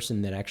the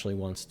person that actually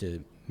wants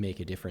to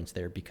make a difference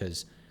there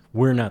because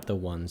we're not the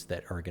ones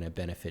that are going to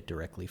benefit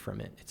directly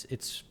from it.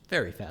 It's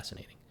very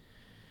fascinating.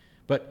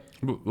 But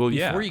well,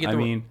 yeah,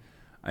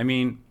 I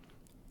mean,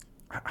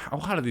 a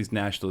lot of these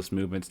nationalist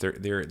movements,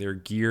 they're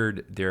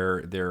geared, they're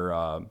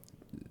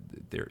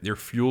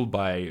fueled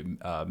by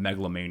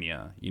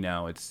megalomania.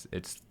 It's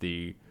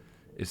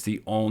It's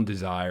the own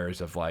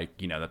desires of like,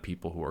 the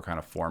people who are kind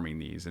of forming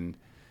these. And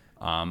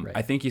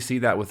I think you see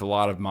that with a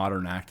lot of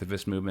modern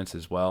activist movements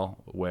as well,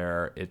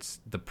 where it's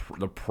the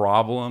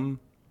problem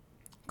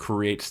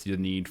creates the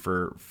need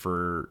for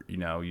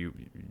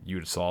you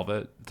to solve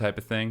it type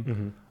of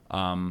thing.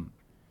 And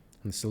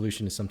the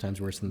solution is sometimes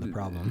worse than the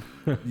problem.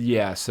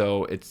 Yeah,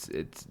 so it's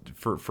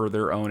for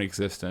their own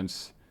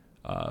existence,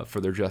 for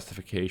their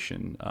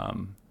justification.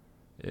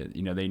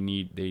 They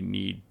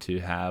need to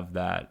have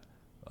that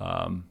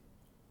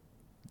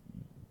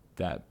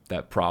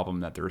that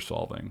problem that they're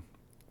solving.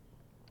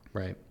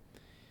 Right.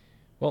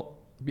 Well,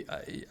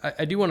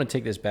 I do want to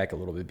take this back a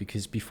little bit,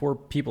 because before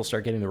people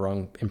start getting the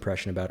wrong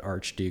impression about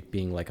Archduke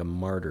being like a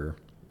martyr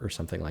or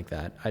something like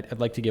that, I'd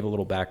like to give a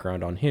little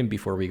background on him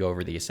before we go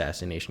over the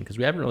assassination, because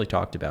we haven't really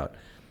talked about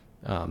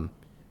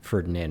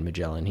Ferdinand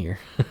Magellan here.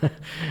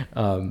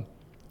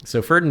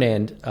 So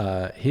Ferdinand,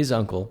 his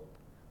uncle,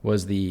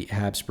 was the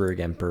Habsburg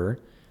Emperor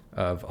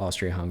of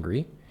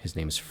Austria-Hungary. His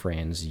name is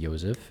Franz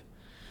Joseph.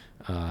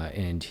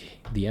 And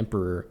the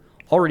emperor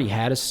already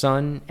had a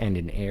son and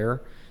an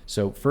heir,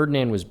 so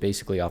Ferdinand was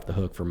basically off the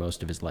hook for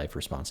most of his life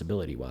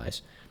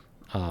responsibility-wise.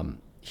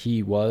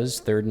 He was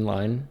third in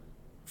line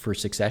for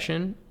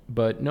succession,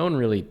 but no one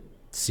really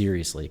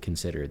seriously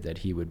considered that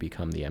he would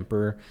become the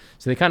emperor.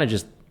 So they kind of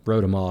just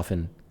wrote him off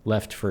and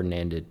left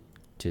Ferdinand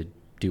to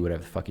do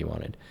whatever the fuck he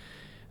wanted.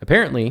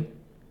 Apparently,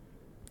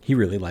 he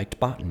really liked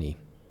botany,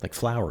 like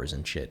flowers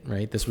and shit,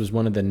 right? This was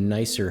one of the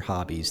nicer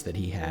hobbies that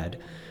he had,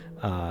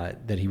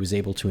 that he was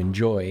able to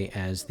enjoy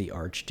as the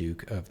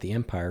Archduke of the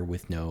Empire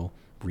with no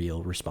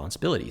real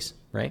responsibilities,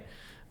 right?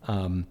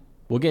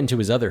 We'll get into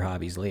his other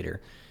hobbies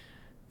later.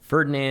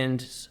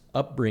 Ferdinand's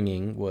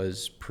upbringing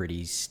was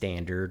pretty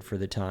standard for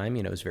the time.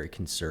 It was very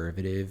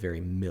conservative,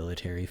 very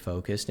military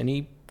focused, and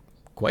he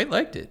quite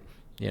liked it.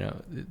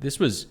 This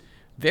was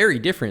very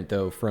different,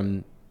 though,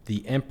 from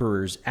the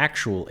emperor's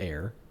actual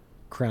heir,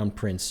 Crown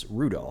Prince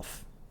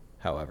Rudolf,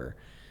 however.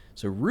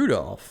 So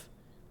Rudolf,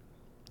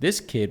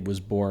 this kid was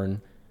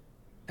born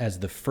as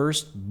the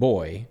first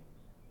boy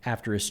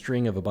after a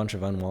string of a bunch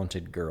of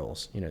unwanted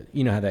girls.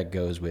 You know how that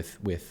goes with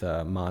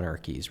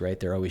monarchies, right?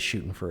 They're always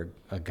shooting for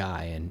a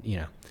guy, and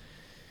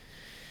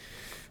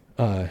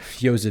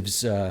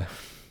Joseph's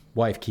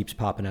wife keeps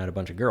popping out a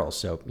bunch of girls.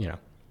 So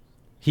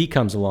he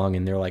comes along,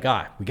 and they're like,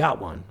 we got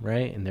one,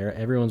 right? And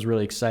everyone's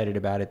really excited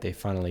about it. They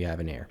finally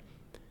have an heir,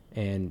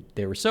 and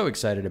they were so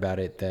excited about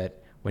it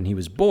that when he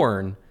was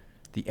born,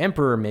 the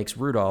emperor makes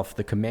Rudolf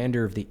the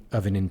commander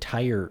of an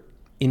entire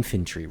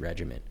infantry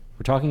regiment.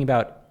 We're talking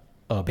about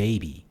a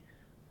baby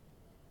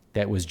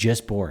that was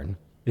just born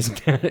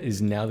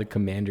is now the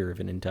commander of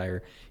an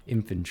entire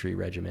infantry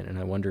regiment. And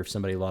I wonder if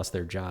somebody lost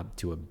their job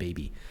to a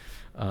baby,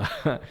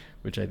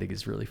 which I think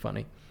is really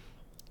funny.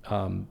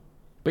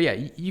 But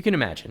yeah, you can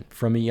imagine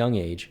from a young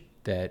age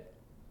that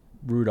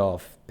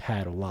Rudolf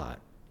had a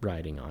lot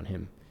riding on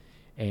him.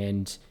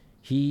 And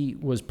he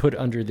was put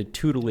under the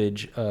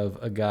tutelage of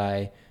a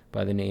guy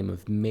by the name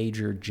of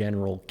Major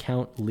General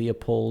Count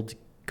Leopold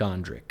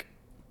Gondrik.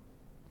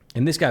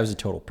 And this guy was a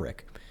total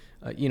prick,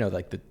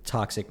 like the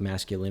toxic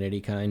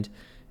masculinity kind.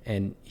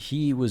 And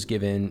he was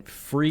given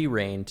free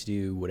reign to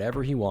do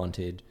whatever he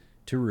wanted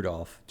to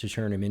Rudolf to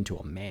turn him into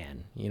a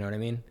man. You know what I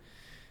mean?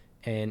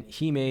 And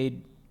he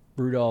made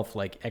Rudolf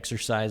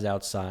exercise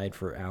outside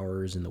for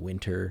hours in the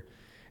winter.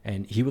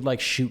 And he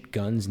would shoot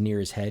guns near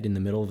his head in the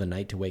middle of the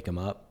night to wake him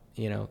up.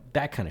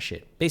 That kind of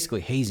shit.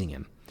 Basically hazing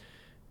him.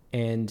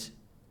 And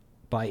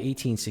by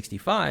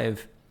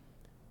 1865,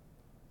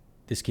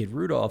 this kid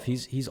Rudolf,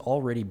 he's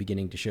already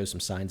beginning to show some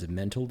signs of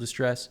mental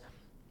distress,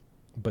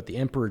 but the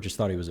emperor just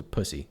thought he was a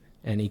pussy,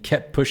 and he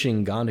kept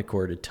pushing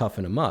Gondikor to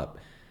toughen him up,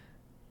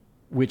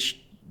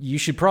 which you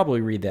should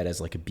probably read that as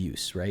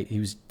abuse, right? He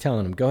was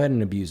telling him, go ahead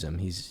and abuse him.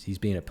 He's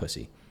being a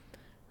pussy,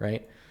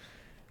 right?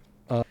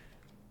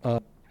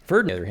 Ferdinand,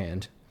 on the other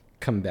hand,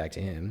 coming back to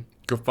him,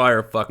 go fire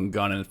a fucking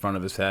gun in front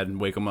of his head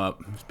and wake him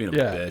up. He's being a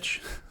bitch.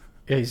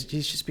 Yeah, he's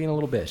just being a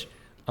little bitch.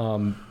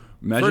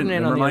 Imagine, it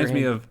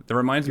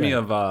reminds me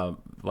of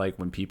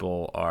when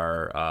people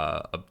are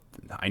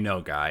I know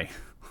a guy.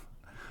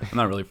 I'm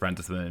not really friends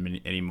with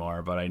him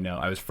anymore, but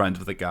I was friends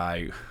with a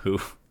guy who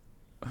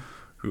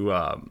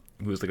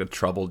was a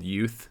troubled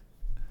youth,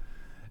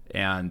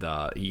 and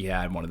he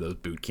had one of those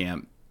boot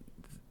camp.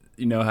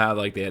 You know how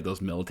they had those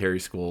military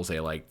schools, they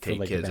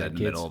take kids in the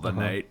middle of the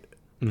night.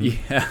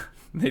 Mm-hmm. Yeah,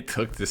 they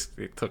took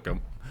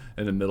him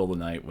in the middle of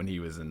the night when he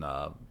was in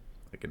a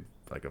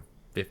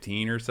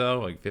 15 or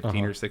so,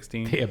 15 or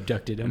 16. They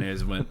abducted him.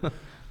 And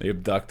they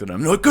abducted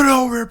him. They're like, get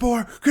over here,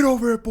 boy. Get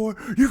over here, boy.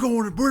 You're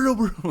going to bring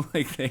over.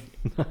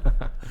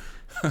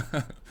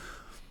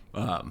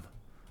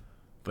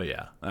 But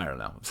yeah, I don't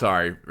know.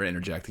 Sorry for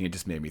interjecting. It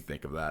just made me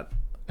think of that.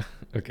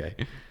 Okay.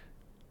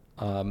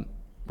 Where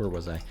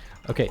was I?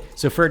 Okay,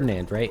 so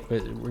Ferdinand, right? We're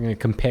going to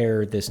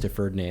compare this to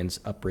Ferdinand's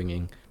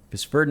upbringing,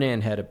 because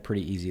Ferdinand had a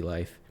pretty easy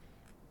life.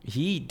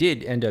 He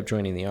did end up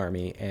joining the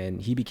army,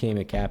 and he became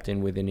a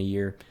captain within a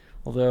year,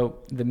 although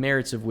the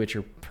merits of which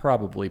are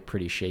probably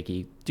pretty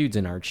shaky. Dude's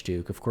an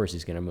archduke. Of course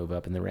he's going to move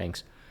up in the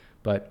ranks.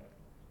 But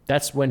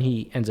that's when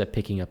he ends up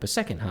picking up a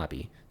second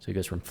hobby. So he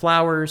goes from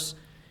flowers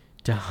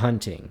to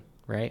hunting,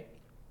 right?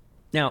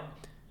 Now,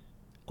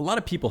 a lot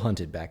of people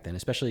hunted back then,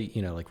 especially,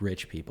 like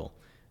rich people.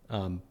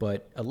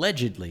 But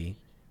allegedly,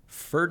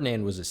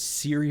 Ferdinand was a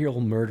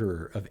serial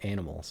murderer of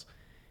animals.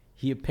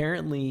 He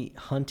apparently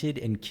hunted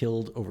and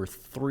killed over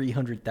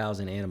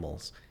 300,000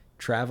 animals,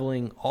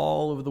 traveling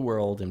all over the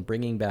world and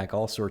bringing back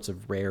all sorts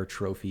of rare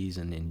trophies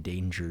and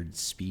endangered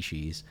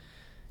species.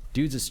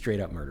 Dude's a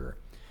straight-up murderer.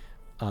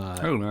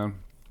 Oh, man.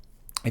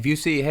 If you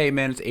see, hey,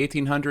 man, it's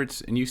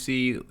 1800s, and you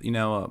see,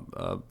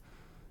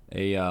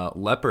 a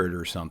leopard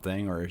or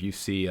something, or if you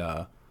see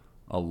a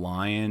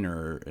lion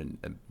or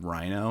a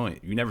rhino,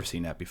 you've never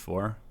seen that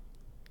before.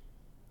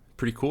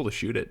 Pretty cool to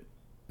shoot it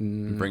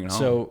and bring it home.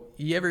 So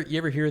you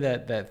ever hear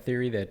that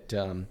theory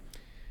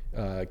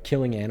that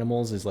killing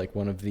animals is like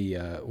one of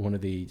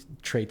the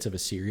traits of a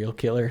serial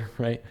killer,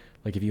 right?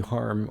 Like if you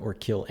harm or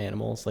kill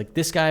animals, like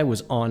this guy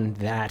was on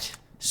that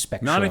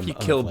spectrum. Not if you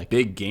killed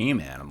big game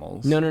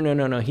animals.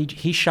 No.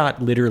 He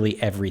shot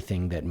literally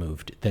everything that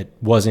moved that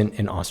wasn't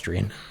an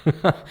Austrian.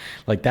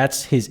 Like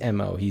that's his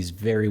MO. He's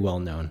very well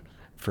known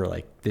for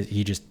like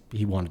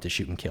he wanted to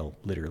shoot and kill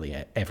literally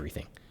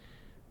everything,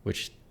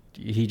 which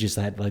he just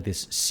had like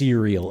this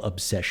serial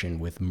obsession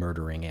with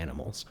murdering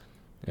animals.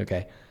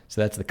 Okay,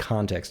 so that's the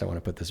context I want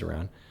to put this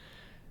around.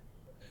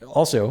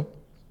 Also,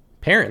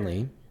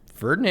 apparently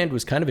Ferdinand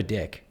was kind of a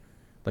dick,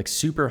 like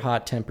super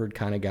hot-tempered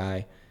kind of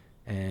guy.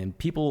 And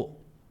people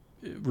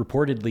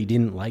reportedly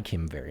didn't like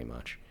him very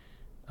much.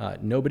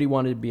 Nobody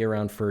wanted to be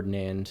around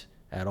Ferdinand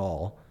at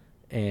all.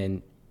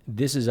 And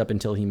this is up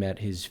until he met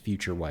his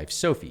future wife,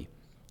 Sophie.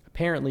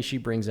 Apparently, she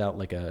brings out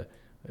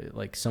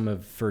like some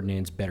of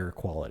Ferdinand's better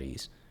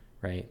qualities,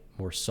 right?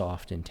 More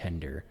soft and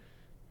tender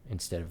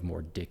instead of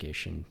more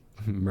dickish and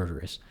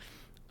murderous.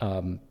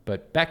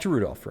 But back to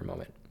Rudolph for a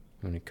moment.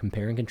 I'm going to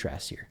compare and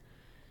contrast here.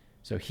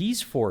 So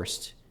he's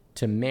forced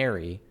to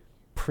marry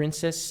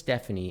Princess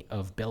Stephanie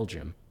of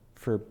Belgium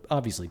for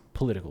obviously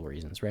political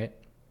reasons, right?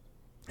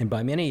 And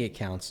by many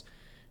accounts,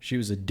 she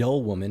was a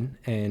dull woman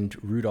and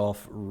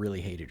Rudolph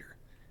really hated her,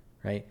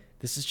 right?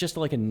 This is just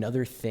like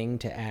another thing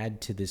to add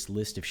to this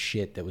list of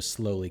shit that was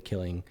slowly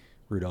killing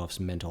Rudolph's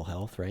mental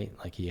health, right?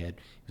 Like he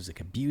was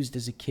like abused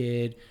as a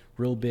kid,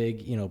 real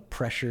big,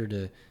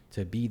 pressure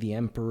to be the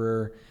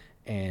emperor.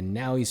 And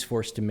now he's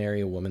forced to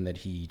marry a woman that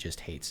he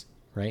just hates,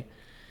 right?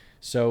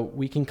 So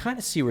we can kind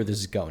of see where this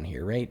is going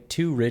here, right?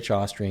 Two rich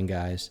Austrian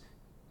guys,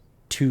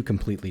 two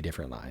completely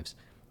different lives.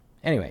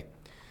 Anyway,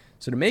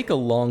 so to make a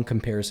long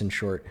comparison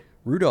short,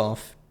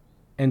 Rudolph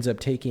ends up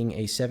taking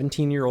a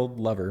 17-year-old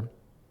lover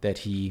that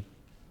he,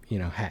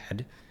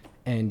 had,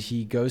 and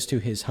he goes to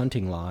his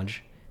hunting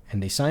lodge,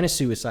 and they sign a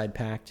suicide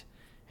pact,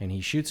 and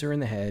he shoots her in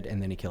the head, and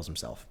then he kills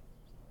himself.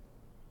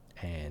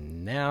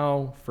 And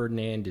now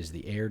Ferdinand is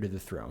the heir to the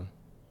throne.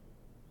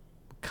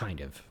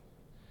 Kind of.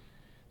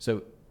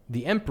 So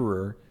the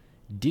emperor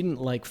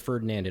didn't like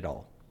Ferdinand at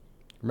all.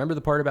 Remember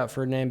the part about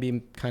Ferdinand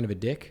being kind of a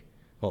dick?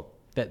 Well,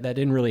 that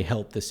didn't really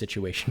help the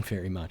situation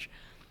very much.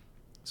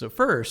 So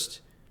first,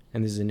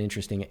 and this is an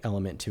interesting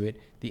element to it,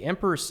 the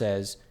emperor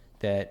says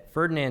that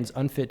Ferdinand's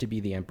unfit to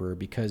be the emperor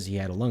because he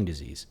had a lung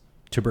disease,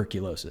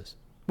 tuberculosis,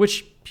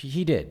 which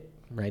he did,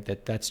 right?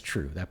 That's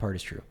true. That part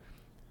is true.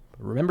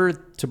 But remember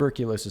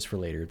tuberculosis for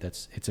later.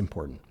 It's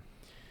important.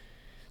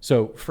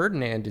 So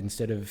Ferdinand,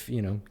 instead of,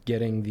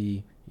 getting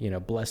the,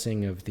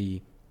 blessing of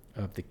the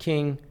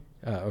king,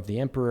 of the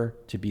emperor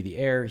to be the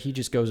heir, he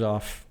just goes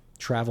off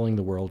traveling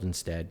the world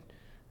instead.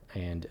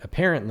 And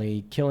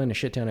apparently killing a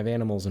shit ton of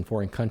animals in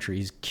foreign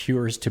countries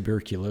cures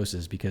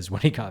tuberculosis because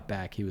when he got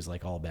back, he was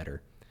like all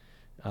better.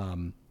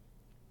 And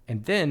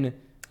then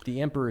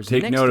the emperor's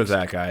Take note of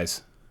that,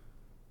 guys.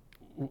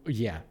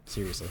 Yeah,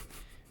 seriously.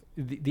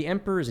 The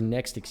emperor's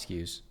next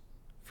excuse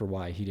for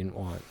why he didn't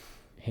want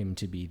him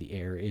to be the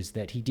heir is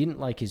that he didn't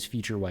like his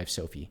future wife,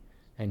 Sophie,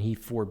 and he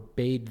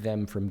forbade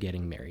them from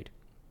getting married.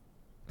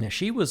 Now,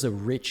 she was a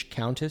rich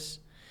countess,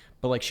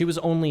 but like she was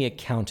only a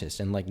countess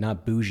and like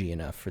not bougie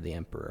enough for the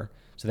emperor.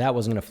 So that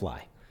wasn't going to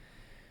fly.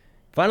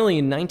 Finally,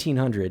 in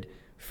 1900,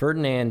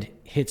 Ferdinand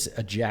hits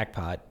a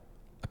jackpot.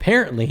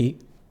 Apparently,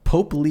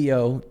 Pope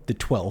Leo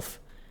XII,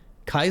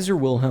 Kaiser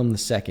Wilhelm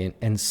II,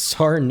 and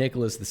Tsar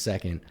Nicholas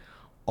II,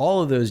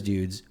 all of those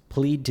dudes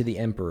plead to the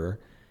emperor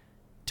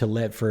to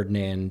let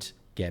Ferdinand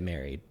get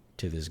married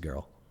to this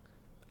girl.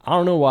 I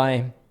don't know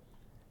why.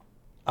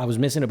 I was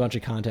missing a bunch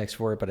of context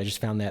for it, but I just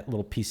found that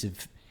little piece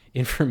of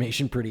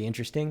information pretty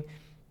interesting.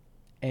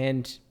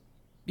 And,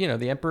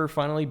 the emperor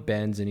finally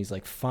bends and he's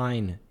like,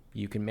 fine,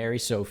 you can marry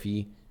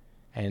Sophie.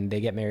 And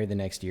they get married the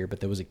next year, but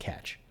there was a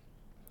catch.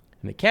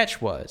 And the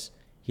catch was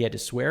he had to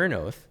swear an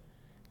oath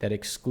that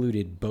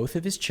excluded both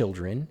of his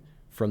children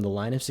from the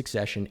line of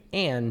succession,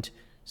 and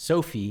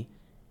Sophie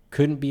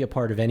couldn't be a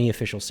part of any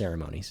official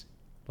ceremonies,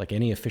 like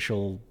any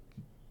official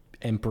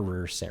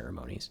emperor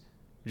ceremonies,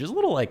 which is a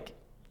little like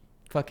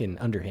fucking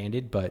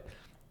underhanded, but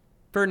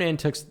Ferdinand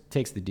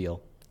takes the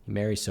deal. He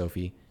marries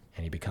Sophie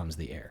and he becomes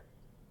the heir,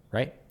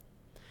 right?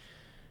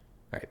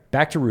 All right,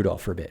 back to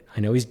Rudolf for a bit. I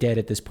know he's dead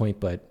at this point,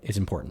 but it's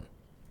important.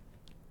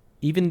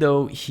 Even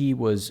though he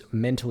was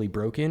mentally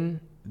broken,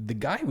 the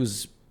guy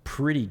was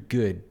pretty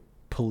good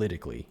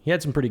politically. He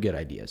had some pretty good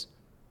ideas.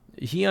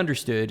 He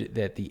understood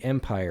that the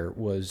empire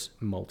was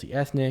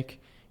multi-ethnic.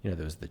 There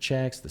was the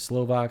Czechs, the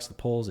Slovaks, the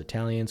Poles,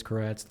 Italians,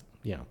 Croats,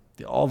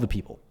 all the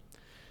people.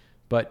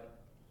 But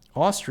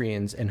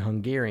Austrians and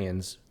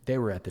Hungarians, they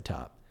were at the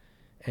top.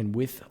 And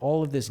with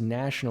all of this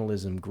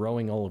nationalism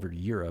growing all over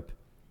Europe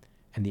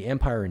and the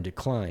empire in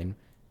decline,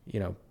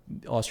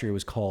 Austria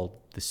was called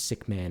the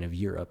sick man of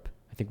Europe.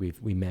 I think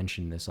we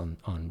mentioned this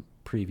on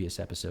previous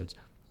episodes.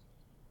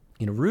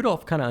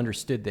 Rudolf kind of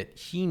understood that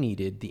he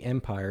needed the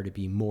empire to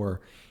be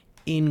more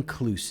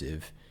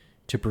inclusive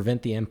to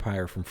prevent the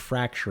empire from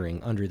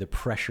fracturing under the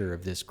pressure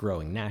of this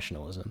growing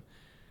nationalism.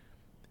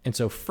 And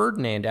so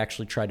Ferdinand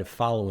actually tried to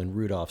follow in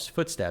Rudolf's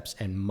footsteps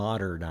and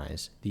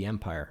modernize the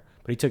empire,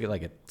 but he took it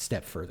like a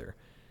step further.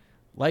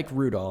 Like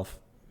Rudolf,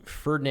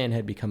 Ferdinand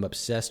had become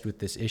obsessed with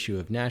this issue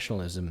of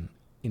nationalism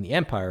in the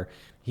empire.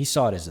 He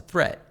saw it as a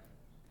threat.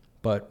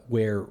 But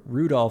where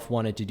Rudolf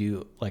wanted to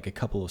do like a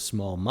couple of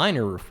small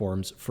minor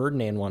reforms,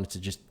 Ferdinand wanted to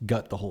just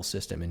gut the whole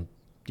system and,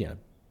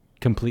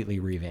 completely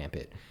revamp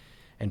it.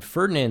 And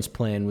Ferdinand's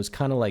plan was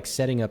kind of like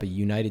setting up a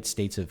United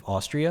States of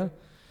Austria,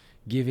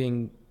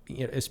 giving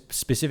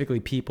specifically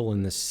people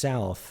in the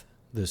South,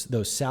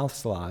 those South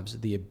Slavs,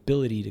 the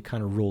ability to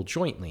kind of rule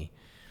jointly.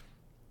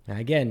 Now,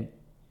 again,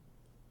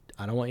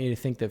 I don't want you to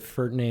think that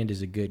Ferdinand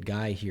is a good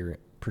guy here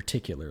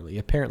particularly.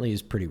 Apparently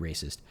he's pretty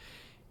racist.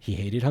 He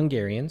hated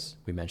Hungarians.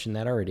 We mentioned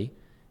that already.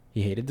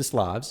 He hated the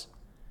Slavs.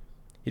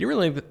 He didn't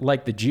really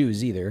like the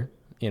Jews either,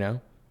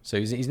 So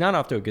he's not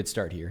off to a good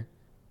start here.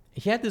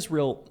 He had this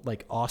real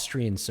like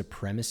Austrian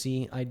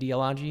supremacy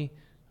ideology,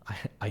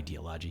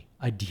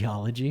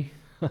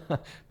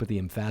 but the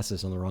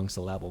emphasis on the wrong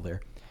syllable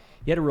there.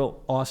 He had a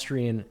real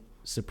Austrian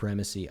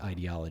supremacy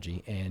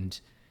ideology, and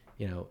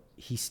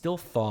he still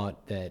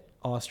thought that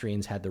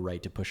Austrians had the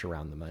right to push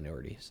around the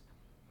minorities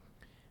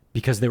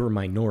because they were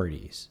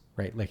minorities,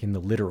 right? Like in the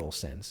literal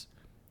sense.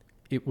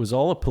 It was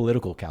all a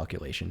political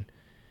calculation.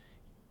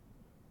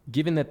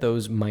 Given that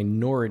those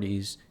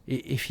minorities,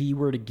 if he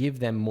were to give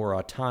them more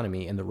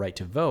autonomy and the right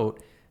to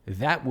vote,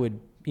 that would,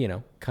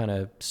 kind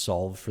of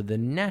solve for the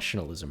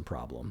nationalism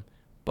problem.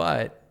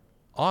 But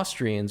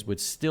Austrians would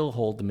still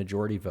hold the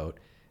majority vote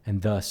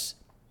and thus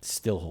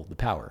still hold the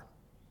power.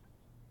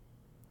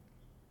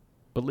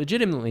 But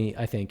legitimately,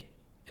 I think,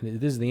 and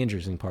this is the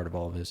interesting part of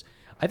all of this,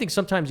 I think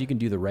sometimes you can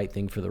do the right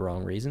thing for the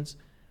wrong reasons.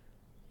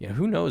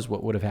 Who knows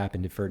what would have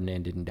happened if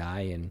Ferdinand didn't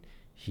die and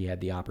he had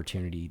the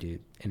opportunity to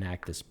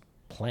enact this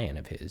plan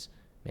of his.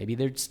 Maybe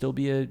there'd still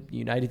be a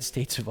United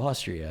States of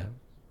Austria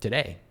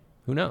today.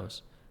 Who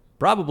knows?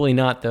 Probably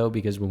not, though,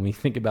 because when we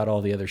think about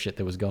all the other shit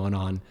that was going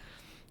on,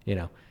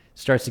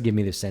 starts to give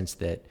me the sense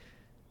that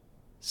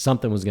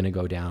something was going to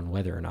go down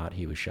whether or not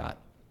he was shot.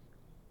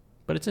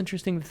 But it's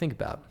interesting to think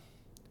about.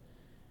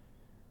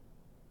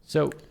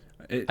 So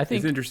I think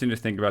it's interesting to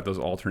think about those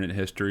alternate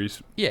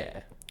histories.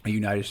 Yeah. A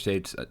United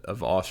States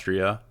of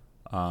Austria.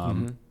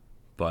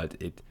 But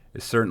it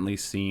certainly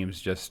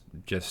seems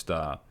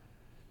the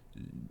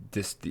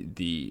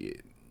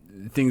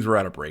things were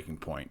at a breaking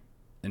point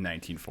in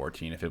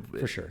 1914. If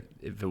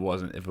it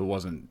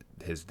wasn't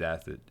his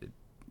death,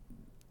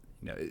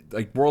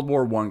 like World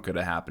War I could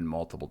have happened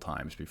multiple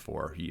times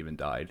before he even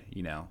died.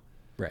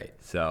 Right.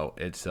 So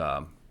it's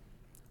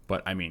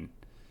but I mean.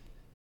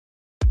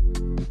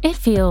 It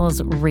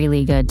feels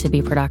really good to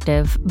be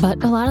productive,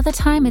 but a lot of the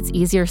time it's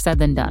easier said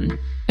than done,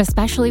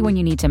 especially when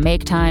you need to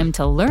make time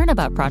to learn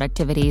about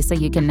productivity so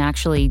you can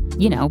actually,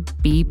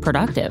 be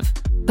productive.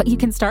 But you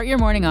can start your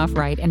morning off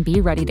right and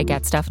be ready to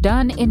get stuff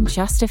done in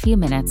just a few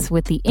minutes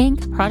with the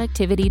Inc.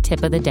 Productivity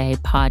Tip of the Day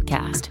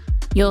podcast.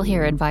 You'll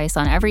hear advice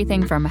on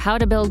everything from how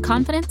to build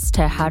confidence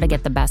to how to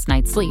get the best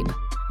night's sleep.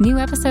 New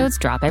episodes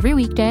drop every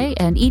weekday,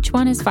 and each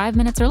one is 5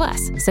 minutes or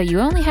less, so you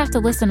only have to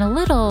listen a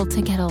little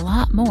to get a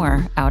lot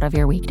more out of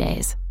your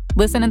weekdays.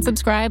 Listen and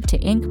subscribe to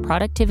Inc.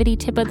 Productivity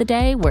Tip of the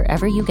Day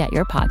wherever you get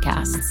your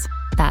podcasts.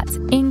 That's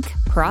Inc.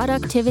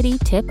 Productivity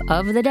Tip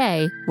of the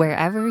Day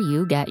wherever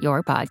you get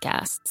your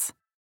podcasts.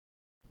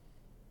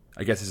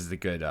 I guess this is a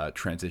good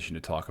transition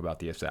to talk about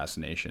the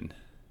assassination.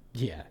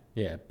 Yeah,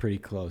 pretty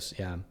close,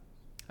 yeah.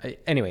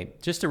 Anyway,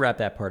 just to wrap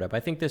that part up,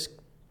 I think this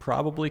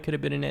probably could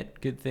have been a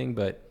net good thing,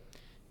 but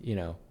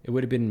it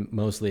would have been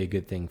mostly a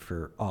good thing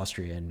for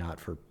Austria and not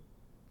for,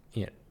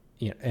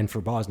 and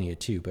for Bosnia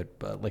too,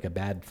 but like a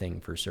bad thing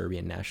for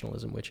Serbian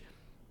nationalism, which,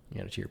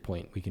 to your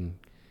point, we can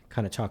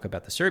kind of talk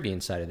about the Serbian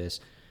side of this.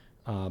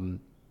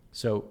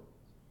 So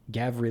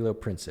Gavrilo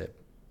Princip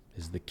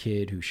is the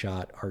kid who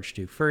shot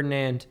Archduke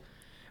Ferdinand.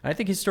 I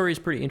think his story is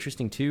pretty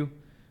interesting too,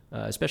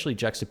 especially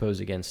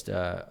juxtaposed against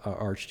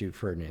Archduke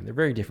Ferdinand. They're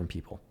very different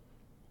people.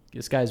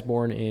 This guy's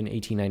born in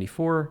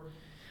 1894.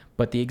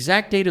 But the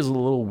exact date is a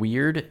little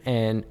weird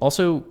and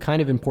also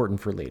kind of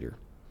important for later.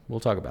 We'll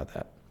talk about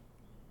that.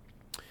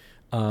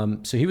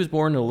 So he was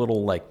born in a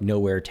little like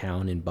nowhere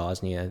town in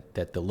Bosnia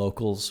that the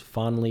locals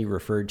fondly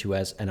referred to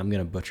as, and I'm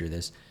going to butcher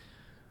this,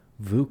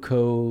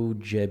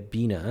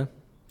 Vukojebina,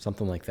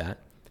 something like that,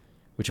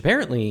 which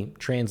apparently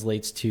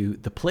translates to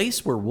the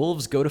place where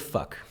wolves go to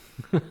fuck,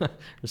 or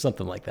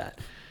something like that.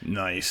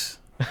 Nice.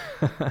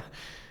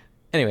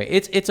 Anyway,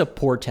 it's a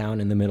poor town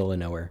in the middle of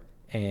nowhere,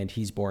 and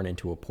he's born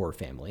into a poor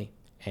family,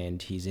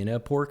 and he's in a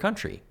poor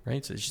country,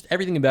 right? So it's just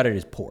everything about it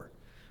is poor.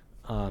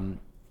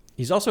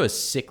 He's also a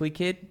sickly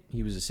kid.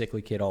 He was a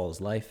sickly kid all his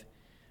life.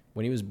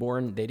 When he was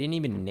born, they didn't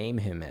even name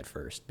him at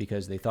first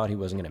because they thought he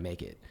wasn't going to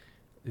make it.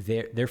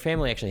 Their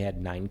family actually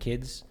had 9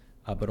 kids,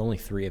 but only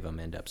 3 of them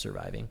end up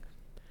surviving.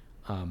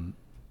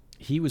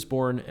 He was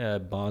born a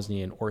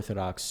Bosnian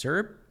Orthodox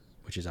Serb,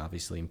 which is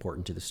obviously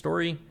important to the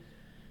story.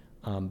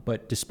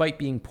 But despite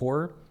being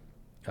poor,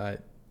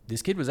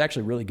 this kid was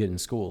actually really good in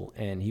school,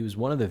 and he was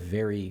one of the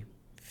very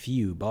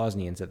few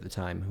Bosnians at the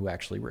time who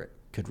actually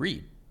could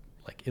read.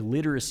 Like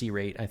illiteracy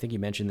rate, I think you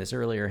mentioned this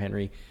earlier,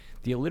 Henry,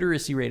 the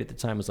illiteracy rate at the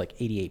time was like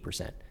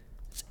 88%.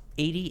 It's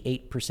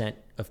 88%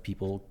 of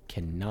people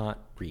cannot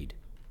read,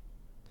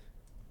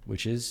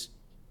 which is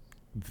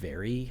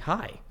very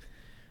high.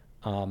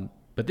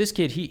 But this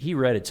kid, he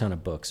read a ton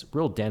of books,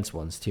 real dense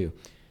ones too.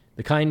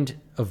 The kind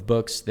of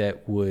books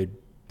that would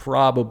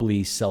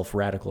probably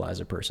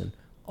self-radicalize a person.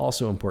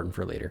 Also important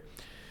for later.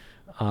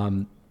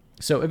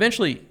 So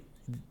eventually,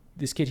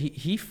 this kid,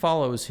 he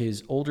follows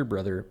his older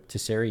brother to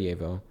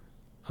Sarajevo,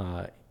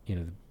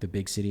 the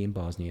big city in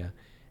Bosnia,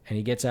 and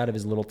he gets out of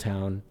his little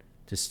town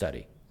to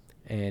study.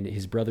 And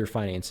his brother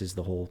finances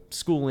the whole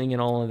schooling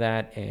and all of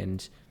that,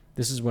 and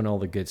this is when all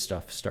the good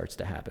stuff starts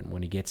to happen,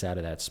 when he gets out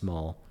of that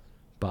small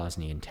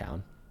Bosnian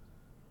town.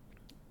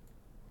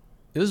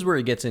 This is where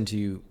he gets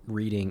into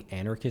reading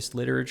anarchist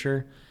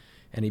literature,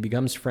 and he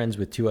becomes friends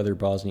with 2 other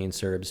Bosnian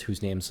Serbs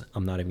whose names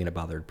I'm not even going to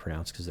bother to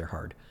pronounce because they're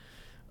hard.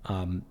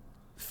 The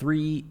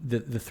 3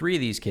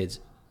 of these kids,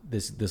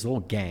 this little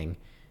gang,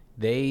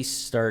 they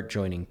start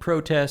joining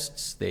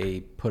protests.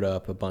 They put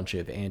up a bunch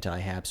of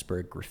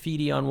anti-Habsburg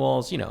graffiti on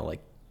walls,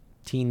 like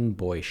teen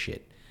boy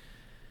shit.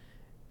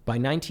 By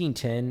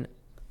 1910,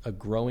 a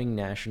growing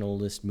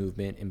nationalist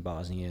movement in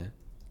Bosnia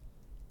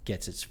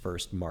gets its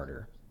first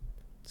martyr.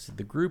 So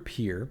the group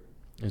here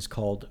is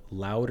called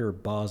Louder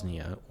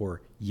Bosnia,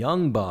 or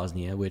Young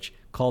Bosnia, which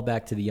called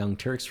back to the Young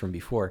Turks from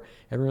before.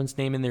 Everyone's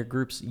naming their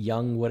groups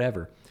Young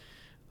whatever.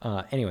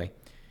 Anyway,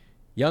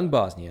 Young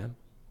Bosnia,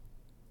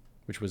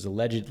 which was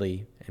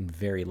allegedly and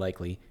very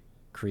likely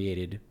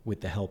created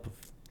with the help of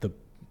the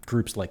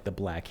groups like the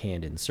Black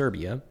Hand in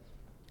Serbia,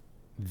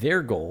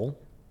 their goal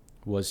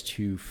was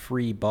to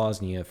free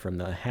Bosnia from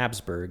the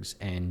Habsburgs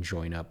and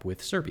join up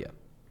with Serbia.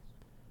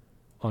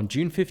 On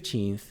June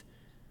 15th,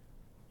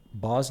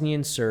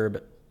 Bosnian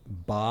Serb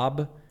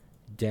Bob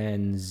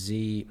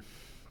Danziariak,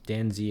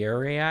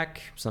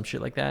 some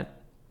shit like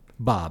that.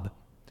 Bob,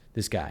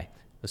 this guy,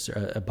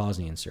 a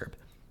Bosnian Serb,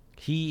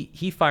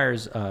 he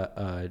fires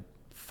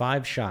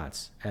 5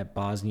 shots at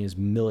Bosnia's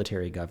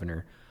military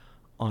governor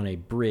on a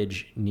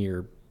bridge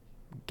near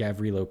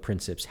Gavrilo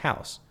Princip's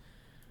house.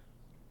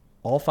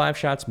 All 5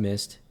 shots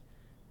missed,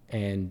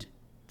 and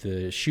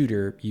the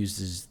shooter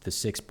uses the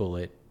 6th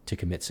bullet to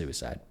commit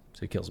suicide.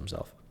 So he kills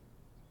himself.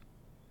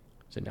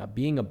 So now,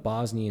 being a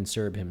Bosnian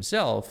Serb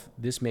himself,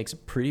 this makes a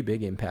pretty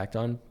big impact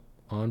on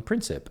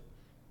Princip.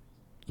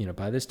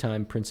 By this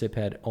time, Princip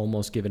had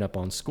almost given up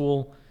on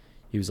school.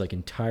 He was like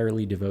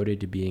entirely devoted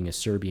to being a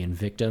Serbian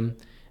victim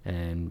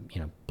and,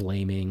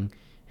 blaming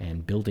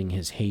and building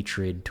his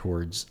hatred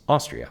towards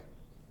Austria.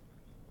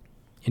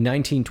 In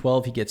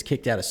 1912, he gets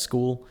kicked out of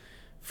school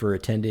for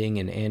attending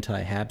an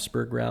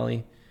anti-Habsburg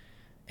rally.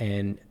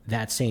 And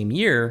that same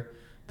year,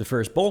 the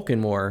First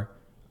Balkan War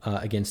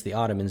against the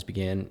Ottomans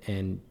began,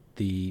 and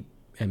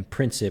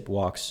Princip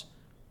walks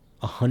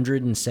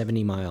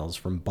 170 miles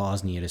from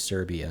Bosnia to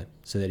Serbia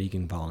so that he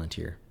can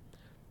volunteer.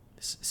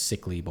 This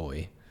sickly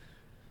boy.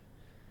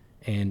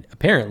 And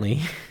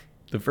apparently,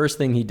 the first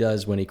thing he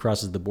does when he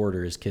crosses the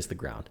border is kiss the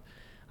ground.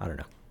 I don't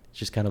know. It's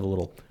just kind of a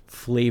little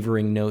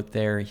flavoring note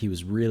there. He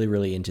was really,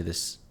 really into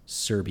this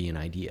Serbian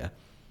idea.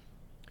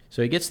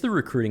 So he gets to the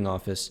recruiting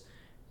office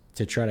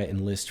to try to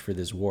enlist for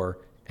this war,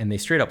 and they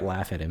straight up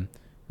laugh at him.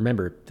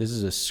 Remember, this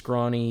is a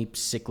scrawny,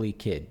 sickly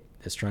kid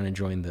that's trying to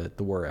join the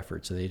war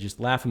effort. So they just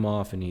laugh him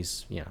off, and he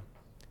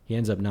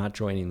ends up not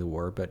joining the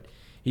war, but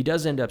he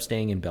does end up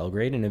staying in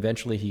Belgrade, and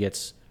eventually he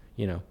gets,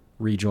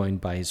 rejoined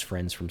by his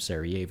friends from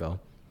Sarajevo.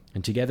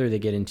 And together they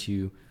get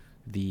into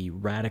the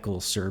radical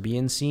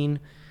Serbian scene,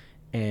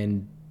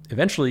 and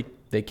eventually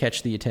they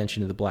catch the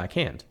attention of the Black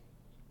Hand.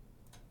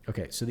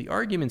 Okay, so the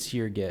arguments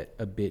here get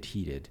a bit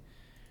heated.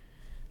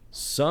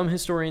 Some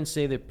historians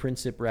say that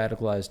Princip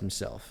radicalized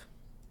himself,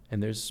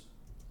 and there's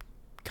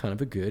kind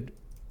of a good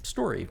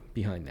story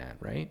behind that,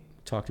 right?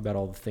 Talked about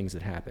all the things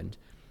that happened.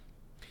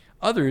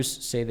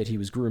 Others say that he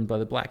was groomed by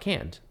the Black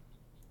Hand.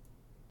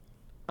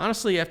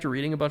 Honestly, after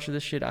reading a bunch of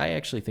this shit, I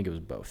actually think it was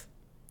both.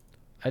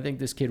 I think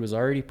this kid was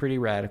already pretty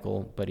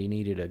radical, but he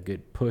needed a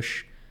good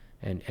push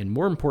and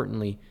more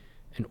importantly,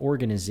 an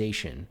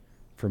organization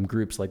from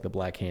groups like the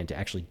Black Hand to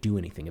actually do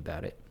anything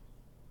about it.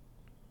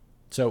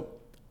 So,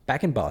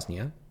 back in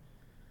Bosnia,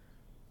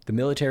 the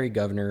military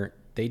governor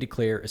they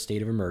declare a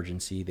state of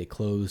emergency. They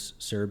close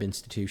Serb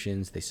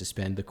institutions. They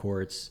suspend the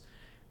courts,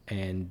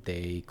 and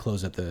they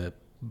close up the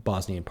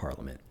Bosnian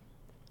parliament.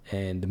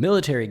 And the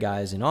military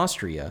guys in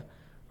Austria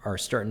are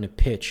starting to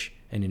pitch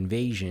an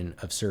invasion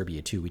of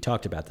Serbia too. We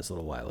talked about this a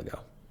little while ago.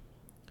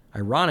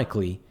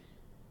 Ironically,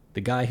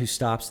 the guy who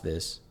stops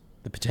this,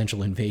 the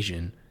potential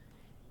invasion,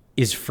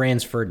 is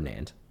Franz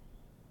Ferdinand.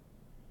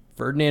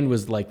 Ferdinand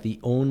was like the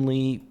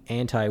only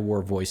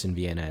anti-war voice in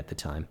Vienna at the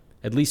time,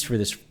 at least for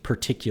this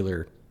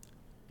particular,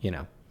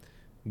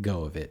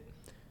 go of it.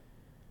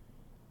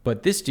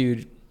 But this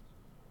dude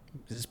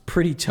is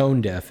pretty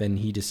tone deaf, and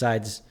he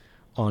decides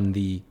on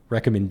the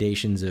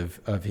recommendations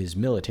of his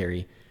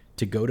military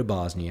to go to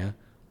Bosnia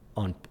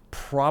on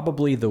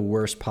probably the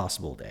worst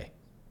possible day.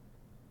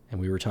 And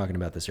we were talking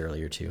about this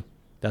earlier too.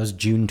 That was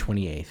June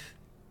 28th,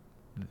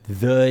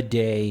 the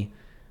day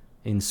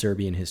in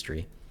Serbian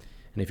history.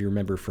 And if you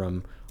remember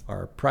from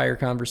our prior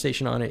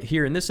conversation on it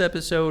here in this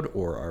episode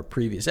or our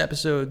previous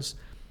episodes,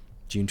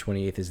 June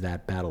 28th is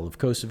that Battle of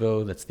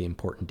Kosovo. That's the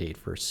important date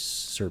for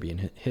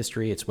Serbian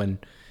history. It's when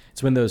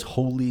those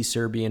holy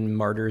Serbian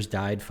martyrs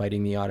died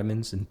fighting the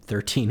Ottomans in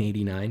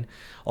 1389.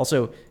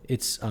 Also,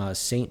 it's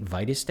St.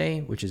 Vitus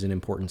Day, which is an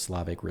important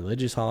Slavic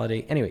religious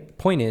holiday. Anyway,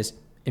 point is,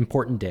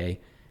 important day,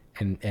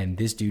 and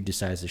this dude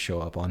decides to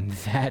show up on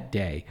that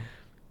day.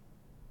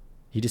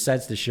 He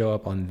decides to show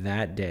up on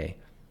that day.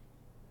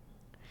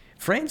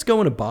 France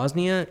going to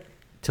Bosnia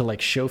to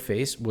show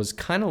face was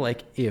kind of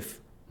like if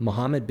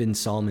Mohammed bin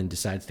Salman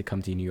decides to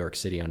come to New York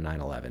City on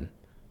 9/11.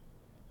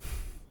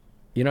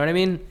 You know what I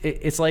mean?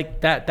 It's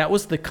like that. That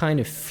was the kind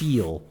of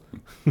feel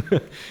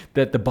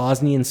that the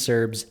Bosnian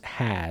Serbs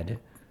had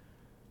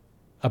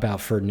about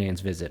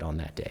Ferdinand's visit on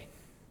that day.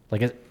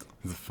 That's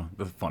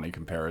a funny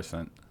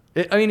comparison.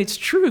 It's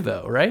true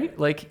though, right?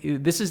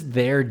 This is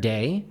their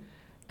day,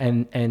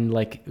 and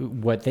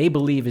what they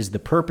believe is the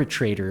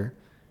perpetrator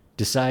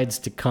decides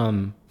to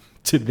come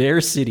to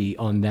their city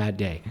on that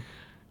day.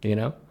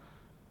 If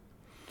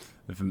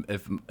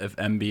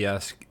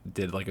MBS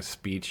did a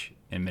speech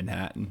in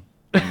Manhattan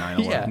on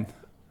 9/11,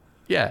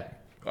 yeah,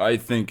 I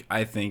think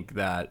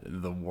that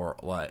the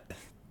world,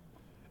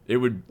 it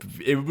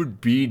would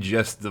be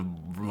just the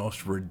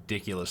most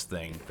ridiculous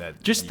thing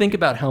that. Just think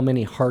about how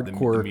many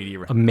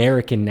hardcore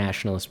American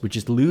nationalists would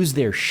just lose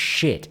their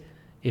shit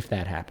if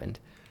that happened.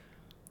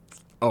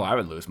 Oh, I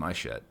would lose my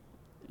shit.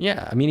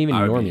 Yeah, even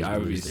normies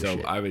would lose their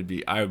shit. I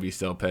would be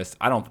so pissed.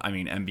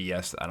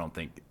 MBS. I don't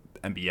think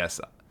MBS.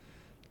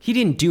 He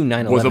didn't do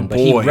 9/11, but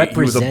he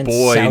represents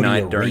Saudi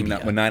Arabia during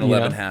that when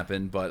 9/11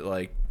 happened. But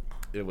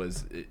it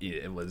was.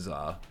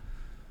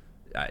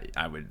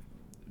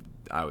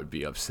 I would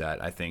be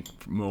upset. I think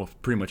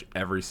pretty much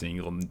every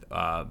single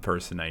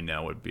person I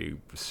know would be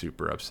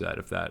super upset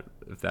if that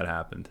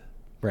happened.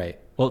 Right.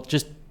 Well,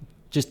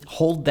 just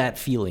hold that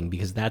feeling,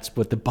 because that's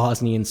what the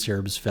Bosnian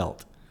Serbs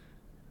felt.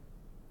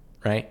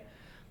 Right?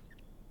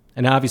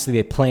 And obviously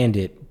they planned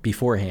it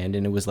beforehand,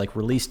 and it was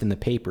released in the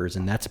papers,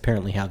 and that's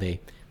apparently how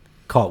they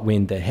caught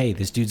wind that, hey,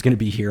 this dude's going to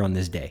be here on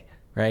this day,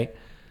 right?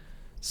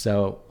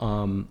 So,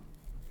 all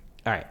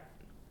right.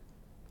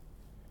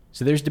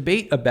 So there's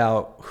debate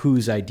about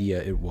whose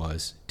idea it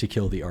was to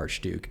kill the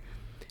Archduke.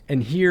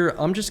 And here,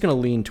 I'm just going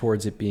to lean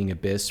towards it being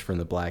Abyss from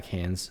the Black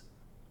Hands.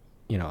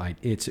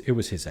 It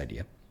was his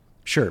idea.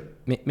 Sure,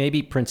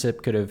 maybe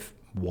Princip could have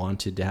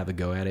wanted to have a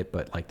go at it,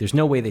 but there's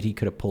no way that he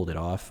could have pulled it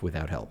off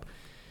without help.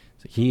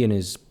 So he and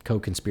his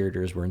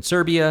co-conspirators were in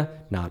Serbia,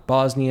 not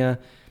Bosnia.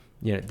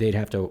 They'd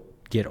have to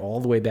get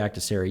all the way back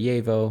to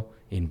Sarajevo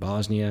in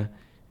Bosnia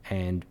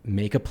and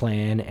make a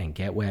plan and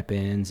get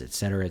weapons, et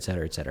cetera, et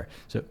cetera, et cetera.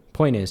 So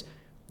point is,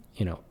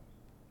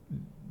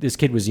 this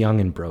kid was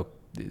young and broke.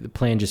 The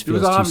plan just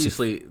feels too... It was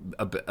obviously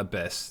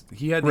Abyss.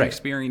 He had the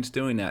experience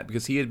doing that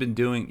because he had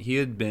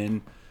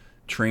been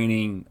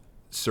training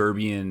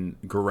Serbian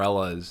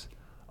guerrillas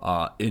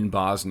in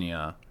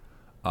Bosnia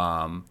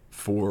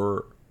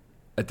for,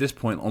 at this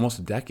point, almost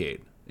a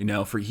decade.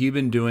 He'd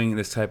been doing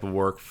this type of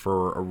work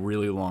for a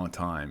really long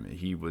time.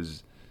 He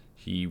was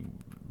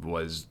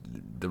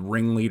the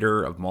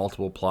ringleader of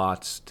multiple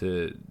plots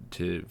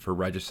for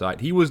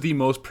regicide. He was the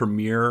most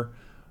premier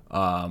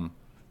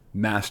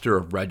master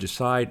of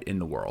regicide in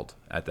the world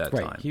at that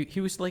time. He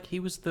was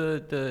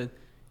the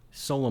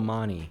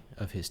Soleimani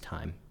of his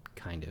time,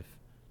 kind of.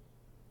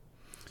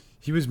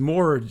 He was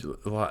more.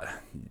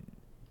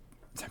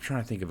 I'm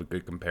trying to think of a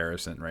good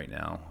comparison right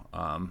now.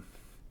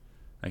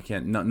 I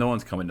can't. No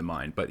one's coming to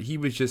mind. But he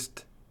was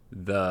just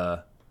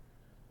the.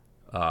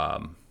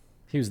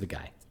 He was the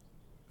guy.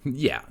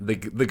 Yeah, the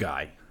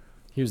guy.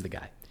 He was the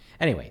guy.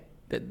 Anyway,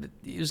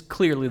 he was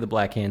clearly the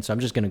Black Hand, so I'm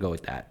just going to go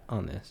with that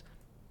on this.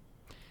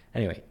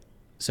 Anyway,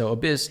 so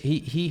Abyss,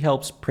 he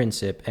helps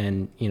Princip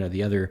and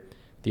the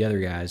other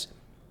guys.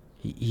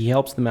 He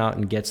helps them out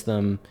and gets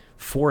them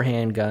 4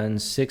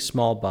 handguns, 6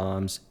 small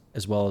bombs,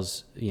 as well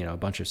as a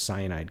bunch of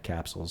cyanide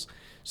capsules,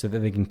 so that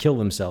they can kill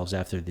themselves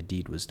after the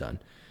deed was done.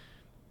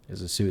 It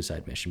was a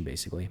suicide mission,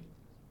 basically.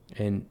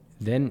 And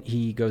then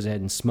he goes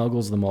ahead and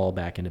smuggles them all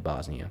back into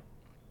Bosnia.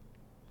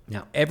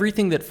 Now,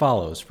 everything that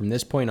follows from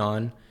this point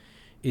on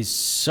is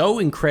so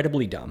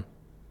incredibly dumb.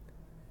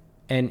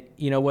 And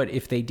you know what?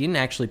 If they didn't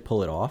actually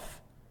pull it off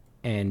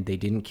and they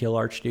didn't kill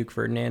Archduke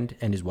Ferdinand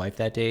and his wife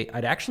that day,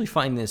 I'd actually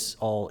find this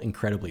all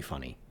incredibly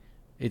funny.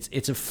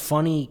 It's a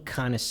funny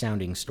kind of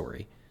sounding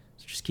story.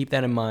 So just keep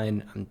that in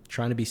mind. I'm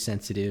trying to be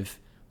sensitive,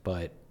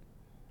 but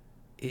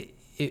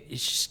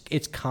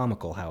it's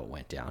comical how it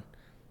went down.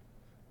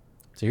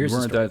 So here's you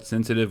the weren't story. that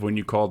sensitive when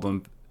you called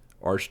them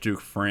Archduke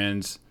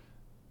Franz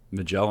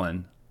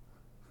Magellan.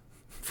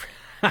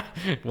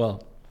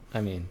 Well,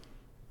 I mean,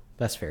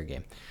 that's fair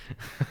game.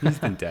 He's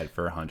been dead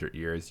for 100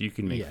 years. You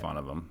can make Yeah. fun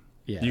of him.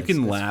 Yeah, you that's-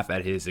 can that's- laugh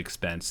at his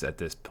expense at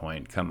this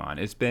point. Come on.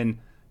 It's been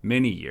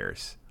many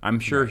years. I'm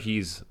sure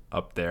he's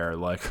up there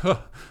like, huh,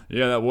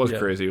 yeah, that was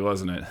crazy,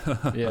 wasn't it?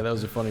 Yeah, that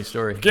was a funny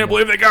story. Can't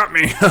believe they got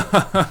me.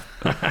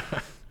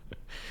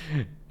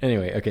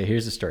 Anyway, okay,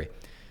 here's the story.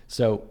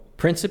 So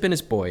Princip and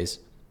his boys,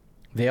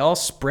 they all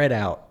spread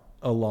out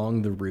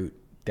along the route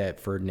that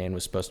Ferdinand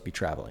was supposed to be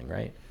traveling,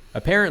 right?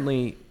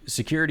 Apparently,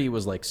 security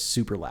was like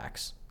super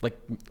lax, like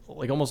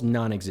almost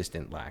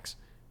non-existent lax.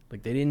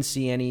 Like they didn't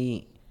see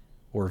any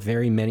or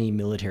very many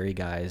military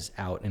guys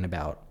out and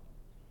about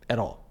at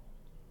all,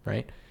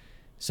 right?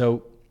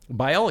 So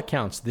by all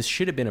accounts, this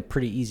should have been a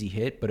pretty easy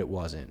hit, but it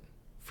wasn't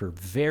for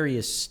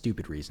various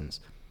stupid reasons.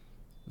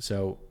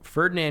 So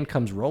Ferdinand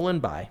comes rolling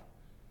by,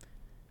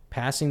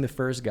 passing the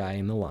first guy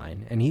in the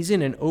line, and he's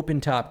in an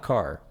open-top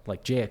car,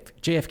 like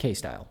JFK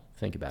style.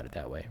 Think about it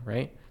that way,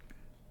 right?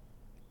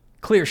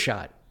 Clear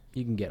shot.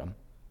 You can get him.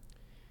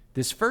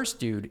 This first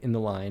dude in the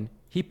line,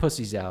 he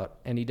pussies out,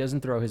 and he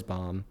doesn't throw his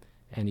bomb,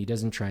 and he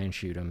doesn't try and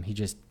shoot him.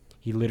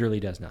 He literally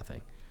does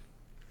nothing.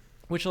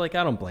 Which, like,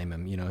 I don't blame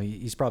him. You know,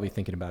 he's probably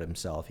thinking about it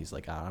himself. He's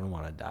like, I don't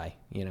want to die,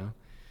 you know,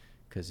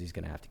 because he's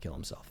going to have to kill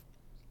himself.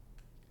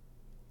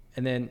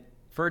 And then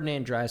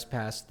Ferdinand drives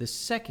past the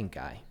second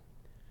guy.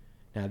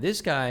 Now,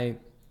 this guy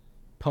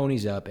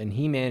ponies up, and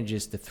he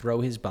manages to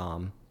throw his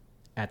bomb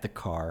at the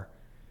car.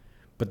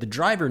 But the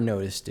driver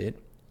noticed it,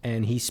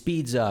 and he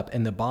speeds up,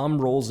 and the bomb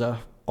rolls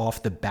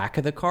off the back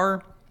of the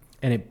car,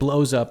 and it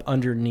blows up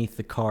underneath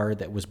the car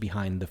that was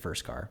behind the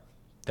first car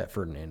that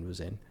Ferdinand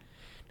was in.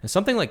 Now,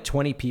 something like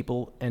 20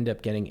 people end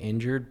up getting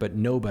injured, but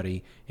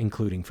nobody,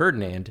 including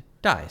Ferdinand,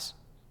 dies.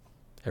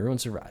 Everyone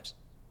survives.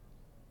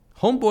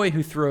 Homeboy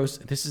who throws,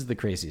 this is the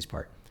craziest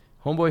part,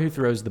 homeboy who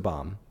throws the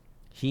bomb,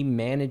 he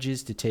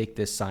manages to take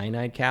this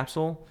cyanide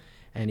capsule,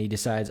 and he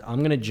decides, I'm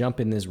going to jump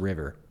in this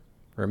river.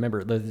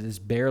 Remember, there's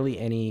barely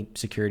any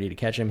security to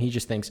catch him. He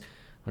just thinks,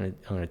 I'm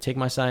going to take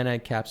my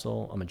cyanide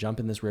capsule, I'm going to jump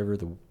in this river,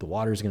 the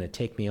water's going to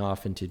take me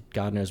off into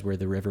God knows where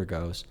the river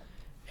goes,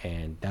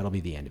 and that'll be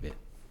the end of it.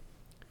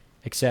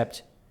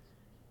 Except,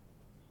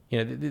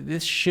 you know,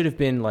 this should have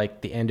been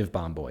like the end of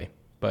Bomb Boy,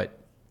 but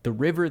the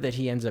river that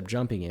he ends up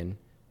jumping in,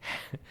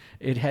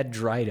 it had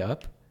dried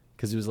up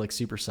because it was like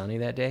super sunny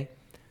that day.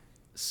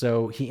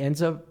 So he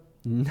ends up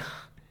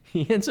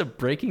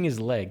breaking his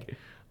leg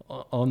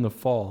on the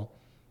fall.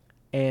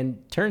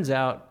 And turns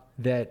out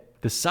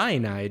that the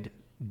cyanide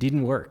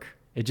didn't work.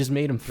 It just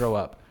made him throw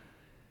up.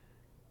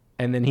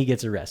 And then he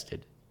gets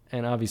arrested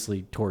and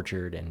obviously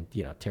tortured, and,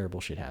 you know,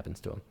 terrible shit happens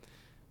to him.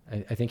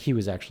 I think he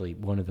was actually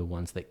one of the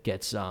ones that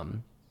gets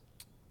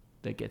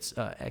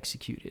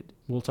executed.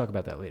 We'll talk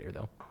about that later,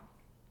 though.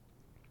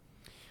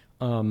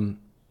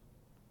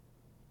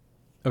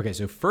 Okay,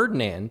 so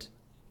Ferdinand,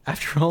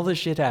 after all this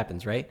shit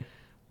happens, right?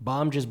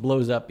 Bomb just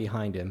blows up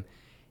behind him.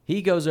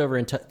 He goes over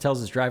and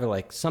tells his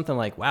driver something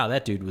like, wow,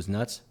 that dude was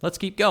nuts. Let's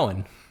keep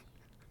going.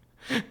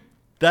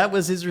 That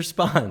was his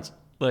response.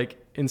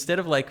 Like, instead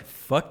of like,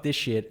 fuck this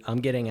shit, I'm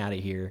getting out of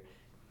here.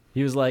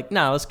 He was like,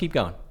 no, let's keep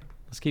going.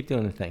 Let's keep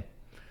doing the thing.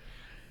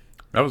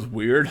 That was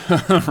weird,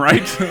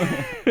 right?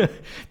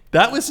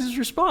 That was his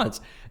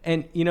response.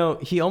 And, you know,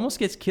 he almost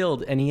gets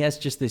killed, and he has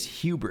just this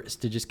hubris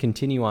to just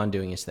continue on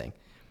doing his thing.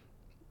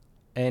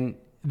 And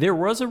there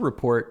was a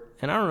report,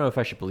 and I don't know if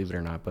I should believe it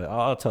or not, but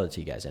I'll tell it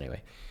to you guys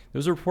anyway. There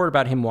was a report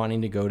about him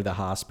wanting to go to the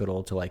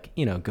hospital to, like,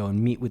 you know, go and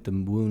meet with the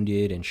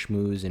wounded and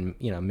schmooze and,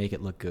 you know, make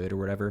it look good or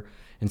whatever,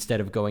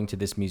 instead of going to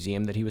this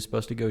museum that he was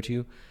supposed to go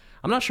to.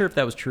 I'm not sure if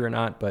that was true or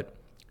not, but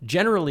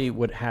generally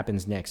what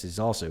happens next is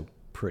also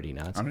pretty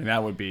nuts. I mean,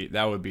 that would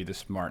be the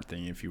smart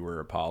thing if you were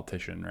a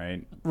politician,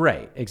 right?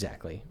 Right,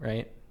 exactly,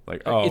 right?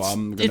 Like, still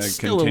I'm going to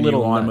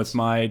continue on with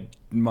my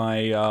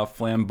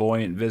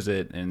flamboyant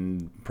visit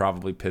and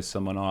probably piss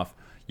someone off.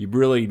 You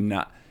really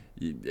not.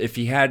 If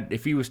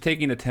he was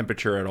taking a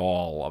temperature at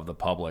all of the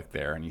public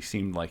there, and he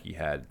seemed like he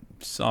had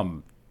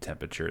some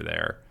temperature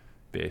there,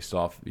 based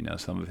off, you know,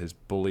 some of his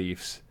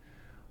beliefs,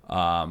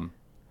 I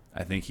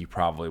think he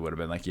probably would have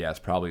been like, yeah, it's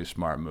probably a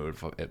smart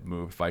move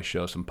if I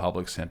show some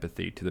public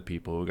sympathy to the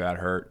people who got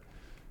hurt.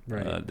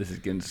 Right. This is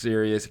getting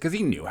serious, because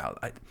he knew how.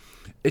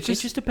 It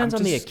just depends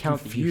on the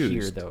account that you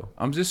hear, though.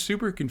 I'm just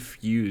super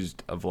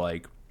confused of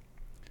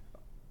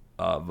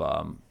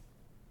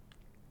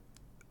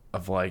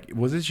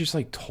was it just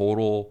like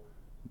total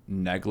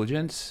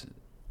negligence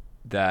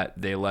that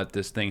they let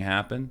this thing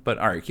happen. But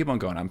all right, keep on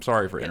going. I'm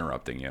sorry for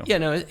interrupting you. Yeah,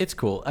 no, it's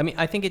cool. I mean,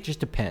 I think it just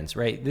depends,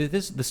 right?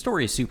 The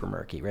story is super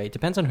murky, right? It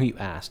depends on who you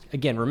ask.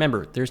 Again,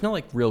 remember, there's no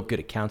like real good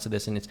accounts of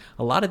this, and it's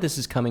a lot of this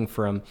is coming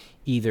from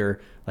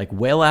either like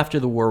well after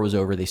the war was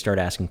over, they start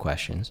asking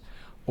questions,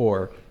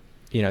 or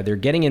they're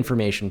getting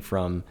information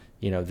from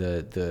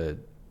the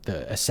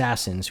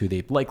assassins who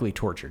they've likely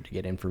tortured to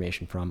get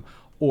information from,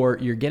 or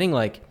you're getting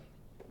like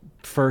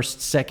first,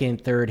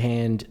 second, third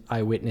hand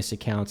eyewitness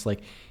accounts.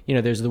 Like,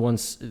 there's the one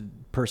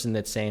person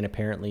that's saying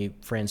apparently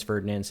Franz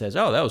Ferdinand says,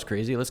 "Oh, that was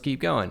crazy, let's keep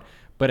going."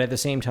 But at the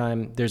same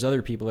time, there's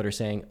other people that are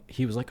saying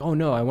he was like, "Oh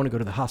no, I want to go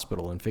to the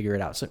hospital and figure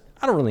it out." So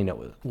I don't really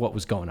know what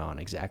was going on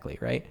exactly,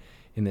 right,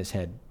 in this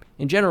head.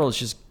 In general, it's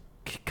just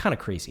kind of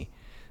crazy.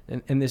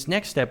 And this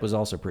next step was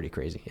also pretty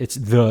crazy. It's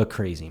the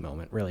crazy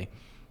moment, really.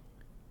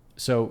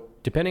 So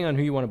depending on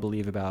who you want to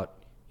believe about,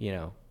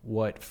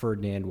 what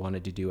Ferdinand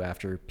wanted to do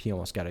after he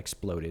almost got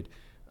exploded,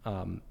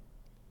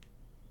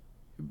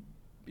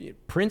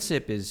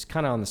 Princip is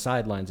kind of on the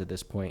sidelines at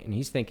this point, and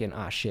he's thinking,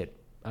 shit,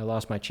 I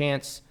lost my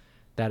chance.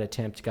 That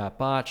attempt got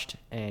botched,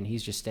 and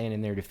he's just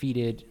standing there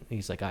defeated.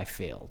 He's like, I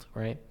failed,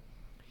 right?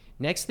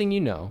 Next thing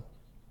you know,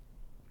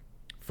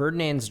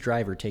 Ferdinand's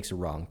driver takes a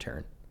wrong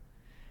turn.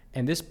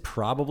 And this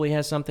probably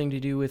has something to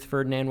do with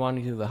Ferdinand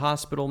wanting to go to the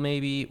hospital,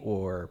 maybe,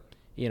 or,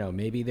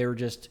 maybe they were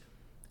just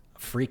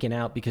freaking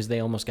out because they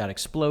almost got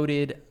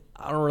exploded.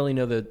 I don't really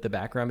know the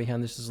background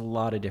behind this. There's a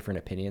lot of different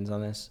opinions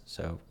on this.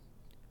 So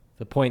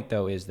the point,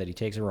 though, is that he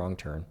takes a wrong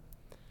turn,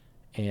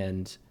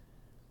 and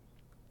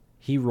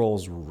he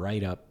rolls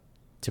right up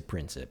to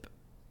Princip.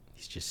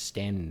 He's just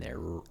standing there,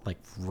 like,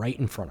 right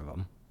in front of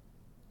him.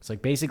 It's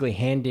like basically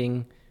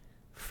handing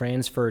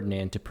Franz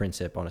Ferdinand to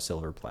Princip on a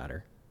silver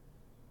platter.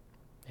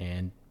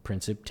 And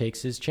Princip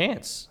takes his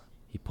chance.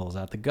 He pulls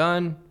out the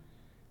gun,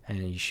 and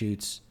he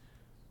shoots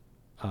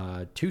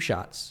 2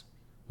 shots.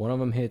 One of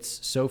them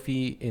hits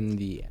Sophie in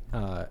the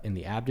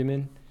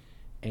abdomen,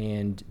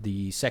 and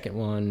the second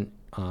one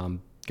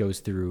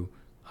goes through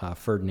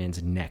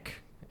Ferdinand's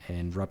neck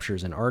and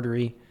ruptures an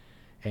artery,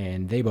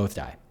 and they both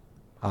die,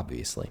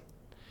 obviously.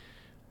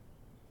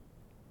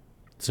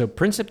 So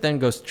Princip then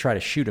goes to try to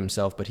shoot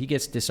himself, but he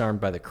gets disarmed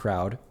by the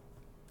crowd,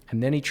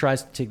 and then he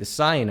tries to take the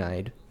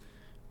cyanide,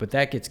 but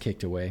that gets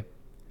kicked away,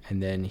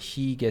 and then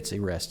he gets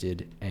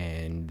arrested,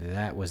 and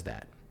that was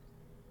that.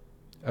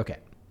 Okay.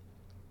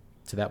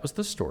 So that was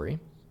the story.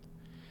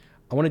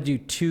 I want to do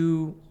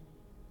 2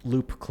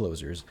 loop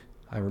closers.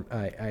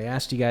 I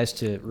asked you guys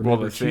to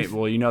remember.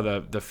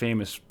 The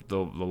famous the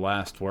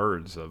last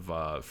words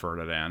of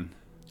Ferdinand.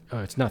 Oh,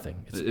 it's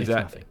nothing. It's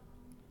nothing.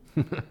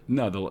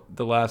 No,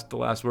 the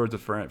last words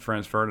of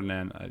Franz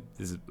Ferdinand.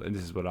 This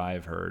is what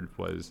I've heard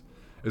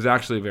is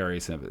actually very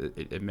simple.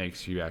 It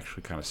makes you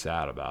actually kind of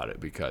sad about it,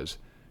 because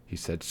he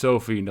said,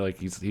 Sophie, like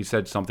he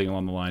said something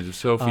along the lines of,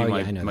 Sophie,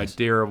 my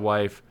dear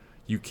wife,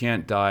 you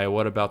can't die.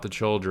 What about the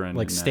children?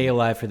 Like, stay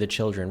alive for the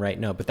children, right?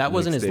 No, but that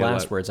wasn't his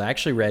last words. I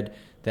actually read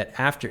that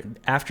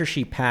after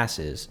she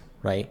passes,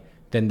 right,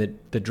 then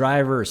the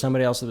driver or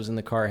somebody else that was in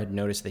the car had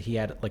noticed that he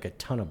had like a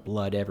ton of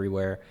blood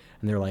everywhere,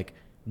 and they're like,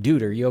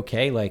 dude, are you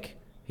okay? Like,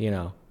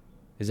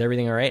 is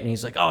everything all right? And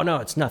he's like, oh no,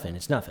 it's nothing.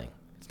 It's nothing.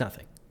 It's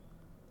nothing.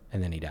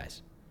 And then he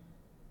dies.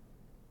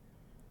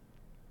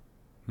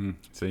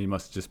 So he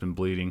must have just been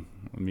bleeding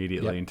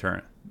immediately in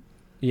turn.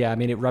 Yeah, I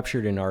mean, it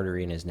ruptured an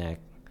artery in his neck.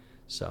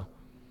 So,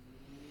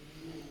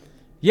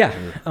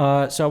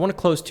 yeah. So I want to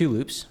close 2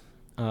 loops.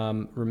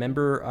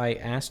 Remember, I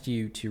asked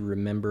you to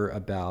remember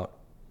about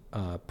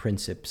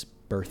Princip's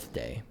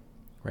birthday,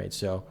 right?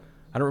 So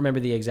I don't remember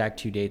the exact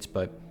 2 dates,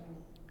 but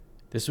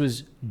this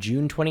was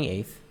June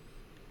 28th,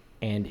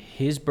 and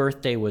his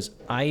birthday was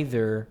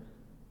either...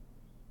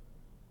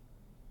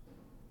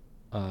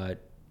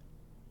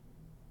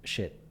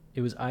 It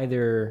was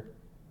either...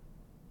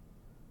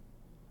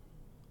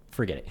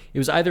 Forget it. It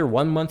was either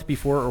 1 month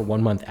before or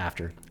 1 month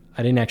after.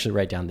 I didn't actually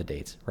write down the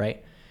dates,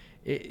 right?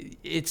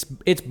 It's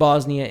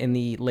Bosnia in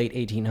the late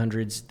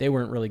 1800s. They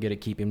weren't really good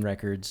at keeping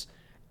records,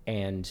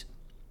 and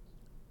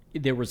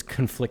there was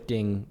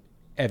conflicting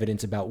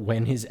evidence about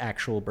when his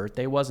actual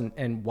birthday was.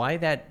 And why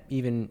that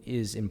even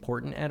is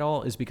important at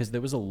all is because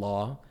there was a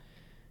law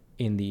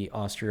in the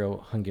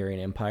Austro-Hungarian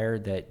Empire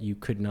that you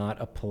could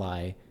not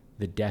apply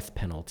the death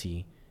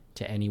penalty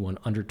to anyone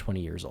under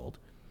 20 years old.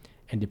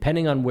 And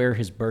depending on where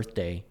his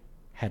birthday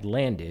had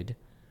landed,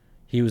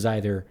 he was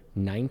either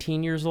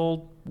 19 years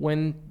old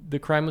when the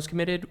crime was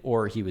committed,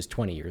 or he was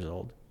 20 years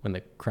old when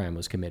the crime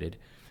was committed.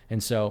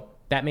 And so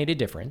that made a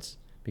difference,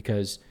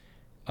 because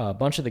a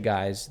bunch of the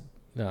guys,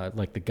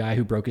 like the guy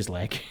who broke his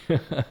leg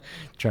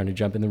trying to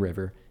jump in the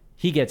river,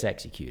 he gets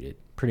executed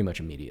pretty much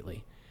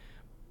immediately.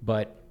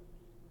 But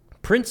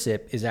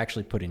Princip is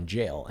actually put in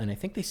jail, and I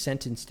think they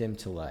sentenced him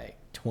to like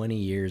 20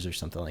 years or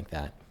something like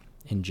that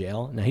in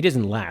jail. Now, he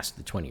doesn't last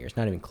the 20 years,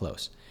 not even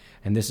close.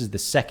 And this is the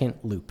second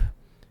loop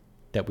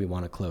that we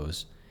want to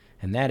close,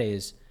 and that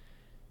is,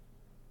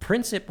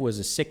 Princip was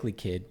a sickly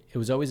kid. It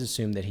was always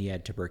assumed that he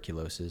had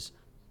tuberculosis,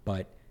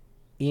 but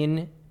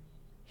in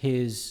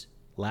his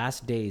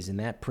last days in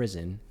that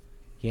prison,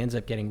 He ends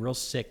up getting real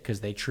sick because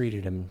they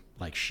treated him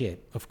like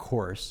shit. Of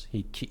course,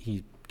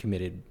 he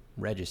committed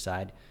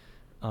regicide,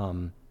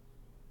 and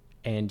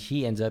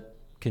he ends up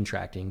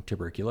contracting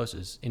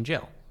tuberculosis in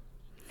jail,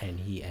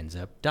 and he ends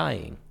up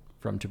dying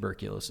from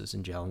tuberculosis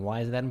in jail. And why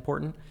is that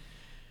important?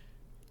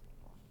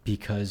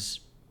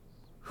 Because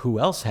who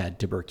else had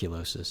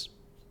tuberculosis?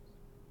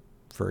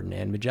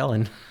 Ferdinand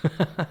Magellan.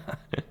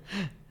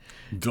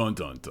 Dun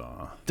dun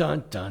dun.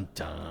 Dun dun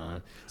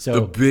dun. So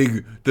the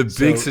big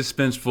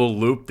suspenseful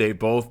loop. They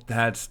both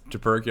had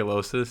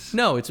tuberculosis.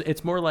 No,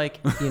 it's more like,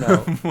 you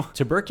know,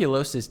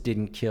 tuberculosis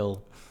didn't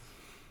kill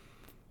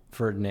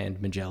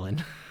Ferdinand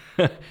Magellan,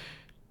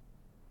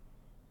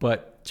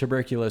 but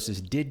tuberculosis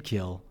did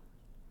kill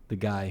the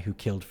guy who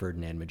killed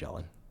Ferdinand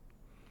Magellan.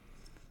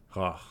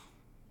 Oh,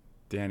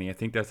 Danny, I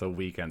think that's a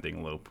weak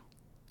ending loop.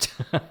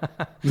 I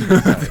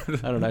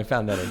don't know. I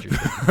found that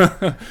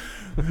interesting.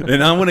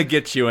 And I want to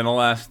get you in the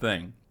last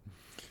thing.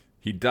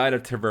 He died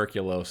of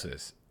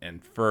tuberculosis,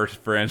 and first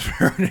Franz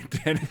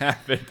Ferdinand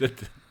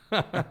happened.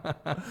 I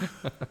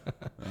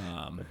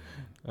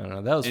don't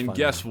know. That was and fun.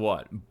 Guess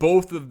what?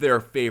 Both of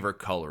their favorite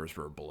colors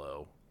were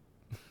blue.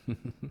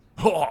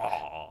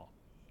 Oh.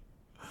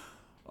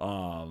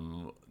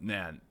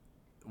 Man.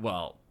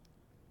 Well,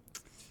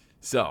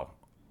 so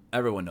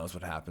everyone knows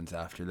what happens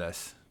after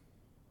this.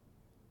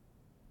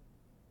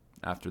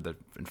 After the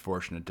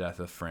unfortunate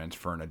death of Franz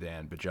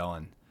Ferdinand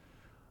Magellan.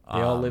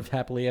 They all lived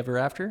happily ever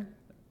after?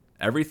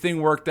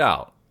 Everything worked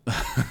out.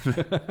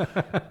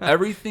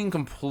 Everything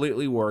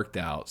completely worked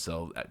out.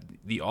 So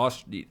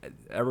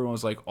everyone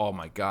was like, oh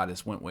my God,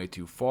 this went way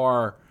too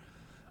far.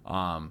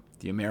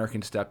 The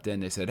Americans stepped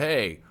in. They said,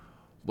 hey,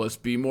 let's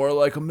be more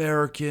like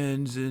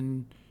Americans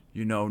and,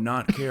 you know,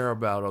 not care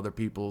about other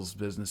people's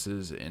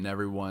businesses. And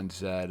everyone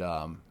said,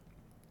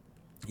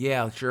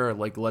 yeah, sure.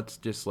 Like, let's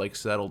just like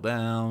settle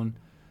down.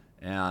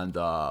 And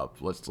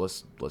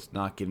let's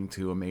not get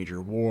into a major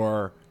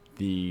war.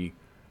 The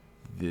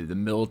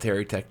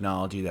military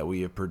technology that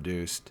we have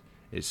produced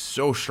is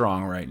so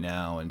strong right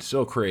now and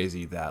so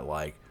crazy that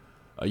like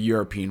a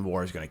European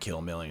war is going to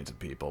kill millions of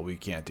people. We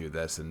can't do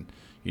this. And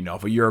you know,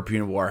 if a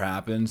European war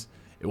happens,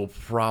 it will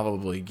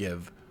probably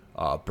give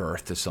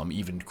birth to some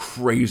even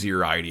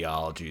crazier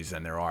ideologies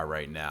than there are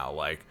right now.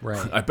 Like,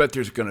 right. I bet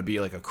there's going to be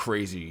like a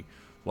crazy,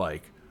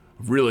 like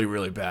really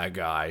really bad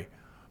guy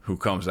who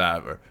comes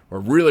out, or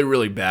really,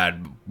 really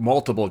bad,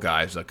 multiple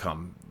guys that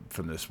come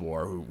from this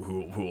war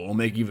who will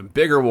make even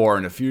bigger war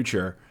in the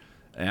future.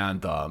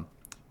 And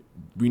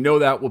we know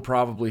that will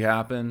probably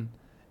happen.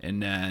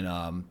 And then,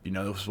 you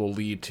know, this will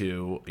lead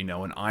to, you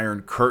know, an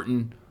iron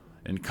curtain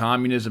and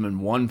communism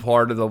in one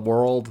part of the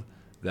world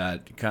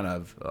that kind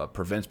of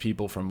prevents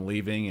people from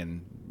leaving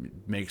and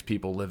makes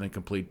people live in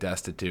complete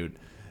destitute.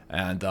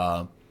 And,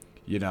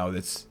 you know,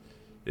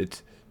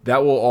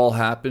 that will all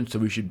happen, so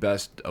we should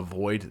best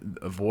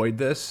avoid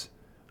this.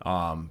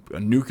 A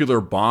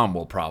nuclear bomb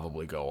will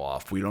probably go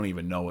off. We don't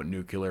even know what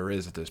nuclear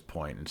is at this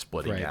point in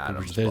splitting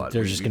atoms.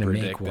 They're just going to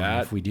make one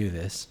if we do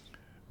this.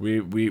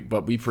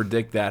 But we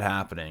predict that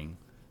happening.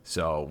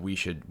 So we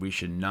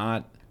should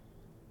not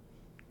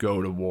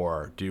go to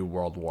war, do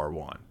World War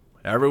I.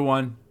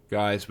 Everyone,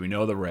 guys, we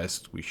know the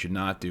risks. We should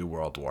not do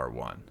World War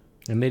I.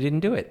 And they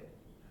didn't do it.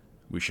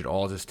 We should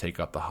all just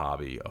take up the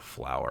hobby of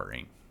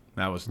flowering.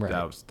 That's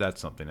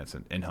something that's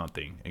in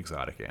hunting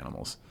exotic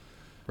animals.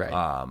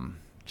 Right.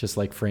 Just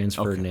like Franz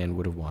Ferdinand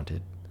would have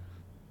wanted.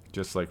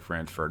 Just like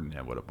Franz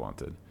Ferdinand would have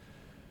wanted.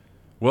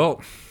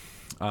 Well,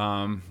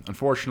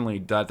 unfortunately,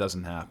 that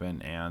doesn't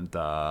happen, and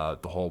the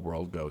whole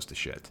world goes to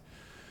shit.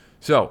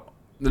 So,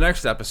 the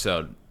next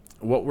episode,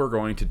 what we're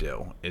going to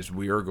do is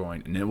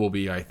and it will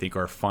be, I think,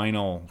 our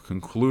final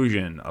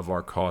conclusion of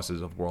our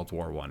Causes of World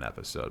War I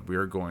episode. We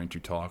are going to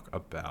talk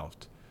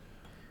about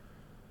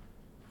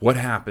what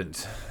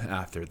happens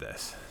after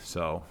this.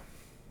 So,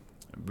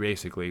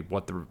 basically,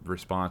 what the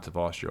response of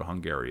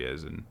Austro-Hungary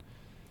is,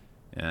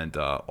 and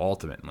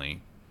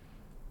ultimately,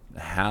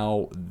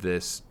 how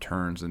this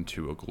turns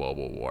into a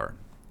global war.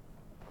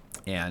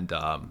 And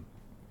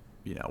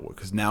you know,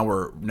 because now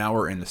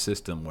we're in a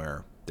system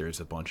where there's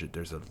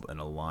an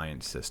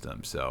alliance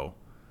system. So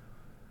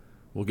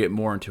we'll get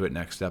more into it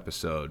next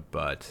episode,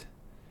 but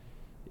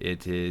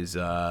it's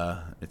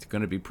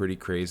going to be pretty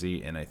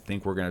crazy, and I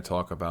think we're going to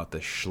talk about the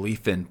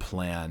Schlieffen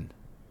Plan,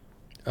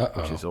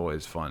 which is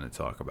always fun to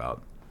talk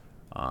about.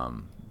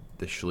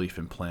 The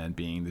Schlieffen Plan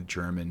being the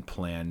German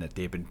plan that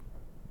they've been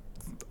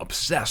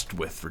obsessed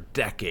with for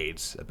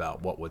decades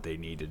about what would they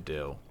need to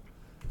do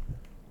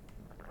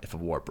if a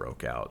war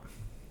broke out.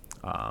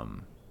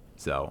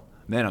 So,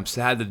 man, I'm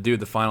sad to do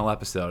the final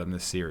episode in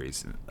this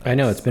series. I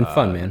know, it's been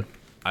fun, man.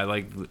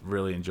 I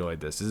really enjoyed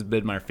this. This has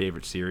been my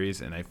favorite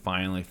series, and I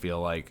finally feel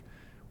like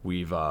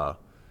we've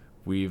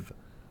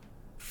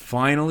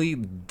finally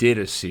did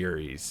a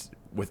series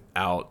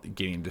without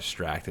getting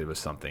distracted with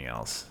something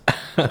else.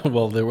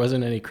 Well, there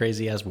wasn't any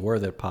crazy ass war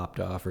that popped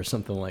off or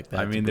something like that.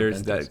 I mean,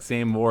 there's that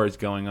same war is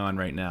going on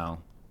right now,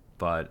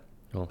 but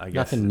I guess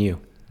nothing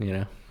new, you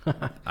know.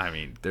 I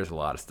mean, there's a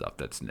lot of stuff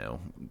that's new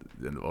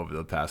over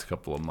the past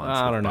couple of months.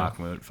 I don't know.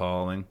 Bakhmut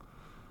following.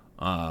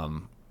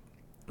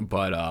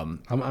 But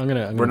I'm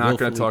gonna we're not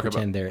going to talk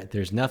pretend about.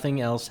 There's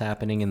nothing else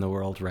happening in the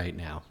world right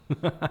now.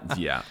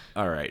 Yeah.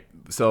 All right.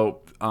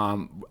 So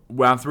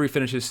after we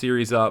finish this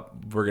series up,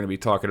 we're going to be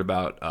talking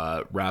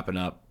about wrapping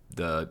up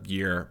the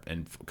year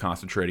and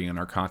concentrating on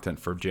our content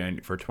for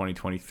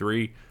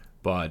 2023.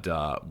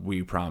 But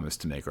we promise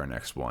to make our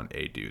next one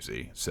a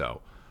doozy.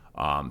 So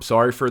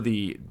sorry for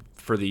the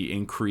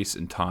increase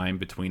in time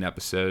between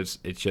episodes.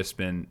 It's just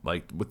been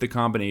like with the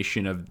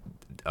combination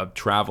of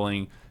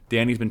traveling.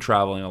 Danny's been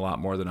traveling a lot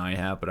more than I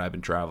have, but I've been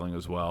traveling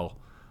as well.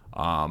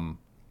 And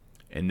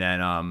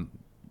then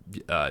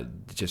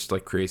just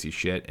like crazy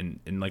shit, and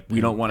like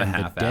we don't want to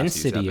half-ass the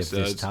density these of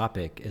this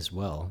topic as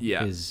well.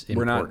 Yeah, is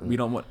we're important.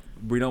 not.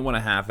 We don't want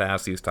to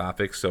half-ass these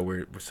topics, so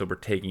we're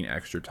taking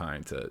extra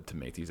time to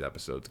make these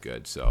episodes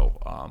good.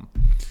 So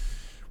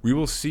we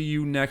will see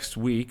you next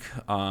week,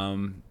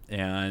 and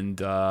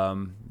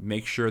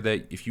make sure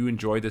that if you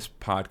enjoy this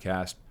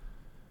podcast,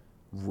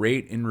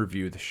 rate and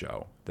review the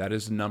show. That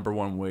is the number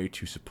one way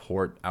to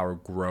support our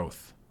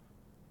growth.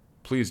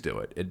 Please do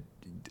it.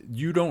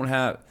 You don't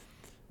have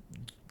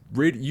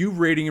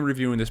rating and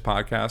reviewing this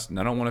podcast, and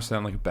I don't want to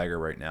sound like a beggar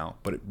right now,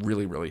 but it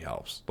really, really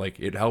helps.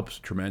 Like, it helps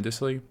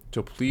tremendously.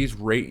 So please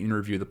rate and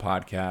review the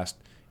podcast.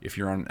 If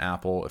you're on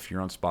Apple, if you're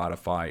on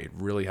Spotify, it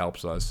really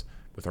helps us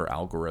with our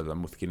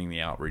algorithm, with getting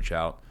the outreach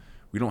out.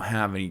 We don't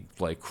have any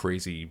like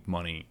crazy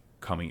money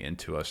coming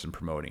into us and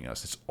promoting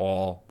us. It's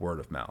all word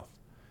of mouth.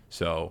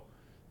 So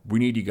we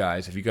need you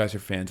guys. If you guys are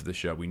fans of the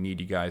show, we need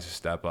you guys to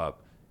step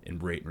up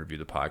and rate and review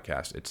the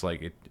podcast. It's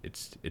like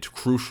it's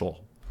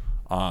crucial.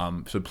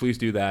 So please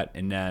do that.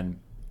 And then,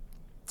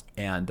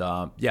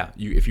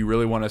 if you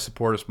really want to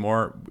support us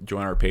more,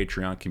 join our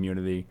Patreon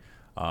community,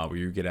 where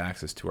you get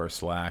access to our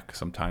Slack.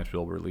 Sometimes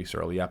we'll release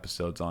early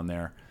episodes on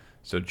there.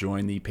 So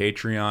join the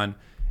Patreon,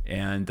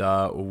 and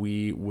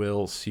we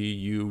will see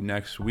you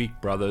next week,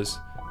 brothers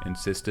and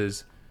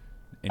sisters.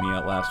 Any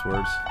last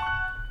words?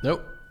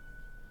 Nope.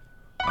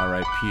 All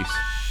right, peace.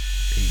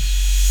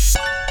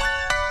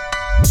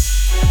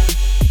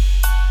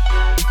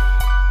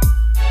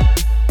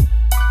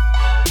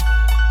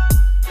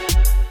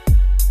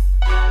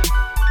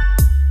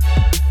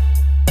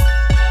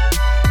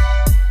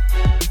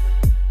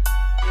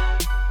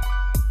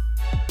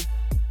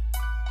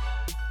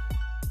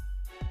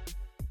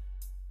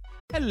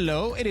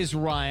 Hello, it is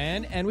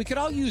Ryan, and we could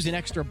all use an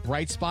extra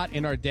bright spot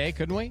in our day,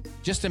 couldn't we?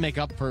 Just to make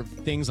up for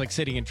things like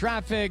sitting in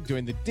traffic,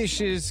 doing the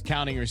dishes,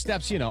 counting your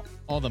steps,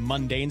 all the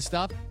mundane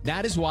stuff.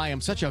 That is why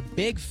I'm such a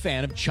big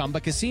fan of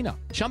Chumba Casino.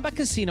 Chumba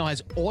Casino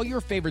has all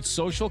your favorite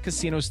social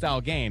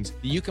casino-style games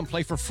that you can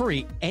play for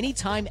free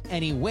anytime,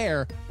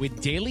 anywhere with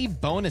daily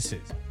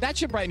bonuses. That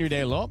should brighten your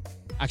day a little.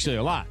 Actually,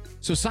 a lot.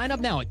 So sign up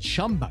now at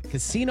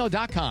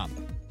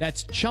ChumbaCasino.com.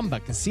 That's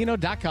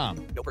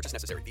ChumbaCasino.com. No purchase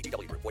necessary.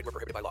 VGW Group. Void where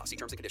prohibited by law. See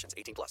terms and conditions.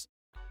 18+.